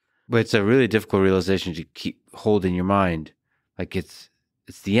 But it's a really difficult realization to hold in your mind. Like it's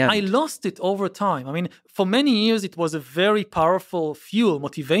the end. I lost it over time. I mean, for many years, it was a very powerful fuel,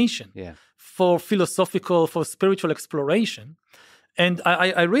 motivation for spiritual exploration. And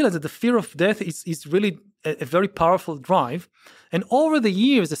I realized that the fear of death is really a very powerful drive. And over the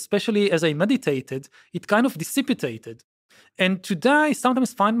years, especially as I meditated, it kind of dissipated. And today, I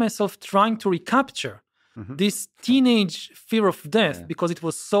sometimes find myself trying to recapture this teenage fear of death because it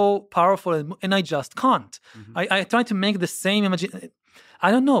was so powerful, and I just can't. I try to make the same imagination. I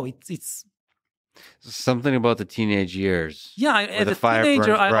don't know. It's something about the teenage years. Yeah, as a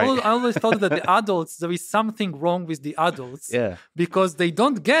teenager, I always thought that the adults, there is something wrong with the adults because they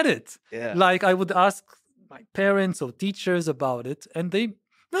don't get it. Yeah. Like I would ask my parents or teachers about it, and they,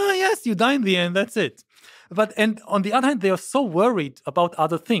 oh, yes, you die in the end, that's it. And on the other hand, they are so worried about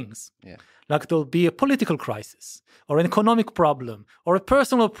other things. Yeah. Like there'll be a political crisis or an economic problem or a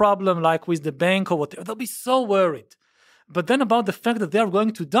personal problem like with the bank or whatever. They'll be so worried. But then about the fact that they are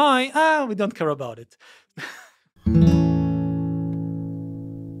going to die, we don't care about it.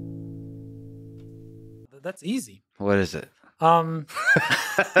 That's easy. What is it?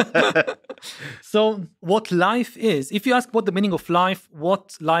 So what life is, if you ask what the meaning of life,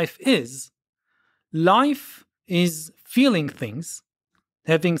 what life is feeling things,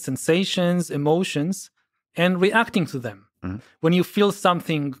 having sensations, emotions, and reacting to them. When you feel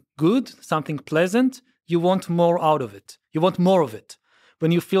something good, something pleasant, you want more out of it. You want more of it.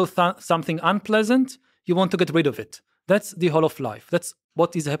 When you feel something unpleasant, you want to get rid of it. That's the whole of life. That's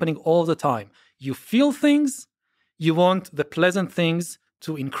what is happening all the time. You feel things, you want the pleasant things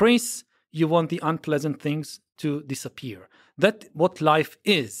to increase, you want the unpleasant things to disappear. That's what life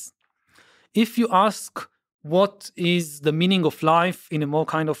is. If you ask what is the meaning of life in a more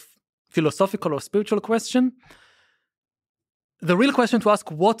kind of philosophical or spiritual question, the real question to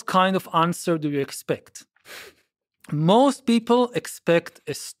ask, what kind of answer do you expect? Most people expect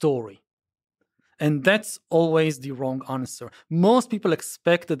a story. And that's always the wrong answer. Most people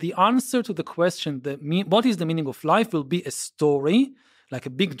expect that the answer to the question, what is the meaning of life, will be a story, like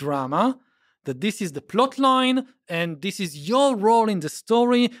a big drama, that this is the plot line, and this is your role in the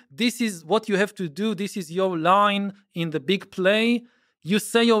story, this is what you have to do, this is your line in the big play. You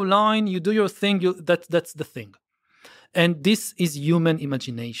say your line, you do your thing, that's the thing. And this is human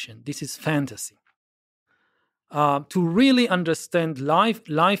imagination. This is fantasy. To really understand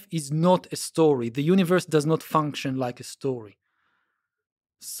life is not a story. The universe does not function like a story.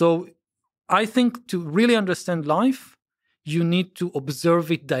 So I think to really understand life, you need to observe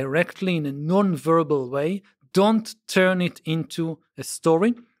it directly in a non-verbal way. Don't turn it into a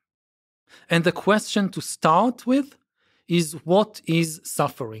story. And the question to start with is, what is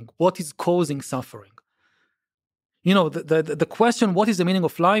suffering? What is causing suffering? You know, the question, what is the meaning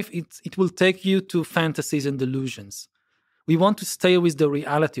of life? It will take you to fantasies and delusions. We want to stay with the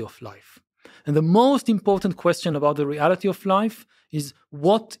reality of life. And the most important question about the reality of life is,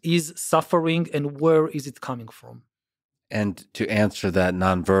 what is suffering and where is it coming from? And to answer that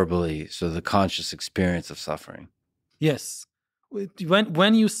non-verbally, so the conscious experience of suffering. Yes.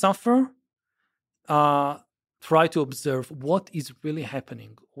 When you suffer, try to observe what is really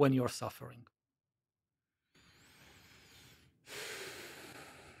happening when you're suffering.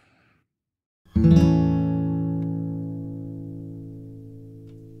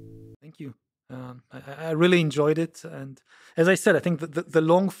 Thank you. I really enjoyed it. And as I said, I think the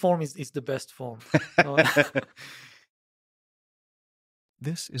long form is the best form.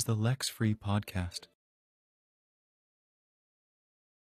 This is the Lex-Free podcast.